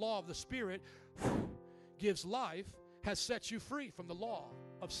Jesus, the law of the Spirit gives life, has set you free from the law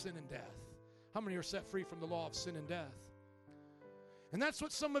of sin and death. How many are set free from the law of sin and death? And that's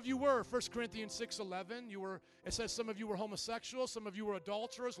what some of you were. 1 Corinthians 6:11, it says some of you were homosexuals, some of you were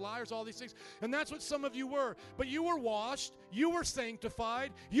adulterers, liars, all these things. And that's what some of you were. But you were washed, you were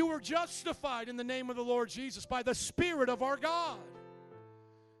sanctified, you were justified in the name of the Lord Jesus by the Spirit of our God.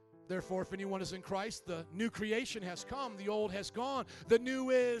 Therefore, if anyone is in Christ, the new creation has come, the old has gone, the new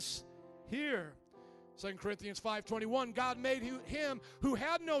is here. 2 Corinthians 5:21, God made him who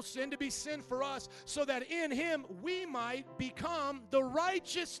had no sin to be sin for us, so that in him we might become the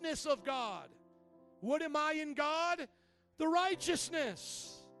righteousness of God. What am I in God? The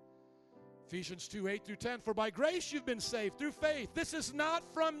righteousness. Ephesians 2:8 through 10, for by grace you've been saved through faith. This is not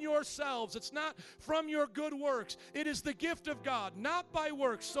from yourselves. It's not from your good works. It is the gift of God, not by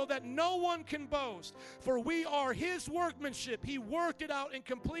works, so that no one can boast. For we are his workmanship. He worked it out and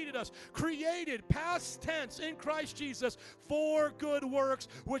completed us, created, past tense, in Christ Jesus, for good works,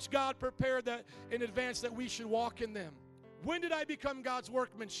 which God prepared that in advance that we should walk in them. When did I become God's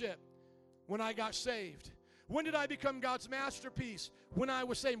workmanship? When I got saved. When did I become God's masterpiece? When I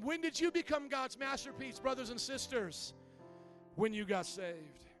was saved. When did you become God's masterpiece, brothers and sisters? When you got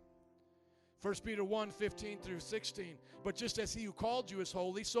saved. 1 Peter 1:15 through 16. But just as he who called you is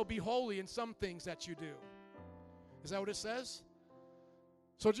holy, so be holy in some things that you do. Is that what it says?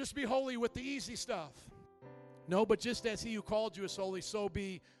 So just be holy with the easy stuff. No, but just as he who called you is holy, so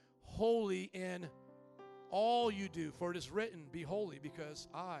be holy in all you do. For it is written, be holy because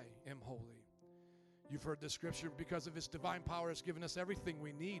I am holy. You've heard this scripture. Because of his divine power has given us everything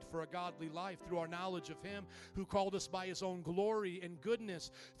we need for a godly life through our knowledge of him who called us by his own glory and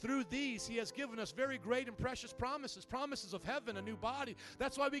goodness. Through these, he has given us very great and precious promises, promises of heaven, a new body.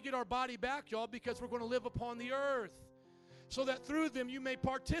 That's why we get our body back, y'all, because we're going to live upon the earth. So that through them you may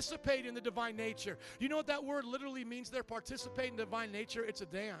participate in the divine nature. You know what that word literally means there, participate in divine nature? It's a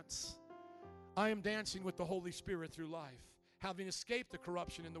dance. I am dancing with the Holy Spirit through life, having escaped the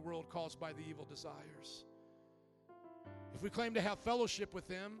corruption in the world caused by the evil desires. If we claim to have fellowship with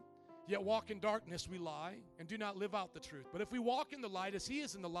him, yet walk in darkness, we lie and do not live out the truth. But if we walk in the light as he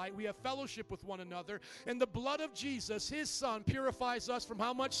is in the light, we have fellowship with one another. And the blood of Jesus, his son, purifies us from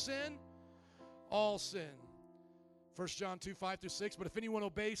how much sin? All sin. 1 John 2, 5-6, but if anyone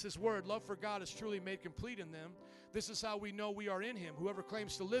obeys his word, love for God is truly made complete in them. This is how we know we are in him. Whoever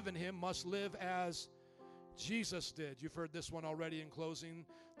claims to live in him must live as Jesus did. You've heard this one already in closing.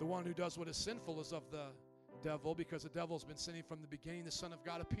 The one who does what is sinful is of the devil, because the devil's been sinning from the beginning. The Son of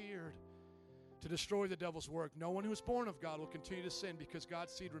God appeared to destroy the devil's work. No one who is born of God will continue to sin because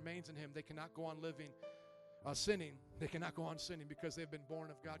God's seed remains in him. They cannot go on sinning. They cannot go on sinning because they've been born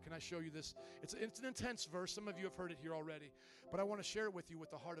of God. Can I show you this? It's an intense verse. Some of you have heard it here already. But I want to share it with you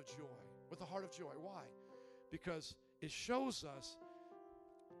with the heart of joy. With the heart of joy. Why? Because it shows us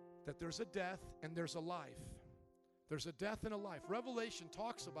that there's a death and there's a life. There's a death and a life. Revelation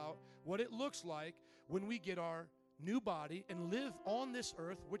talks about what it looks like when we get our new body and live on this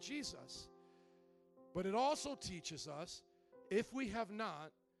earth with Jesus. But it also teaches us, if we have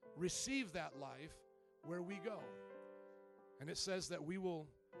not received that life, where we go. And it says that we will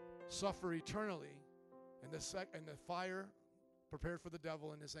suffer eternally in the fire prepared for the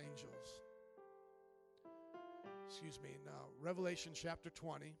devil and his angels. Excuse me. Now, Revelation chapter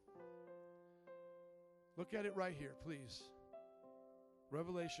 20. Look at it right here, please.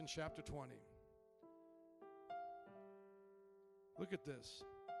 Revelation chapter 20. Look at this.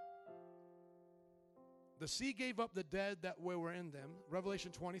 The sea gave up the dead that were in them.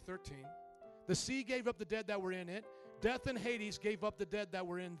 Revelation 20:13. The sea gave up the dead that were in it. Death and Hades gave up the dead that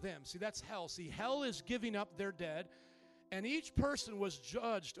were in them. See, that's hell. See, hell is giving up their dead. And each person was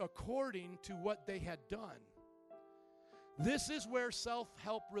judged according to what they had done. This is where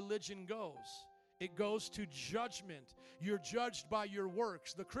self-help religion goes. It goes to judgment. You're judged by your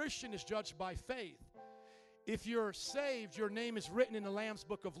works. The Christian is judged by faith. If you're saved, your name is written in the Lamb's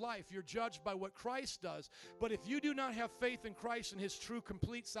Book of Life. You're judged by what Christ does. But if you do not have faith in Christ and his true,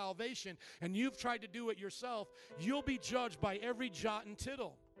 complete salvation, and you've tried to do it yourself, you'll be judged by every jot and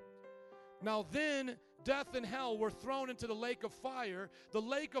tittle. Now then, death and hell were thrown into the lake of fire. The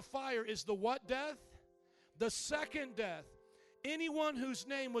lake of fire is the what death? The second death. Anyone whose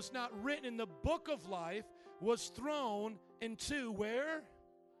name was not written in the book of life was thrown into where?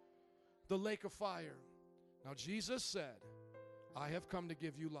 The lake of fire. Now, Jesus said, I have come to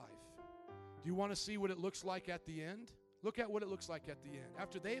give you life. Do you want to see what it looks like at the end? Look at what it looks like at the end.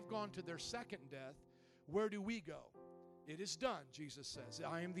 After they've gone to their second death, where do we go? It is done, Jesus says.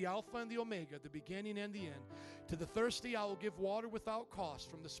 I am the Alpha and the Omega, the beginning and the end. To the thirsty I will give water without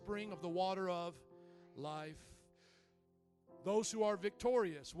cost from the spring of the water of life. Those who are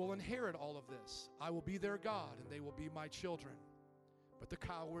victorious will inherit all of this. I will be their God, and they will be my children. But the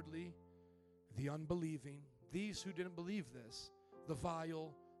cowardly, the unbelieving, these who didn't believe this, the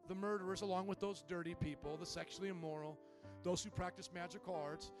vile, the murderers, along with those dirty people, the sexually immoral, those who practice magical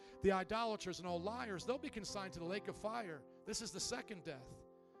arts, the idolaters and all liars, they'll be consigned to the lake of fire. This is the second death.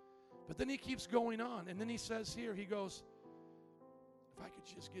 But then he keeps going on, and then he says here, he goes, if I could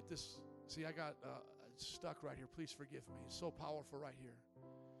just get this, see, I got stuck right here. Please forgive me. It's so powerful right here.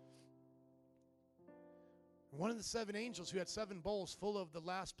 One of the seven angels who had seven bowls full of the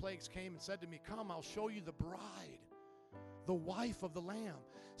last plagues came and said to me, come, I'll show you the bride, the wife of the Lamb.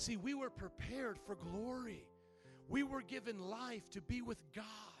 See, we were prepared for glory. We were given life to be with God.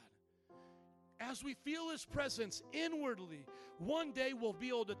 As we feel his presence inwardly, one day we'll be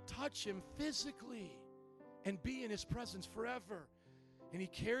able to touch him physically and be in his presence forever. And he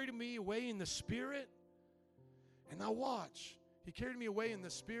carried me away in the spirit. And now watch. He carried me away in the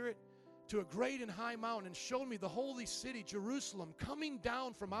spirit to a great and high mountain and showed me the holy city, Jerusalem, coming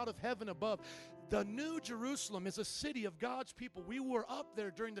down from out of heaven above. The new Jerusalem is a city of God's people. We were up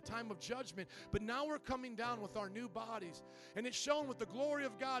there during the time of judgment, but now we're coming down with our new bodies. And it's shown with the glory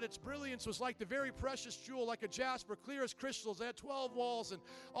of God. Its brilliance was like the very precious jewel, like a jasper, clear as crystals. It had 12 walls, and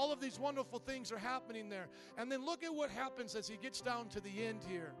all of these wonderful things are happening there. And then look at what happens as he gets down to the end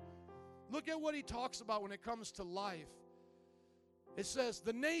here. Look at what he talks about when it comes to life. It says,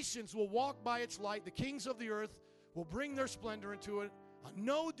 the nations will walk by its light. The kings of the earth will bring their splendor into it. On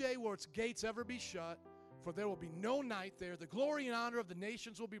no day will its gates ever be shut, for there will be no night there. The glory and honor of the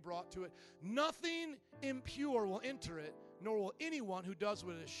nations will be brought to it. Nothing impure will enter it, nor will anyone who does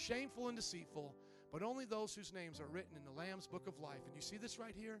what is shameful and deceitful, but only those whose names are written in the Lamb's book of life. And you see this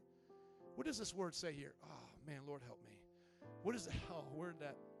right here? What does this word say here? Oh, man, Lord help me. What is it? Oh, where did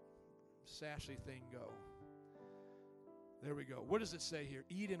that sassy thing go? There we go. What does it say here?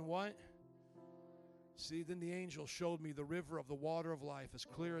 Eat in what? See, then the angel showed me the river of the water of life, as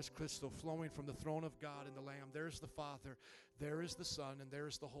clear as crystal, flowing from the throne of God and the Lamb. There's the Father, there is the Son, and there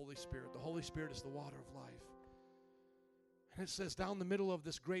is the Holy Spirit. The Holy Spirit is the water of life. And it says, down the middle of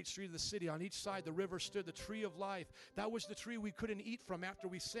this great street of the city, on each side the river stood the tree of life. That was the tree we couldn't eat from after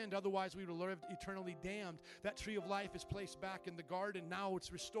we sinned. Otherwise, we would have lived eternally damned. That tree of life is placed back in the garden. Now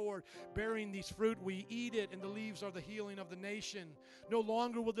it's restored, bearing these fruit. We eat it, and the leaves are the healing of the nation. No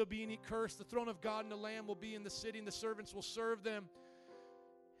longer will there be any curse. The throne of God and the Lamb will be in the city, and the servants will serve them.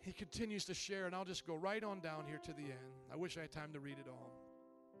 He continues to share, and I'll just go right on down here to the end. I wish I had time to read it all.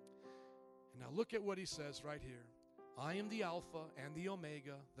 And now look at what he says right here. I am the Alpha and the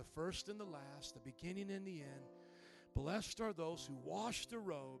Omega, the first and the last, the beginning and the end. Blessed are those who wash their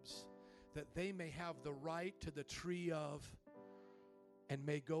robes, that they may have the right to the tree of, and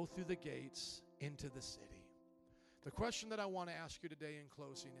may go through the gates into the city. The question that I want to ask you today in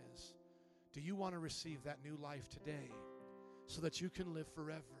closing is, do you want to receive that new life today so that you can live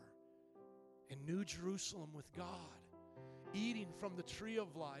forever in New Jerusalem with God, eating from the tree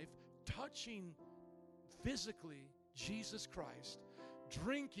of life, touching physically Jesus Christ,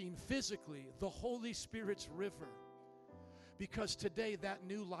 drinking physically the Holy Spirit's river? Because today that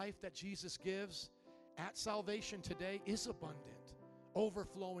new life that Jesus gives at salvation today is abundant,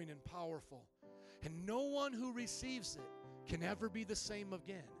 overflowing and powerful. And no one who receives it can ever be the same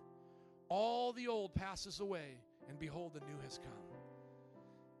again. All the old passes away, and behold, the new has come.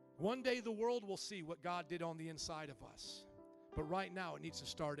 One day the world will see what God did on the inside of us. But right now it needs to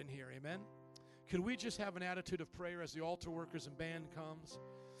start in here, amen? Could we just have an attitude of prayer as the altar workers and band comes?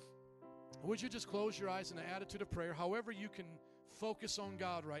 Would you just close your eyes in an attitude of prayer, however you can focus on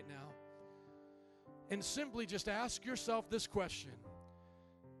God right now, and simply just ask yourself this question: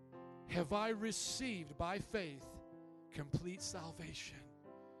 have I received by faith complete salvation?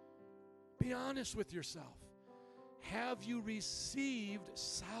 Be honest with yourself. Have you received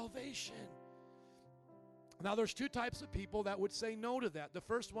salvation? Now, there's two types of people that would say no to that. The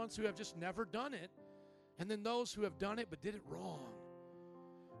first ones who have just never done it, and then those who have done it but did it wrong.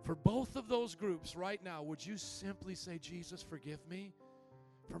 For both of those groups right now, would you simply say, Jesus, forgive me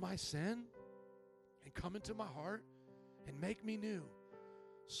for my sin, and come into my heart and make me new.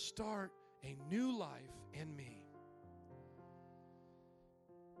 Start a new life in me.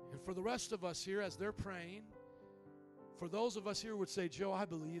 And for the rest of us here, as they're praying, for those of us here who would say, Joe, I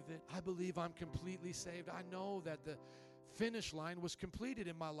believe it. I believe I'm completely saved. I know that the finish line was completed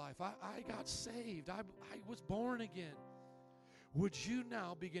in my life. I got saved. I was born again. Would you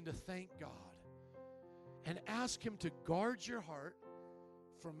now begin to thank God and ask Him to guard your heart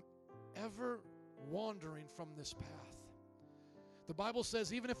from ever wandering from this path? The Bible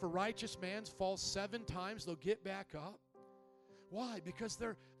says even if a righteous man falls 7 times, they'll get back up. Why? Because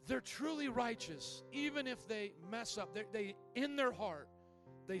they're truly righteous. Even if they mess up, they in their heart,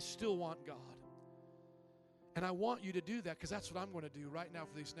 they still want God. And I want you to do that, because that's what I'm going to do right now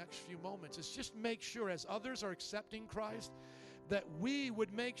for these next few moments. Is just make sure, as others are accepting Christ, that we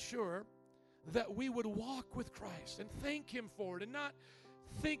would make sure that we would walk with Christ and thank Him for it, and not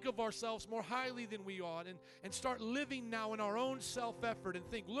think of ourselves more highly than we ought, and start living now in our own self-effort and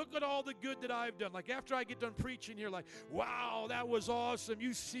think, look at all the good that I've done. Like after I get done preaching here, like, wow, that was awesome.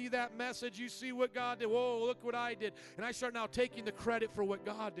 You see that message. You see what God did. Whoa, look what I did. And I start now taking the credit for what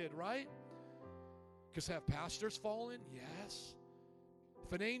God did, right? Because have pastors fallen? Yes.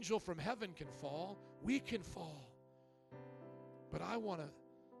 If an angel from heaven can fall, we can fall. But I want to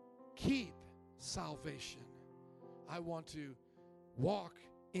keep salvation. I want to walk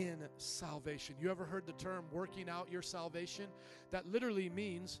in salvation. You ever heard the term working out your salvation? That literally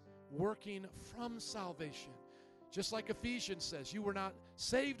means working from salvation. Just like Ephesians says, you were not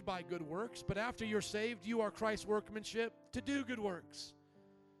saved by good works, but after you're saved, you are Christ's workmanship to do good works.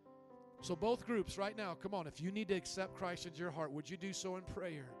 So both groups right now, come on, if you need to accept Christ into your heart, would you do so in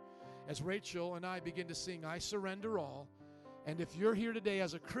prayer? As Rachel and I begin to sing, I Surrender All. And if you're here today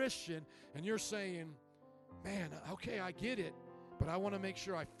as a Christian and you're saying, man, okay, I get it, but I want to make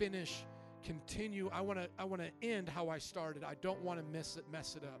sure I continue. I want to end how I started. I don't want to mess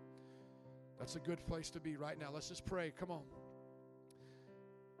it up. That's a good place to be right now. Let's just pray. Come on.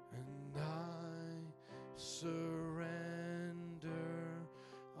 And I surrender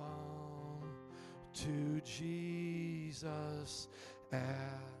to Jesus. At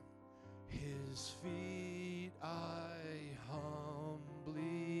his feet I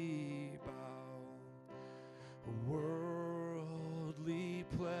humbly bow. Worldly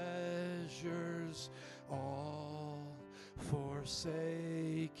pleasures all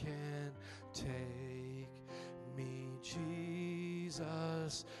forsaken, take me,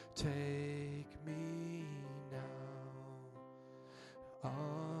 Jesus, take me now.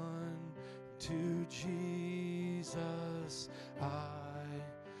 Unto Jesus I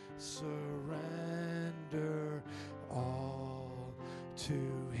surrender all. To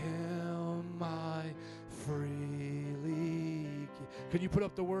him I freely give. Can you put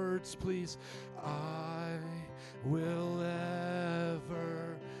up the words, please? I will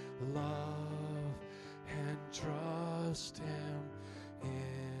ever love and trust him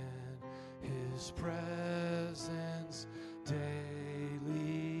in his presence daily.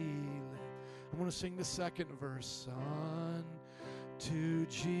 I'm going to sing the second verse. Unto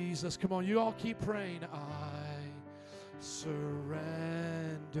Jesus. Come on, you all keep praying. I surrender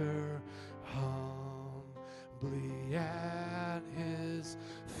humbly at his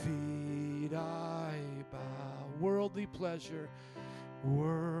feet I bow. Worldly pleasure,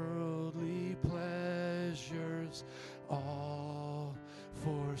 worldly pleasures all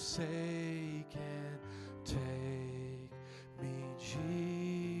forsaken, take me,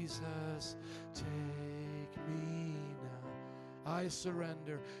 Jesus, take me now. I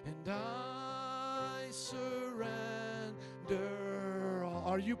surrender, and I surrender all.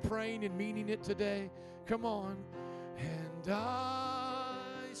 Are you praying and meaning it today? Come on. And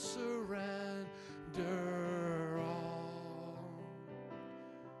I surrender all,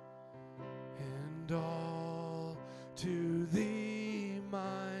 and all to thee,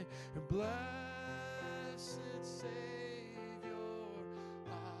 my blessed Savior,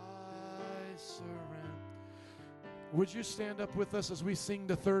 I surrender. Would you stand up with us as we sing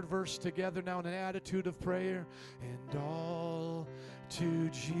the third verse together now in an attitude of prayer? And all to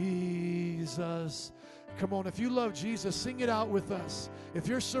Jesus. Come on, if you love Jesus, sing it out with us. If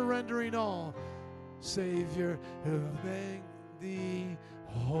you're surrendering all, Savior, make thee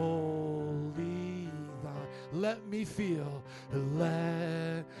holy thine. Let me feel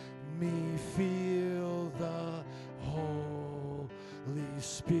the Holy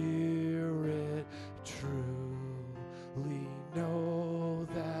Spirit, truly know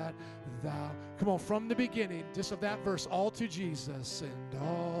that thou. Come on, from the beginning, just of that verse, all to Jesus and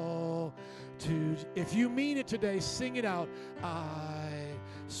all to. If you mean it today, sing it out. I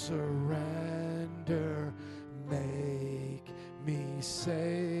surrender, make me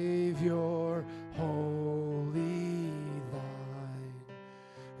Savior, holy thine.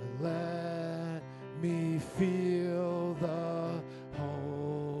 Let me feel the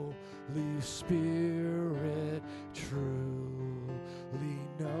Holy Spirit, truly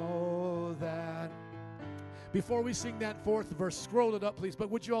know that. Before we sing that fourth verse, scroll it up, please. But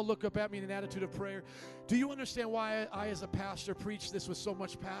would you all look up at me in an attitude of prayer? Do you understand why I as a pastor, preach this with so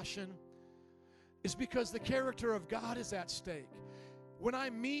much passion? It's because the character of God is at stake. When I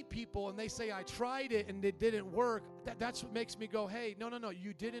meet people and they say, I tried it and it didn't work, that's what makes me go, hey, no,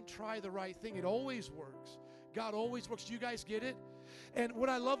 you didn't try the right thing. It always works. God always works. Do you guys get it? And what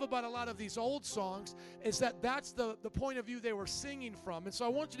I love about a lot of these old songs is that that's the point of view they were singing from. And so I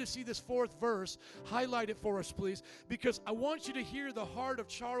want you to see this fourth verse. Highlight it for us, please, because I want you to hear the heart of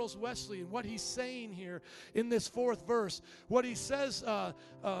Charles Wesley and what he's saying here in this fourth verse. What he says,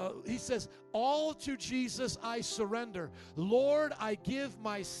 all to Jesus I surrender. Lord, I give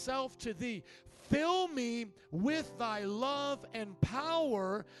myself to thee. Fill me with thy love and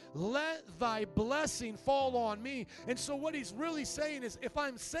power. Let thy blessing fall on me. And so what he's really saying is, if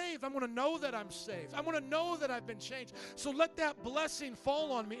I'm saved, I'm going to know that I'm saved. I'm going to know that I've been changed. So let that blessing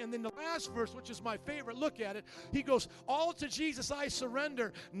fall on me. And then the last verse, which is my favorite, look at it. He goes, all to Jesus I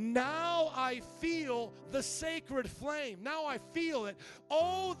surrender. Now I feel the sacred flame. Now I feel it.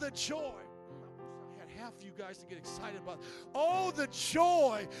 Oh, the joy. Half of you guys to get excited about it. Oh, the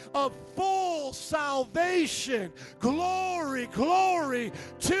joy of full salvation. Glory, glory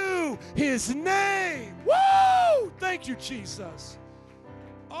to his name. Woo! Thank you, Jesus.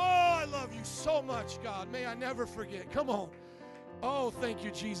 Oh, I love you so much, God. May I never forget. Come on. Oh, thank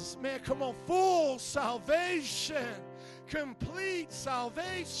you, Jesus. Man, come on. Full salvation. Complete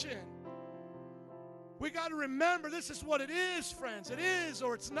salvation. We got to remember this is what it is, friends. It is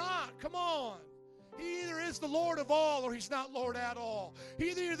or it's not. Come on. He either is the Lord of all or he's not Lord at all. He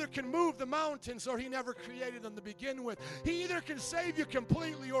either can move the mountains or he never created them to begin with. He either can save you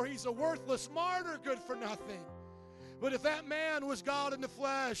completely or he's a worthless martyr, good for nothing. But if that man was God in the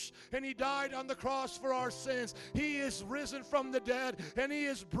flesh and he died on the cross for our sins, he is risen from the dead and he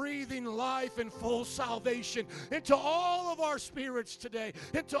is breathing life and full salvation into all of our spirits today,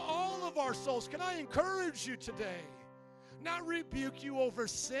 into all of our souls. Can I encourage you today? Not rebuke you over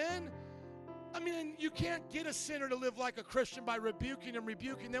sin. I mean, you can't get a sinner to live like a Christian by rebuking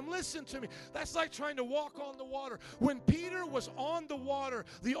them. Listen to me. That's like trying to walk on the water. When Peter was on the water,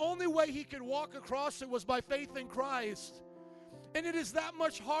 the only way he could walk across it was by faith in Christ. And it is that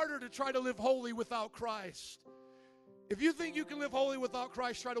much harder to try to live holy without Christ. If you think you can live holy without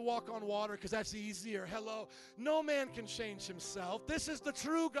Christ, try to walk on water because that's easier. Hello. No man can change himself. This is the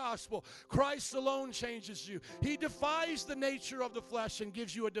true gospel. Christ alone changes you. He defies the nature of the flesh and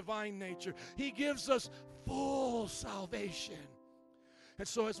gives you a divine nature. He gives us full salvation. And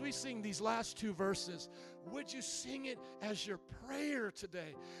so as we sing these last two verses, would you sing it as your prayer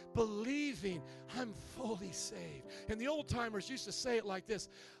today, believing I'm fully saved? And the old timers used to say it like this: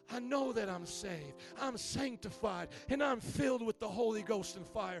 I know that I'm saved, I'm sanctified, and I'm filled with the Holy Ghost and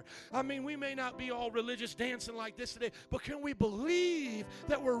fire. I mean, we may not be all religious dancing like this today, but can we believe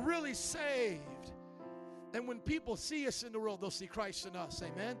that we're really saved? And when people see us in the world, they'll see Christ in us,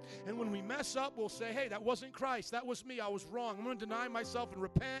 amen? And when we mess up, we'll say, hey, that wasn't Christ, that was me, I was wrong. I'm going to deny myself and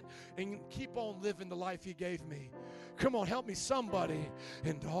repent and keep on living the life he gave me. Come on, help me somebody.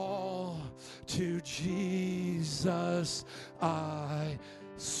 And all to Jesus I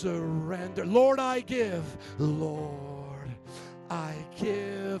surrender. Lord, I give. Lord, I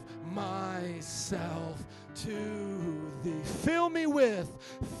give myself to thee. Fill me with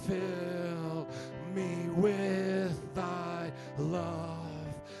thy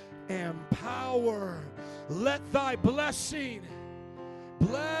love and power. Let thy blessing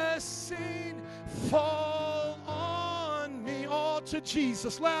fall on me. All to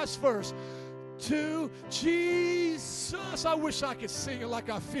Jesus. Last verse. To Jesus. I wish I could sing it like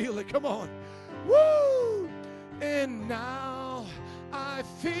I feel it. Come on. Woo! And now I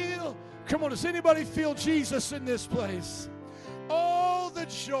feel. Come on, does anybody feel Jesus in this place? Oh, the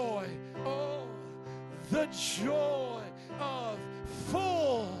joy. Oh, the joy of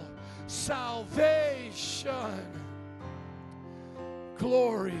full salvation.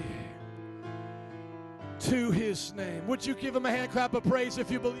 Glory to his name. Would you give him a hand clap of praise if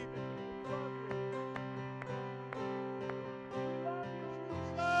you believe it?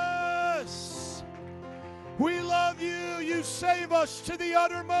 Yes. We love you. You save us to the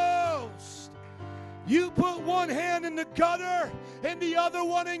uttermost. You put one hand in the gutter and the other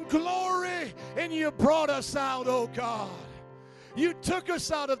one in glory, and you brought us out, oh God. You took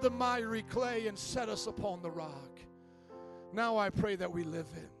us out of the miry clay and set us upon the rock. Now I pray that we live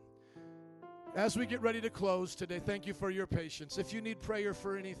in. As we get ready to close today, thank you for your patience. If you need prayer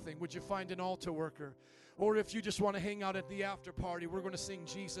for anything, would you find an altar worker? Or if you just want to hang out at the after party, we're going to sing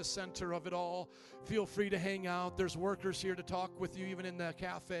Jesus, center of it all. Feel free to hang out. There's workers here to talk with you, even in the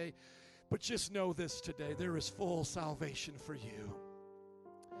cafe. But just know this today, there is full salvation for you.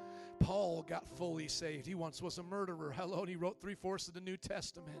 Paul got fully saved. He once was a murderer. Hello, and he wrote 3/4 of the New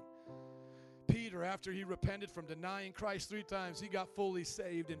Testament. Peter, after he repented from denying Christ 3 times, he got fully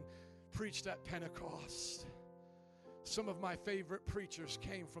saved and preached at Pentecost. Some of my favorite preachers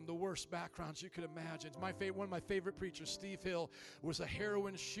came from the worst backgrounds you could imagine. One of my favorite preachers, Steve Hill, was a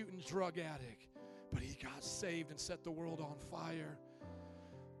heroin-shooting drug addict, but he got saved and set the world on fire.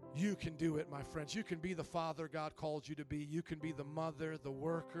 You can do it, my friends. You can be the father God called you to be. You can be the mother, the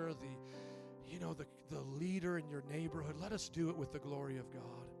worker, the leader in your neighborhood. Let us do it with the glory of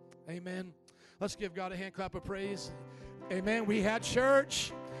God. Amen. Let's give God a hand clap of praise. Amen. We had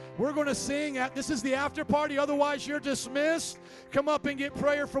church. We're going to sing. This is the after party. Otherwise, you're dismissed. Come up and get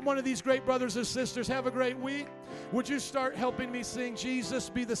prayer from one of these great brothers and sisters. Have a great week. Would you start helping me sing Jesus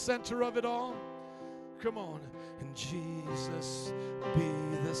Be the Center of It All? Come on. And Jesus be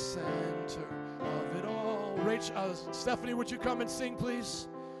the center of it all. Stephanie, would you come and sing, please?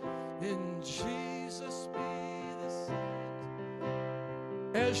 And Jesus be the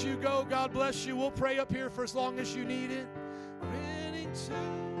center. As you go, God bless you. We'll pray up here for as long as you need it. Ready to.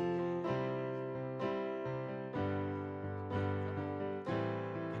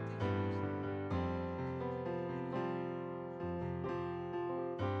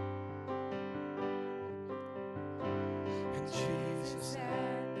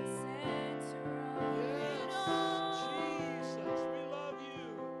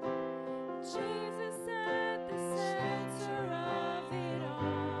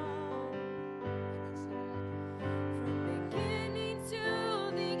 To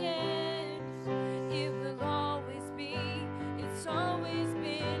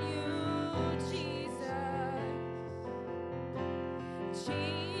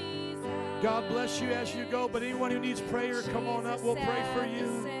God bless you as you go, but anyone who needs prayer, come on up. We'll pray for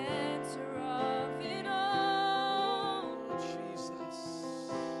you.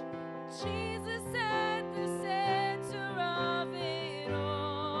 Jesus at the center of it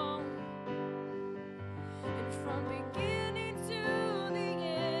all. And from beginning to the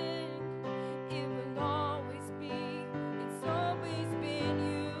end, it will always be, it's always been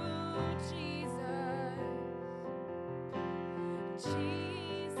you, Jesus.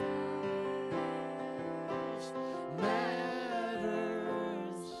 Jesus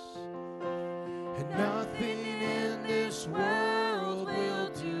Matters, and nothing in this world will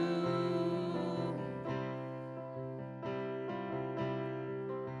do.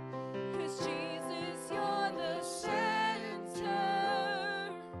 'Cause Jesus, you're the center,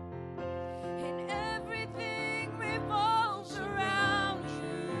 and everything revolves around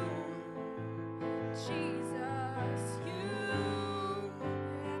you. Jesus, you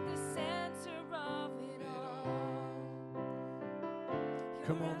at the center of it all.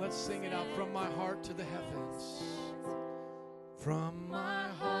 Come on, let's sing it out from my heart to the heavens. From my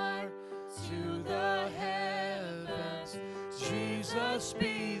heart to the heavens, Jesus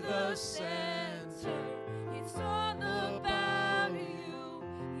be the center. It's all about you.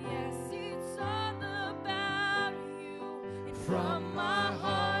 Yes, it's all about you. And From my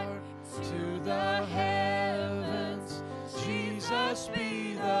heart to the heavens, Jesus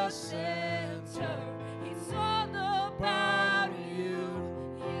be the center. it's all about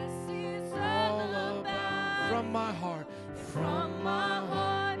you. Yes, it's all about From my heart, From my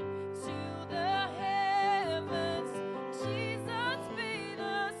heart to the heavens, Jesus be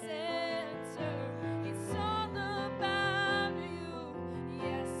the center. It's all about you.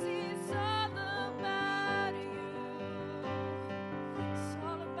 Yes, it's all about you. It's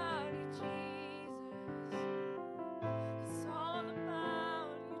all about you, Jesus. It's all about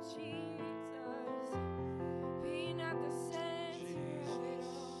you, Jesus. Being at the center of it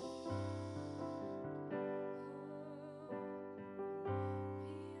all.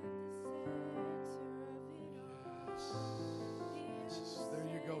 there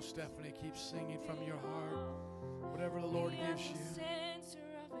you go, Stephanie. Keep singing from your heart. Whatever the Lord gives you.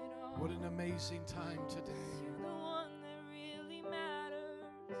 What an amazing time today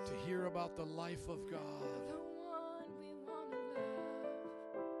to hear about the life of God.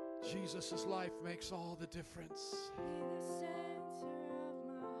 Jesus' life makes all the difference.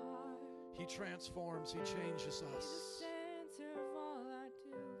 He transforms, He changes us.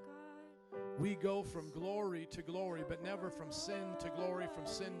 We go from glory to glory, but never from sin to glory, from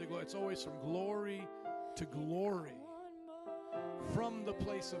sin to glory. It's always from glory to glory. From the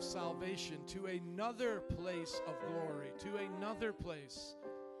place of salvation to another place of glory, to another place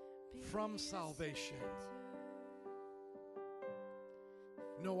from salvation.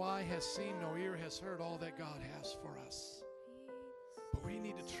 No eye has seen, no ear has heard all that God has for us. But we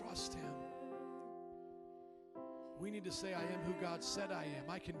need to trust Him. We need to say, I am who God said I am.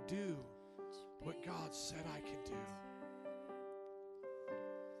 I can do what God said I can do.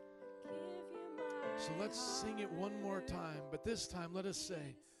 So let's sing it one more time. But this time, let us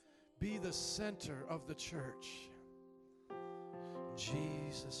say, be the center of the church.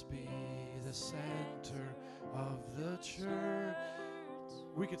 Jesus be the center of the church.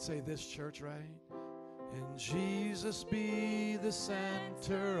 We could say this, church, right? And Jesus be the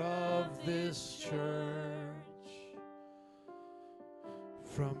center of this church.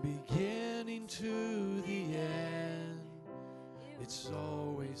 From beginning to the end, it's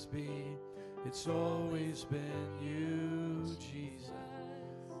always been you, Jesus.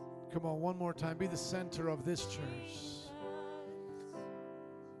 Come on, one more time. Be the center of this church.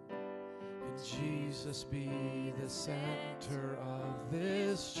 And Jesus be the center of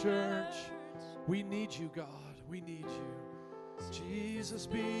this church. We need you, God. We need you. Jesus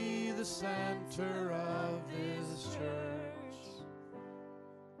be the center of this church.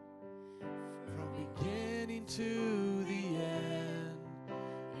 From beginning to the end,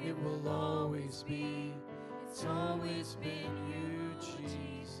 it will always be, it's always been you,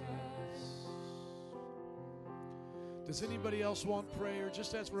 Jesus. Does anybody else want prayer?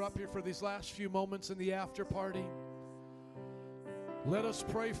 Just as we're up here for these last few moments in the after party, let us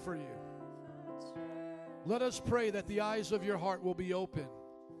pray for you. Let us pray that the eyes of your heart will be open,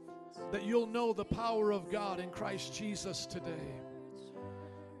 that you'll know the power of God in Christ Jesus today.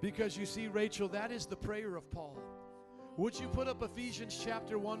 Because you see, Rachel, that is the prayer of Paul. Would you put up Ephesians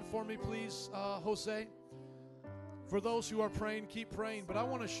chapter 1 for me, please, Jose? For those who are praying, keep praying. But I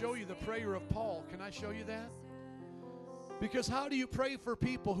want to show you the prayer of Paul. Can I show you that? Because how do you pray for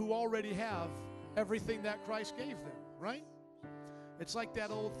people who already have everything that Christ gave them, right? It's like that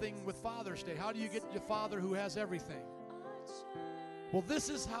old thing with Father's Day. How do you get your father who has everything? Well, this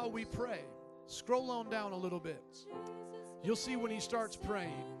is how we pray. Scroll on down a little bit. You'll see when he starts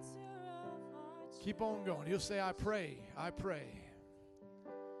praying. Keep on going. He'll say, I pray, I pray.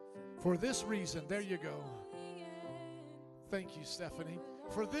 For this reason, there you go. Thank you, Stephanie.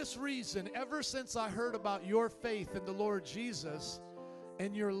 For this reason, ever since I heard about your faith in the Lord Jesus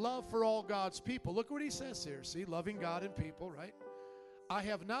and your love for all God's people, look what he says here. See, loving God and people, right? I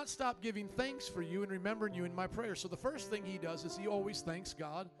have not stopped giving thanks for you and remembering you in my prayers. So the first thing he does is he always thanks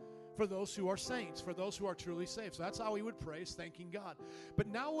God for those who are saints, for those who are truly saved. So that's how he would pray, is thanking God. But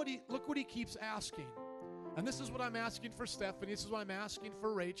now look what he keeps asking. And this is what I'm asking for Stephanie. This is what I'm asking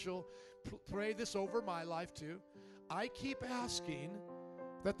for Rachel. Pray this over my life too. I keep asking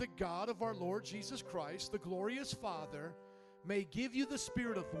that the God of our Lord Jesus Christ, the glorious Father, may give you the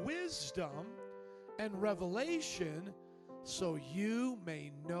spirit of wisdom and revelation so you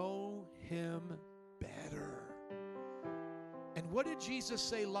may know him better. And what did Jesus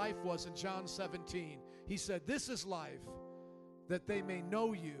say life was in John 17? He said, this is life, that they may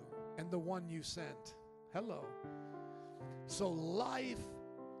know you and the one you sent. Hello. So life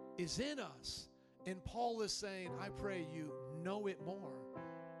is in us. And Paul is saying, I pray you know it more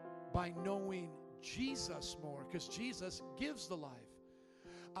by knowing Jesus more, because Jesus gives the life.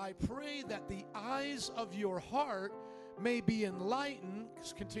 I pray that the eyes of your heart may be enlightened.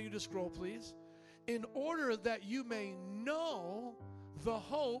 Continue to scroll, please. In order that you may know the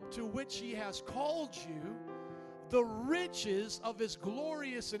hope to which he has called you, the riches of his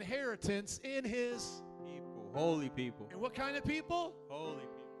glorious inheritance in his People, holy people. And what kind of people? Holy people.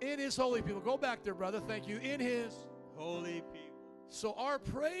 In his holy people. Go back there, brother. Thank you. In his Holy people. So our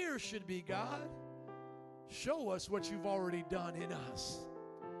prayer should be, God, show us what you've already done in us.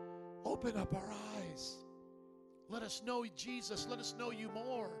 Open up our eyes. Let us know Jesus. Let us know you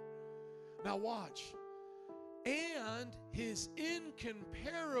more. Now watch. And his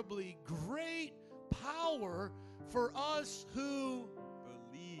incomparably great power for us who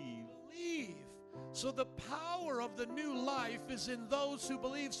believe. So the power of the new life is in those who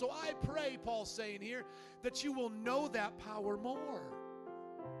believe. So I pray, Paul's saying here, that you will know that power more.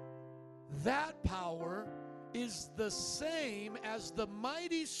 That power is the same as the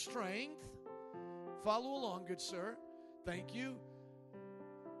mighty strength. Follow along, good sir. Thank you.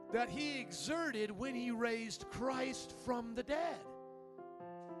 That he exerted when he raised Christ from the dead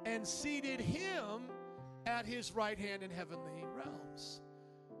and seated him at his right hand in heavenly realms.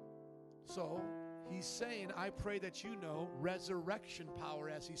 So he's saying, I pray that you know resurrection power,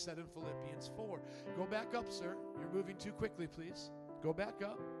 as he said in Philippians 4. Go back up, sir. You're moving too quickly, please. Go back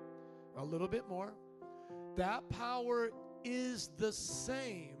up a little bit more. That power is the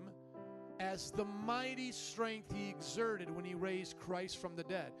same as the mighty strength he exerted when he raised Christ from the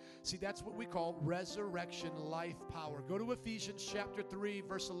dead. See, that's what we call resurrection life power. Go to Ephesians chapter 3,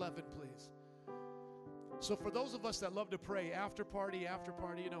 verse 11, please. So for those of us that love to pray, after party,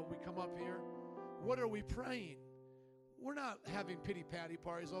 we come up here. What are we praying? We're not having pity-patty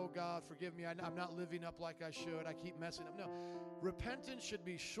parties. Oh, God, forgive me. I'm not living up like I should. I keep messing up. No. Repentance should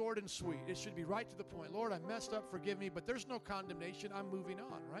be short and sweet. It should be right to the point. Lord, I messed up. Forgive me. But there's no condemnation. I'm moving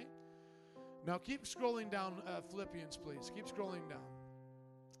on, right? Now, keep scrolling down Philippians, please. Keep scrolling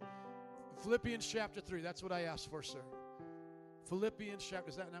down. Philippians chapter 3. That's what I asked for, sir. Philippians chapter,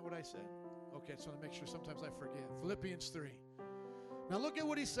 is that not what I said? Okay, just want to make sure. Sometimes I forget. Philippians 3. Now, look at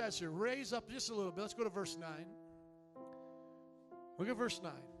what he says here. Raise up just a little bit. Let's go to verse 9. Look at verse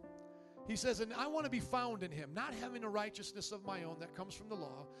 9. He says, and I want to be found in him, not having a righteousness of my own that comes from the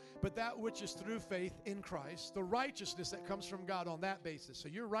law, but that which is through faith in Christ, the righteousness that comes from God on that basis. So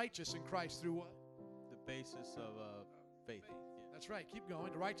you're righteous in Christ through what? The basis of faith. Yeah. That's right. Keep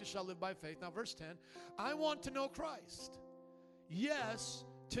going. The righteous shall live by faith. Now, verse 10. I want to know Christ. Yes,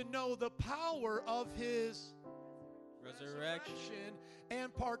 to know the power of his resurrection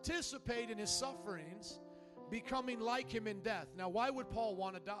and participate in his sufferings, becoming like him in death. Now, why would Paul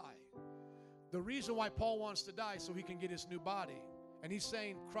want to die? The reason why Paul wants to die is so he can get his new body. And he's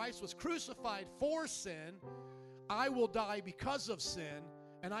saying Christ was crucified for sin. I will die because of sin,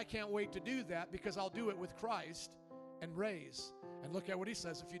 and I can't wait to do that because I'll do it with Christ and raise. And look at what he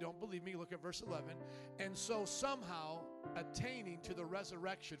says. If you don't believe me, look at verse 11. And so somehow attaining to the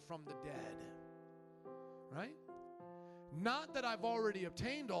resurrection from the dead. Right? Not that I've already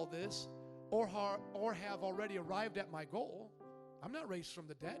obtained all this or have already arrived at my goal. I'm not raised from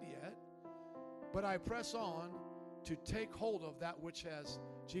the dead yet. But I press on to take hold of that which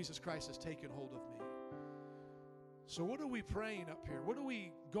Jesus Christ has taken hold of me. So what are we praying up here? What are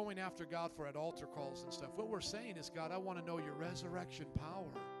we going after God for at altar calls and stuff? What we're saying is, God, I want to know your resurrection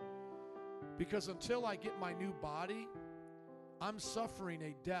power. Because until I get my new body, I'm suffering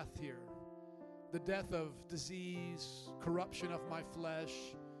a death here. The death of disease, corruption of my flesh,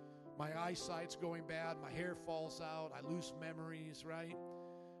 my eyesight's going bad, my hair falls out, I lose memories, right?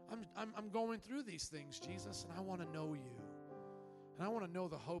 I'm going through these things, Jesus, and I want to know you. And I want to know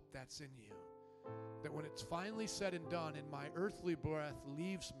the hope that's in you. That when it's finally said and done and my earthly breath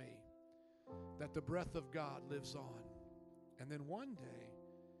leaves me, that the breath of God lives on. And then one day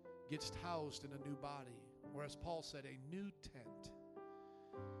gets housed in a new body, or as Paul said, a new tent.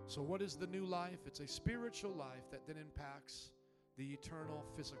 So what is the new life? It's a spiritual life that then impacts the eternal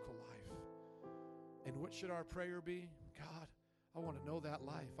physical life. And what should our prayer be? God, I want to know that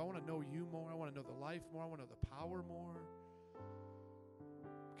life. I want to know you more. I want to know the life more. I want to know the power more.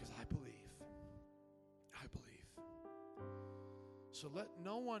 Because I believe. I believe. So let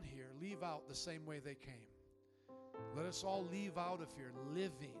no one here leave out the same way they came. Let us all leave out of here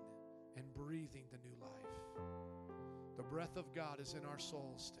living and breathing the new life. The breath of God is in our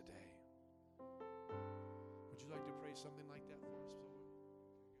souls today. Would you like to pray something like that for us?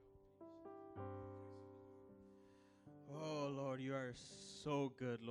 Oh, Lord, you are so good, Lord.